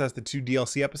remaster also has the 2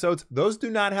 DLC episodes. Those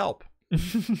do not help.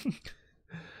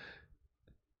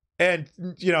 And,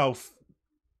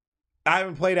 I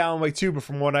haven't played Alan Wake 2, but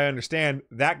from what I understand,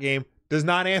 that game Does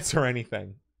not answer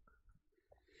anything.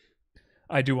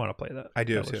 I do want to play that. I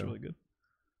do that too. Looks really good.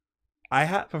 I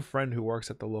have a friend who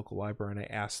works at the local library, and I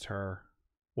asked her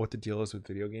what the deal is with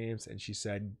video games, and she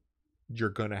said, "You're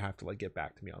gonna have to like get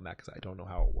back to me on that because I don't know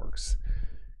how it works."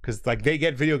 Because like they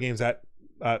get video games at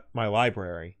my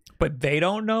library, but they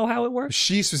don't know how it works.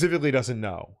 She specifically doesn't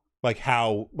know like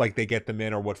how like they get them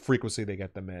in or what frequency they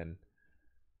get them in.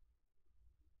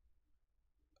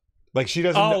 Like she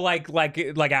doesn't. Oh, like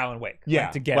Alan Wake. Yeah,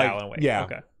 like to get like, Alan Wake. Yeah.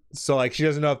 Okay. So like she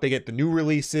doesn't know if they get the new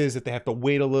releases, if they have to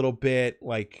wait a little bit,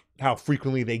 like how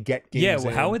frequently they get games. Yeah, well,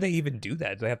 in. how would they even do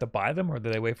that? Do they have to buy them, or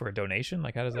do they wait for a donation?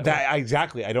 Like, how does that work?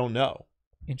 Exactly, I don't know.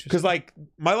 Interesting. Because like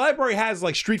my library has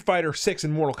like Street Fighter 6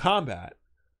 and Mortal Kombat,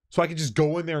 so I could just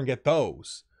go in there and get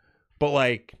those. But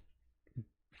like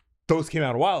those came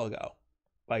out a while ago.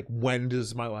 Like when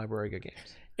does my library get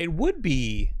games? It would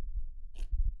be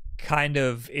kind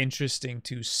of interesting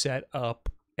to set up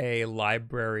a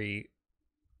library.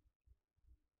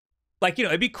 Like, you know,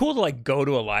 it'd be cool to like go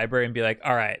to a library and be like,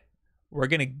 all right, we're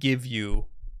going to give you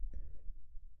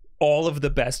all of the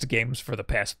best games for the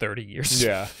past 30 years.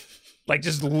 Yeah. Like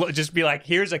just be like,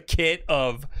 here's a kit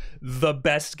of the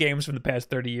best games from the past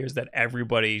 30 years that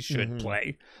everybody should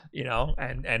play, you know,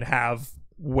 and have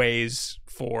ways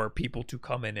for people to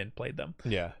come in and play them.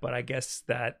 Yeah. But I guess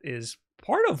that is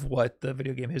part of what the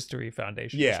Video Game History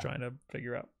Foundation is trying to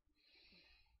figure out.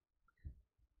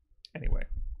 Anyway.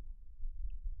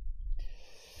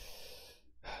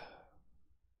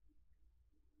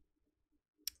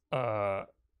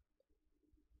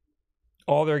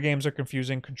 All their games are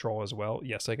confusing. Control as well.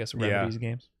 Yes, I guess Remedy's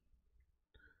games.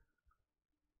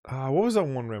 What was that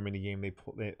one Remedy game they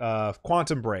played?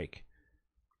 Quantum Break.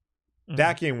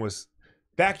 That game was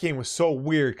so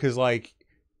weird because like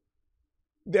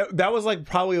that was like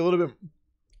probably a little bit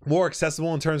more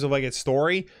accessible in terms of like its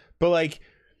story, but like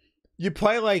you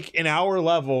play like an hour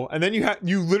level and then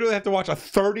you literally have to watch a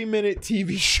 30-minute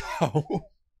TV show.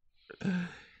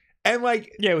 And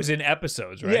like it was in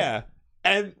episodes, right? Yeah.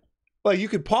 And like you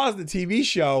could pause the TV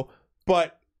show,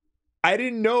 but I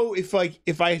didn't know if I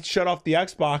shut off the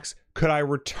Xbox, could I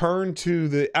return to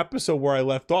the episode where I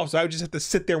left off? So I would just have to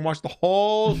sit there and watch the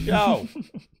whole show.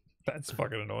 That's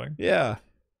fucking annoying. Yeah.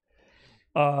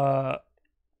 WTR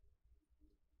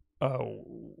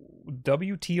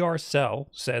Cell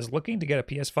says, looking to get a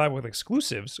PS5 with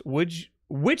exclusives. Which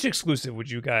exclusive would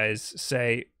you guys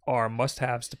say are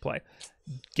must-haves to play?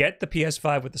 Get the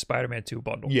PS5 with the Spider-Man 2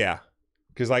 bundle. Yeah.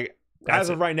 Because like as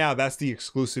of right now, that's the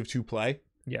exclusive to play.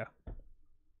 Yeah.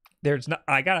 There's not.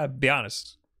 I gotta be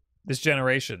honest. This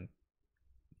generation,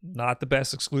 not the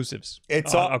best exclusives.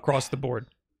 It's across the board.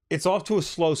 It's off to a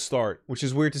slow start, which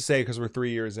is weird to say because we're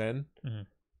 3 years in. Mm-hmm.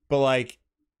 But like,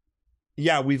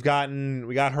 yeah, we got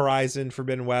Horizon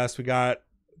Forbidden West, we got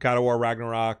God of War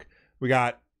Ragnarok, we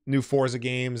got new Forza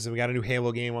games, and we got a new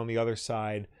Halo game on the other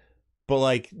side. But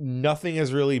like, nothing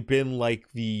has really been like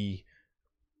the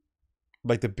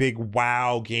big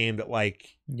wow game that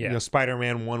like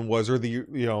Spider-Man 1 was, or the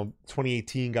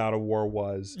 2018 God of War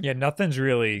was. Yeah, nothing's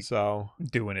really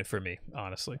doing it for me,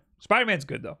 honestly. Spider-Man's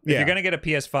good though. If Yeah. you're gonna get a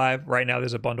PS5 right now,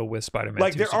 there's a bundle with Spider-Man.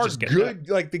 Like 2, there so are just get good,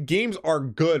 that. like the games are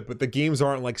good, but the games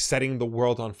aren't like setting the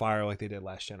world on fire like they did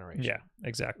last generation. Yeah,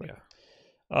 exactly. Yeah.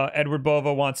 Edward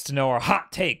Bova wants to know our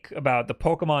hot take about the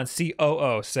Pokemon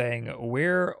COO, saying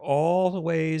we're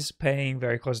always paying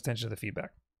very close attention to the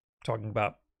feedback, talking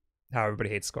about how everybody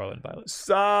hates Scarlet and Violet.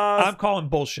 I'm calling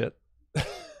bullshit.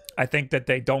 I think that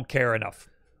they don't care enough.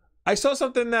 I saw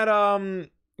something that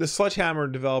the Sledgehammer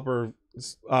developer,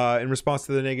 in response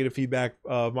to the negative feedback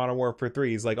of Modern Warfare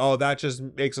 3, he's like, "Oh, that just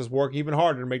makes us work even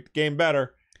harder to make the game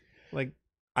better." Like,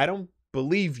 I don't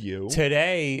believe you.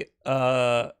 Today,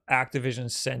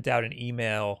 Activision sent out an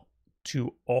email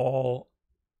to all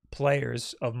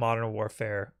players of Modern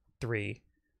Warfare 3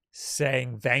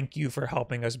 saying thank you for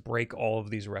helping us break all of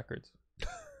these records.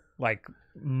 Like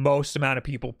most amount of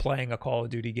people playing a Call of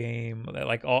Duty game,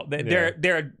 like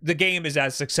the game is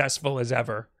as successful as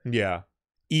ever. Yeah.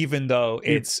 Even though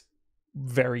it's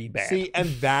very bad. See, and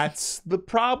that's the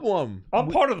problem. I'm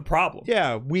part of the problem.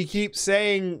 Yeah, we keep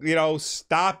saying,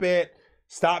 stop it.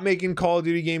 Stop making Call of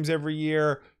Duty games every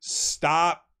year.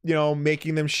 Stop,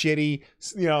 making them shitty.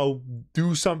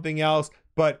 Do something else.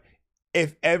 But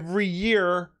if every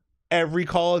year every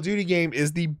Call of Duty game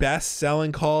is the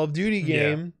best-selling Call of Duty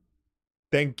game,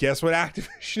 then guess what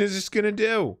Activision is just going to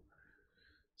do?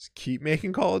 Just keep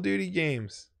making Call of Duty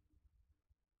games.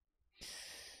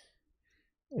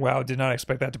 Wow, did not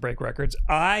expect that to break records.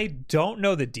 I don't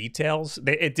know the details.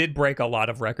 It did break a lot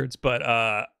of records,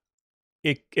 but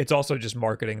it's also just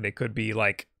marketing. They could be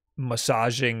like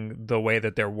massaging the way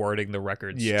that they're wording the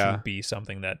records Yeah. to be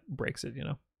something that breaks it, you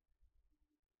know.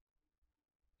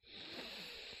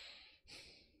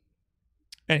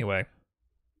 Anyway,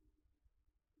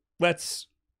 let's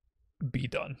be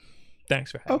done.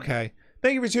 Thanks for having me. Okay.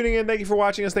 Thank you for tuning in. Thank you for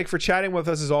watching us. Thank you for chatting with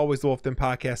us. As always, the Wulff Den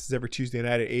podcast is every Tuesday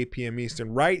night at 8 p.m.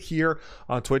 Eastern, right here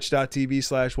on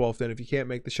twitch.tv/Wulff Den. If you can't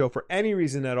make the show for any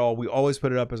reason at all, we always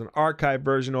put it up as an archive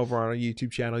version over on our YouTube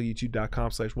channel,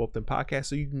 youtube.com/Wulff Den podcast.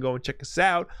 So you can go and check us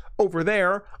out over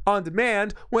there on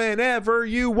demand whenever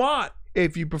you want.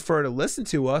 If you prefer to listen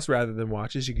to us rather than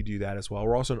watch us, you can do that as well.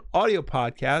 We're also an audio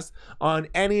podcast on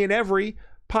any and every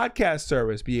podcast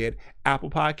service, be it Apple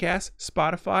Podcasts,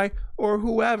 Spotify, or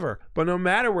whoever. But no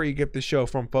matter where you get the show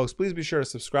from, folks, please be sure to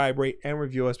subscribe, rate, and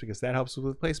review us, because that helps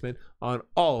with placement on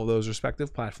all of those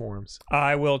respective platforms.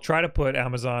 I will try to put an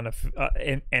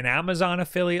Amazon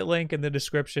affiliate link in the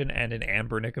description and an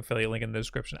Anbernic affiliate link in the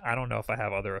description. I don't know if I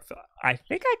have other I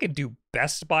think I could do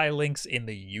Best Buy links in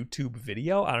the YouTube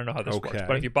video. I don't know how this works,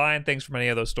 but if you're buying things from any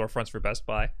of those storefronts for Best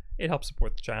Buy, it helps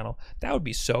support the channel. That would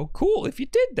be so cool if you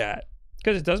did that,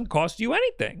 because it doesn't cost you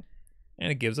anything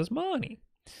and it gives us money.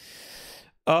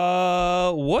 Who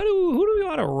do we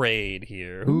want to raid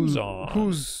here? Who's on?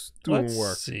 Who's doing work?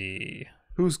 Let's see.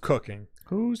 Who's cooking?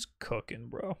 Who's cooking,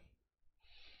 bro?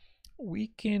 We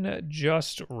can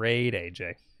just raid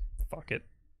AJ. Fuck it.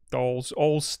 The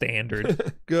old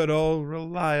standard. Good old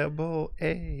reliable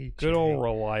AJ. Good old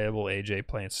reliable AJ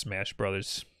playing Smash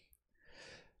Brothers.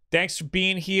 Thanks for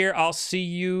being here. I'll see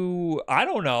you, I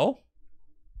don't know.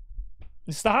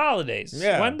 It's the holidays.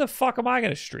 Yeah. When the fuck am I going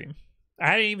to stream?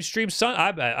 I didn't even stream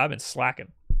I've been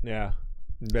slacking. Yeah.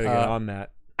 You better get on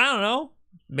that. I don't know.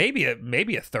 Maybe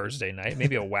a Thursday night.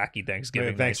 Maybe a wacky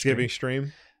Thanksgiving Thanksgiving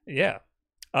stream. Yeah.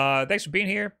 Thanks for being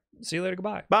here. See you later.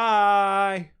 Goodbye.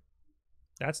 Bye.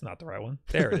 That's not the right one.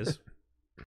 There it is.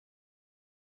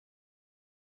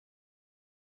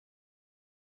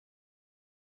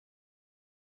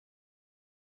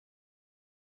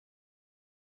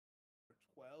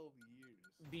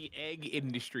 The egg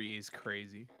industry is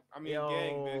crazy. I mean,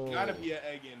 gang, there's gotta be an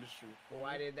egg industry.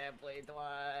 Why did that play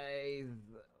twice?